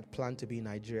you I had planned to be in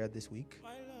Nigeria this week.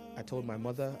 I told my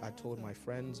mother, I told my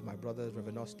friends, my brothers,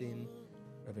 Reverend Austin,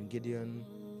 Reverend Gideon,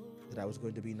 that I was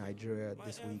going to be in Nigeria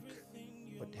this week,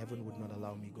 but heaven would not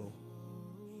allow me go.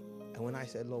 And when I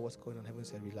said, Lord, what's going on? Heaven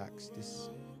said, relax.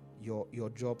 Your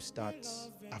job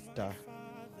starts after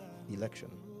the election.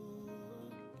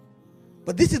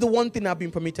 But this is the one thing I've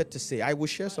been permitted to say. I will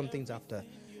share some things after.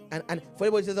 And for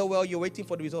anybody who says, oh, well, you're waiting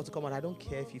for the results to come out. I don't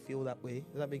care if you feel that way.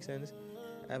 Does that make sense?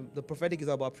 The prophetic is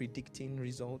about predicting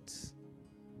results.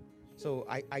 So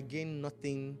I gain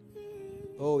nothing.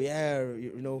 Oh, yeah,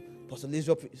 Pastor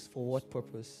Israel, for what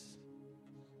purpose?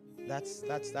 That's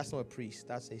not a priest.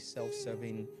 That's a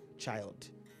self-serving child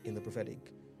in the prophetic.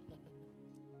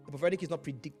 The prophetic is not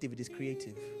predictive, it is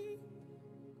creative.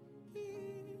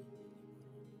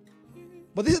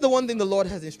 But this is the one thing the Lord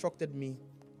has instructed me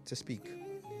to speak.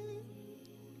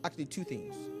 Actually, two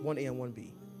things, 1A and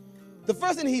 1B. The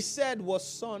first thing he said was,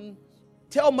 son,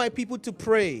 tell my people to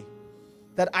pray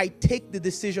that I take the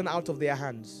decision out of their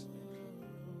hands.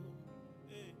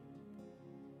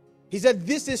 He said,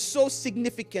 this is so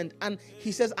significant. And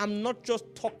he says, I'm not just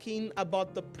talking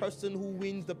about the person who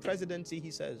wins the presidency,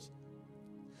 he says.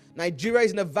 Nigeria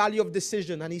is in a valley of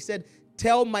decision. And he said,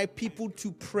 tell my people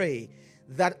to pray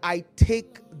that I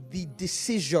take the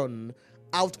decision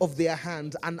out of their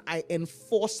hands and I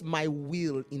enforce my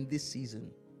will in this season.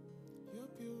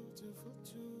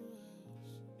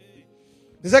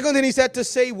 The second thing he said to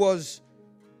say was,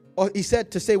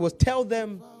 tell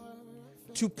them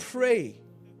to pray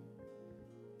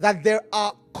that there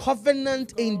are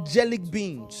covenant angelic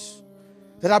beings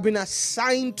that have been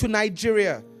assigned to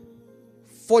Nigeria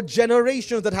for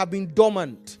generations that have been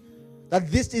dormant,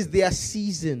 that this is their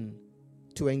season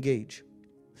to engage.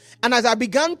 And as I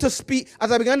began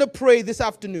to pray this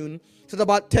afternoon, so it's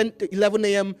about 11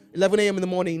 a.m. in the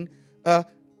morning,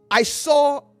 I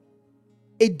saw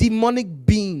a demonic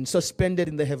being suspended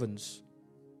in the heavens.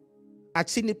 I'd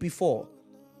seen it before.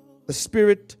 The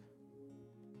spirit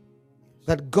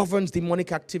that governs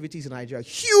demonic activities in Nigeria.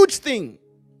 Huge thing.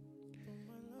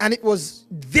 And it was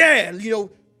there,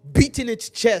 beating its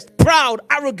chest, proud,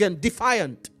 arrogant,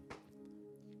 defiant.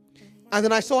 And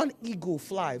then I saw an eagle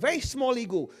fly, very small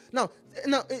eagle. Now,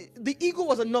 the eagle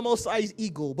was a normal size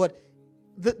eagle, but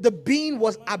the being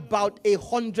was about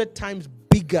 100 times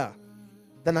bigger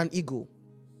than an eagle.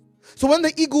 So when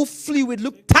the eagle flew, it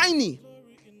looked tiny.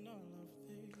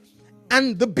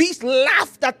 And the beast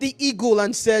laughed at the eagle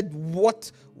and said,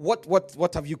 what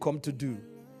have you come to do?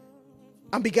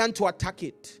 And began to attack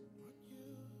it.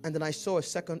 And then I saw a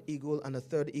second eagle and a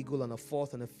third eagle and a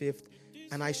fourth and a fifth.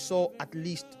 And I saw at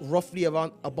least roughly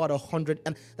around about 100.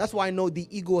 And that's why I know the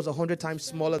eagle was 100 times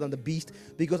smaller than the beast,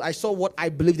 because I saw what I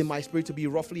believed in my spirit to be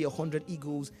roughly 100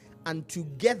 eagles. And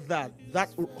together, that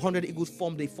 100 eagles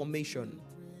formed a formation.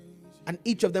 And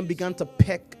each of them began to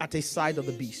peck at a side of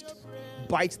the beast,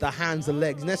 bite the hands, the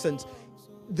legs. In essence,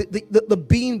 the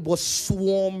being was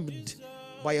swarmed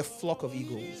by a flock of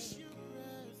eagles.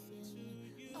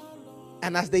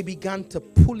 And as they began to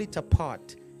pull it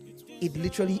apart, it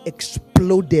literally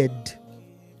exploded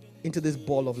into this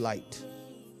ball of light.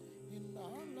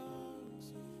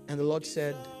 And the Lord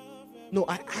said, no,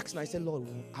 I asked and I said, Lord,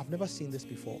 I've never seen this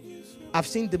before. I've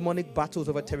seen demonic battles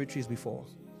over territories before.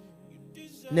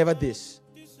 Never this.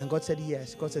 And God said,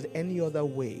 yes. God said, any other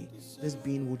way, this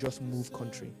being will just move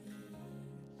country.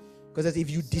 Because if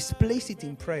you displace it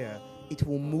in prayer, it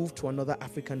will move to another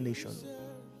African nation.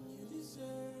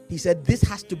 He said, this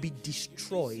has to be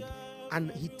destroyed.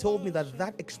 And he told me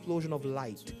that explosion of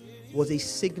light was a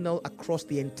signal across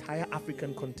the entire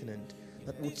African continent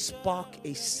that would spark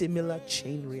a similar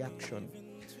chain reaction.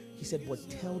 He said, but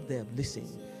tell them, listen,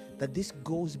 that this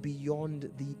goes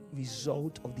beyond the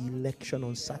result of the election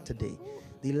on Saturday.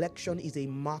 The election is a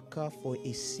marker for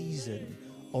a season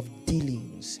of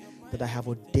dealings that I have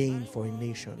ordained for a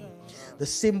nation. The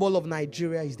symbol of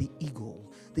Nigeria is the eagle.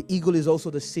 The eagle is also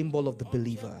the symbol of the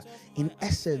believer. In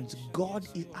essence, God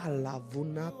is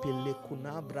Alavuna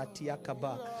Pelekuna Bratia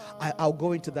Kaba. I'll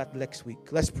go into that next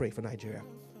week. Let's pray for Nigeria.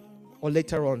 Or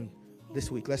later on,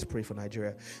 this week. Let's pray for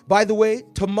Nigeria. By the way,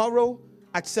 tomorrow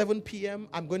at 7 p.m.,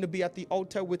 I'm going to be at the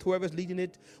altar with whoever's leading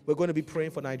it. We're going to be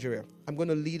praying for Nigeria. I'm going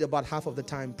to lead about half of the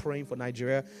time praying for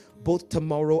Nigeria, both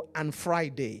tomorrow and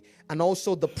Friday. And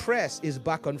also the press is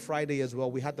back on Friday as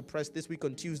well. We had the press this week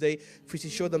on Tuesday. Fritzy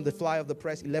showed them the flyer of the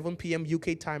press, 11 p.m.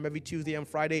 UK time every Tuesday and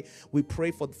Friday. We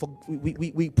pray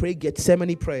we pray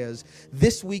Gethsemane prayers.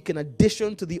 This week, in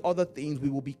addition to the other things, we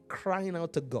will be crying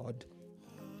out to God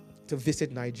to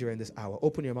visit Nigeria in this hour.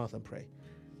 Open your mouth and pray.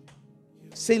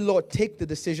 Say, Lord, take the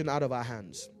decision out of our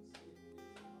hands.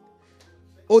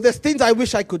 Oh, there's things I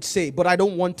wish I could say, but I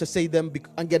don't want to say them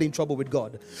and get in trouble with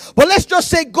God. But let's just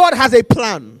say God has a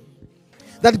plan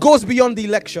that goes beyond the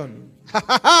election.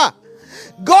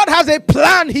 God has a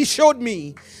plan, he showed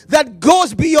me, that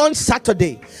goes beyond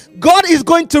Saturday. God is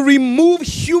going to remove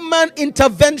human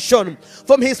intervention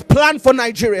from his plan for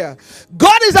Nigeria.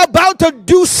 God is about to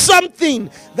do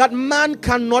something that man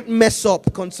cannot mess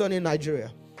up concerning Nigeria.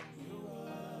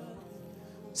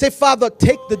 Say, Father,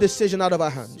 take the decision out of our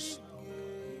hands.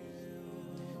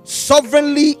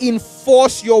 Sovereignly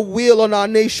enforce your will on our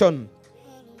nation.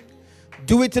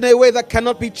 Do it in a way that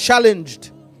cannot be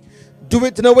challenged. Do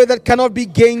it in a way that cannot be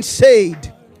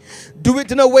gainsaid. Do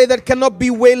it in a way that cannot be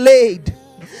waylaid.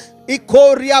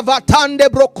 Ikoria vatande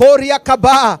brokoria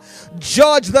kaba.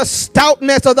 Judge the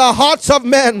stoutness of the hearts of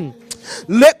men.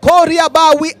 Lekoria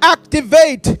ba, we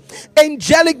activate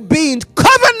angelic beings,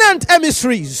 covenant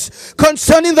emissaries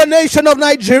concerning the nation of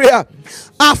Nigeria.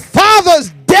 Our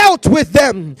fathers dealt with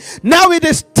them. Now it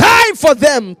is time for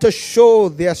them to show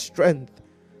their strength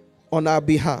on our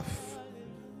behalf.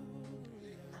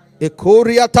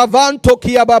 Ekoria tavanto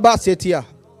kia baba setia.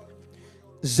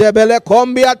 Zebele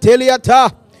kombia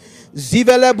teliata.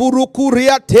 Zivele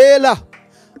burukuria tela.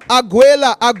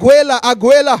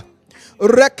 Aguela.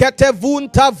 Rekete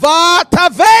vunta vata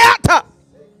veata.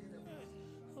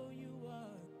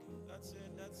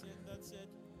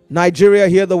 Nigeria,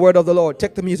 hear the word of the Lord.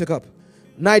 Take the music up.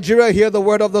 Nigeria, hear the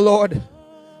word of the Lord.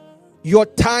 Your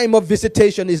time of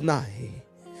visitation is nigh.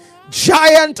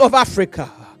 Giant of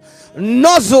Africa,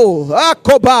 nozzle,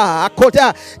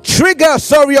 Akota,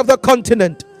 trigger, of the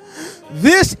continent.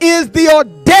 This is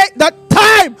the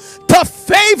time to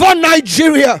favor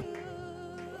Nigeria.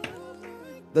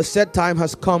 The set time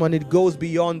has come, and it goes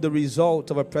beyond the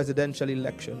result of a presidential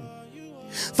election.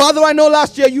 Father, I know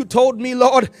last year you told me,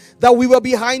 Lord, that we were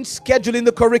behind schedule in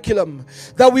the curriculum,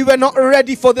 that we were not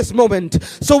ready for this moment.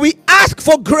 So we ask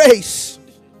for grace.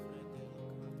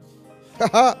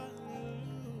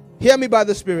 Hear me by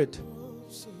the Spirit.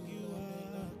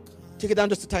 Take it down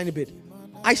just a tiny bit.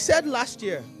 I said last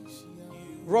year,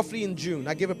 roughly in June,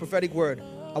 I gave a prophetic word.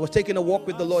 I was taking a walk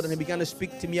with the Lord, and he began to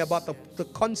speak to me about the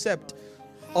concept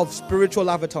of spiritual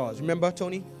avatars. Remember,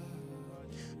 Tony?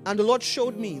 And the Lord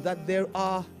showed me that there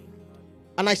are,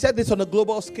 and I said this on a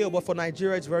global scale, but for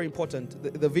Nigeria it's very important.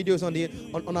 The videos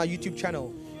on our YouTube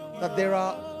channel, that there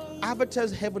are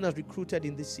avatars heaven has recruited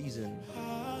in this season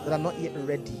that are not yet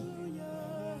ready.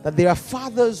 That there are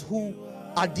fathers who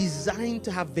are designed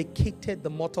to have vacated the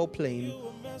mortal plane,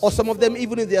 or some of them,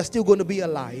 even if they are still going to be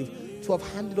alive, to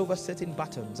have handed over certain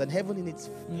batons. And heaven in its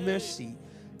mercy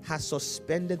has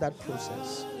suspended that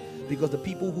process, because the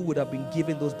people who would have been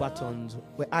given those batons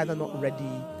were either not ready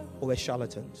or were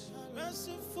charlatans.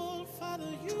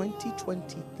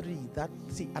 2023,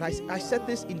 and I said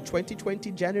this in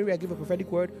 2020, January, I gave a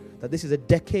prophetic word that this is a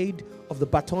decade of the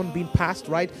baton being passed,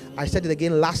 right? I said it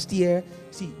again last year.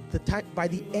 See, the time by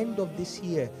the end of this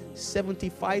year,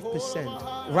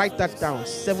 75%, write that down,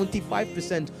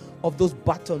 75% of those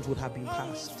batons would have been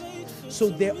passed. So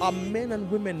there are men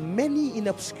and women, many in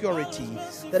obscurity,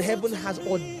 that heaven has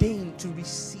ordained to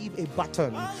receive a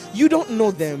baton. You don't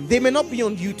know them. They may not be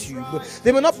on YouTube.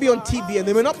 They may not be on TV, and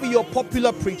they may not be your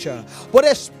popular preacher. But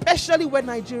especially when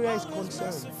Nigeria is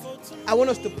concerned, I want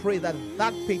us to pray that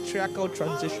patriarchal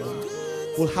transition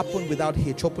will happen without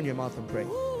hitch. Open your mouth and pray.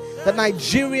 That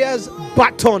Nigeria's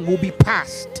baton will be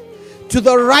passed to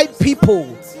the right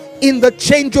people in the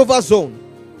changeover zone.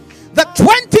 That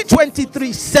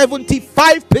 2023,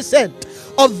 75%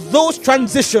 of those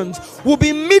transitions will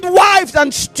be midwifed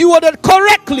and stewarded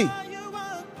correctly.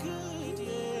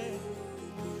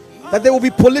 That there will be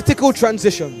political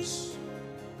transitions,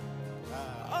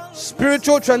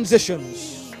 spiritual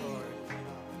transitions,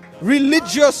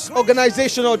 religious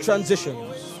organizational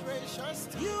transitions.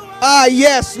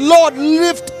 Yes, Lord,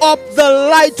 lift up the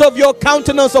light of your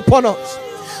countenance upon us.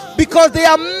 Because there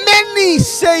are many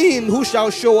saying, who shall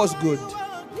show us good?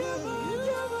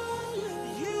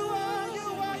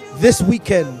 This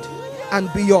weekend and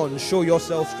beyond, show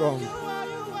yourself strong.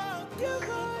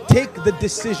 Take the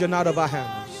decision out of our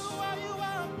hands.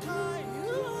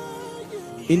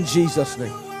 In Jesus'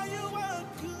 name.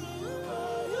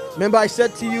 Remember, I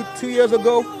said to you 2 years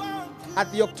ago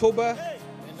at the October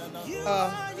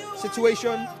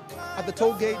situation at the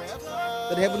toll gate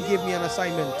that heaven gave me an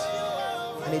assignment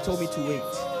and he told me to wait.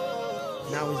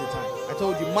 Now is the time. I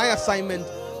told you, my assignment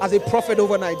as a prophet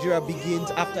over Nigeria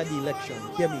begins after the election.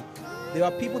 Hear me. There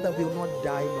are people that will not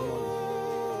die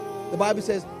normally. The Bible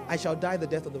says, I shall die the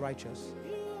death of the righteous.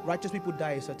 Righteous people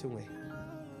die a certain way.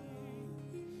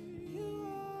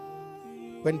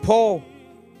 When Paul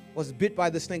was bit by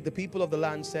the snake, the people of the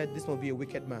land said, this must be a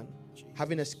wicked man.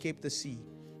 Having escaped the sea,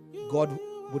 God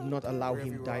would not allow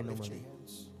him die normally.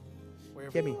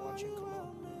 Hear me.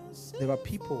 There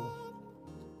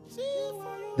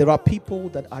are people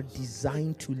that are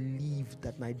designed to live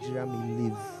that Nigeria may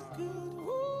live.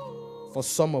 For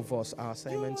some of us, our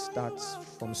assignment starts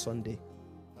from Sunday.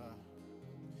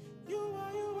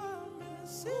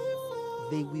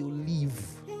 They will leave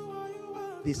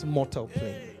this mortal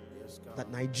plane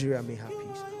that Nigeria may have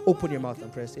peace. Open your mouth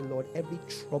and pray. Say, Lord, every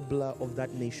troubler of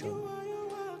that nation,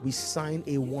 we sign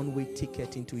a one-way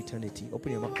ticket into eternity.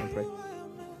 Open your mouth and pray.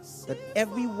 That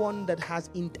everyone that has,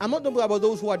 I'm not talking about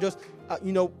those who are just,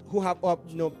 who have,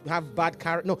 have bad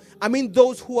character. No, I mean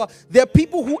those who are, there are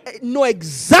people who know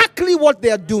exactly what they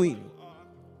are doing.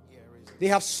 They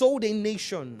have sold a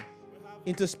nation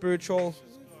into spiritual,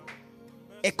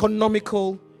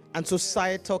 economical, and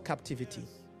societal captivity.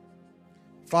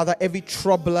 Father, every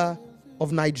troubler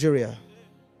of Nigeria,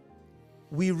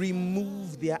 we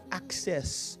remove their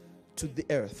access to the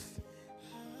earth.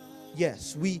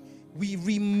 Yes, we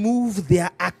remove their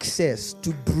access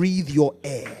to breathe your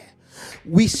air.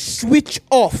 We switch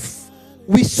off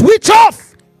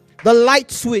the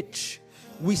light switch.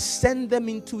 We send them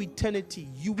into eternity.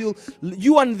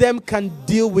 You and them can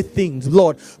deal with things,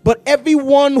 Lord. But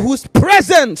everyone whose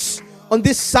presence on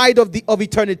this side of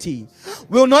eternity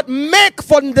will not make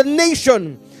for the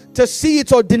nation to see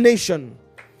its ordination.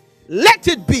 Let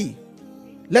it be.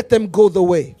 Let them go the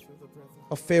way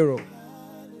of Pharaoh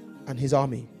and his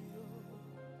army.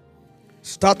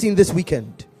 Starting this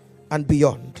weekend and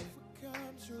beyond.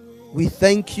 We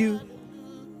thank you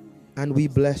and we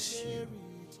bless you.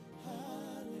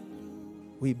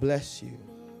 We bless you.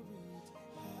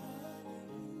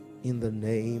 In the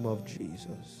name of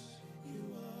Jesus.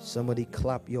 Somebody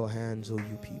clap your hands, oh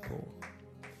you people,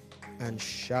 and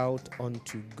shout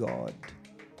unto God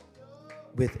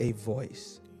with a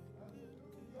voice.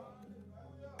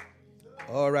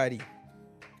 Alrighty.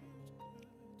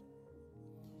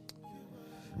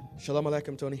 Shalom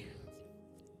Aleichem, Tony.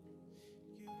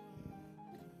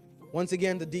 Once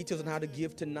again, the details on how to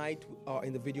give tonight are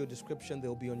in the video description.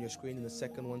 They'll be on your screen in a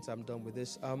second once I'm done with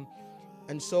this.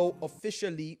 And so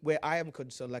officially, where I am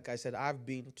concerned, like I said, I've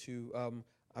been to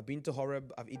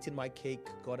Horeb. I've eaten my cake.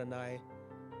 God and I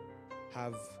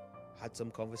have had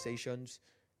some conversations.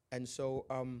 And so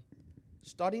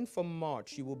starting from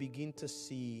March, you will begin to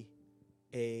see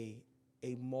a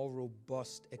more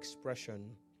robust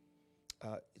expression.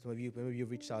 Maybe you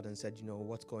reached out and said,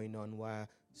 what's going on? Why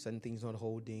certain things not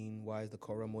holding? Why is the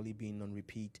quorum only being on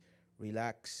repeat?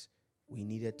 Relax. We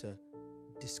needed to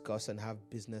discuss and have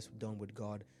business done with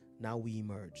God. Now we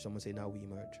emerge. Someone say, now we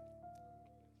emerge.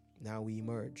 Now we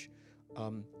emerge.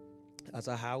 As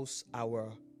a house,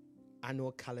 our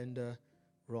annual calendar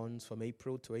runs from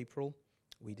April to April.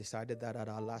 We decided that at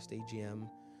our last AGM.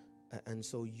 And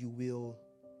so you will,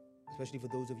 especially for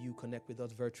those of you who connect with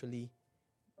us virtually,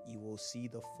 you will see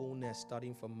the fullness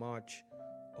starting from March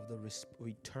of the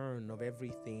return of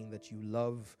everything that you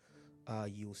love.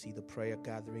 You will see the prayer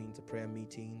gatherings, the prayer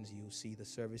meetings. You will see the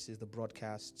services, the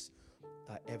broadcasts.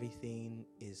 Everything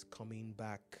is coming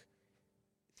back.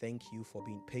 Thank you for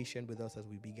being patient with us as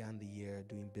we began the year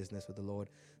doing business with the Lord.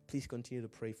 Please continue to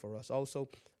pray for us. Also,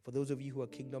 for those of you who are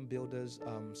kingdom builders,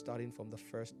 starting from the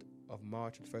 1st of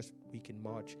March, the first week in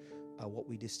March, what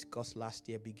we discussed last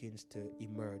year begins to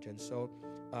emerge. And so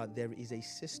there is a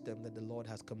system that the Lord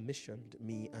has commissioned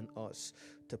me and us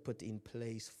to put in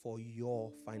place for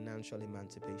your financial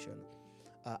emancipation.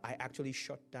 I actually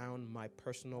shut down my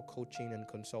personal coaching and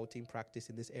consulting practice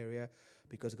in this area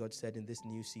because God said in this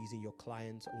new season, your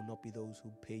clients will not be those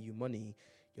who pay you money.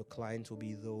 Your clients will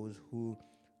be those who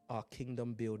are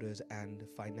kingdom builders and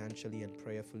financially and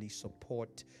prayerfully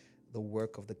support the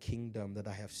work of the kingdom that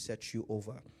I have set you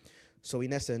over. So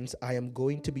in essence, I am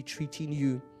going to be treating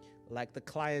you like the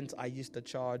clients I used to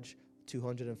charge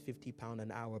 £250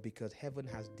 an hour because heaven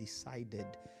has decided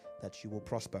that you will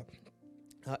prosper.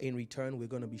 In return, I'm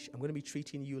going to be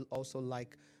treating you also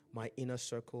like my inner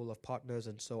circle of partners,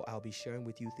 and so I'll be sharing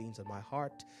with you things in my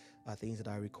heart, things that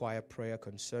I require prayer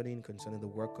concerning the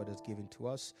work God has given to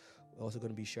us. We're also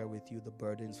going to be sharing with you the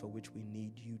burdens for which we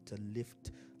need you to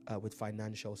lift with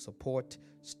financial support,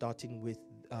 starting with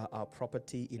our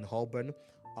property in Holborn.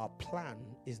 Our plan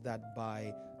is that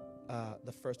by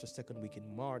the first or second week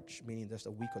in March, meaning just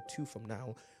a week or two from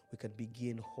now, we can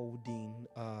begin holding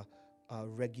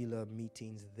regular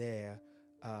meetings there,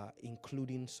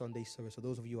 including Sunday service. So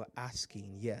those of you who are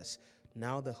asking, yes,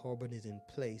 now the Holborn is in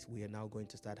place, we are now going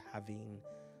to start having,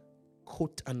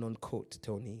 quote and unquote,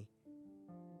 Tony,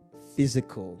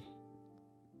 physical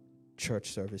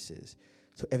church services.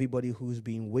 So everybody who's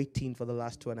been waiting for the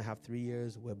last 2.5, 3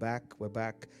 years, we're back. We're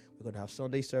going to have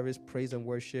Sunday service, praise and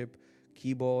worship,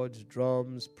 keyboards,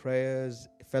 drums, prayers,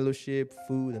 fellowship,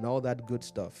 food, and all that good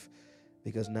stuff.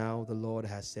 Because now the Lord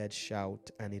has said shout,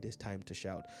 and it is time to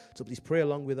shout. So please pray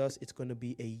along with us. It's going to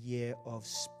be a year of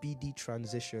speedy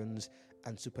transitions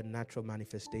and supernatural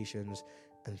manifestations.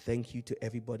 And thank you to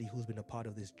everybody who's been a part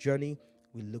of this journey.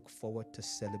 We look forward to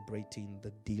celebrating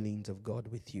the dealings of God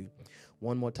with you.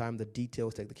 One more time, the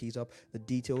details, take the keys up. The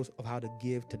details of how to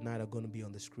give tonight are going to be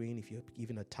on the screen. If you're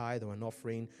giving a tithe or an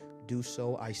offering, do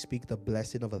so. I speak the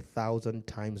blessing of 1,000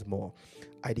 times more.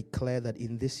 I declare that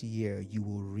in this year, you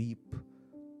will reap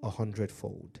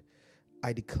 100-fold.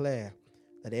 I declare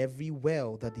that every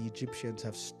well that the Egyptians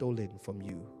have stolen from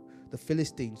you, the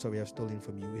Philistines, have stolen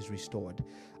from you, is restored.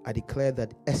 I declare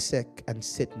that Esek and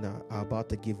Sitna are about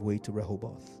to give way to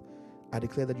Rehoboth. I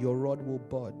declare that your rod will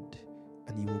bud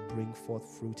and you will bring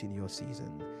forth fruit in your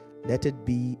season. Let it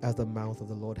be as the mouth of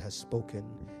the Lord has spoken,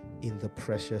 in the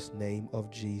precious name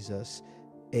of Jesus.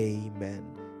 Amen.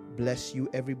 Bless you,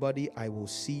 everybody. I will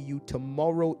see you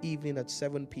tomorrow evening at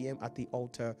 7 p.m. at the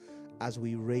altar as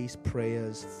we raise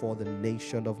prayers for the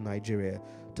nation of Nigeria.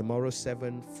 Tomorrow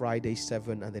 7, Friday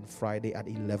 7, and then Friday at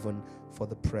 11 for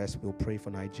the press. We'll pray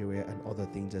for Nigeria and other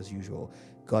things as usual.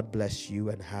 God bless you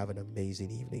and have an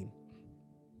amazing evening.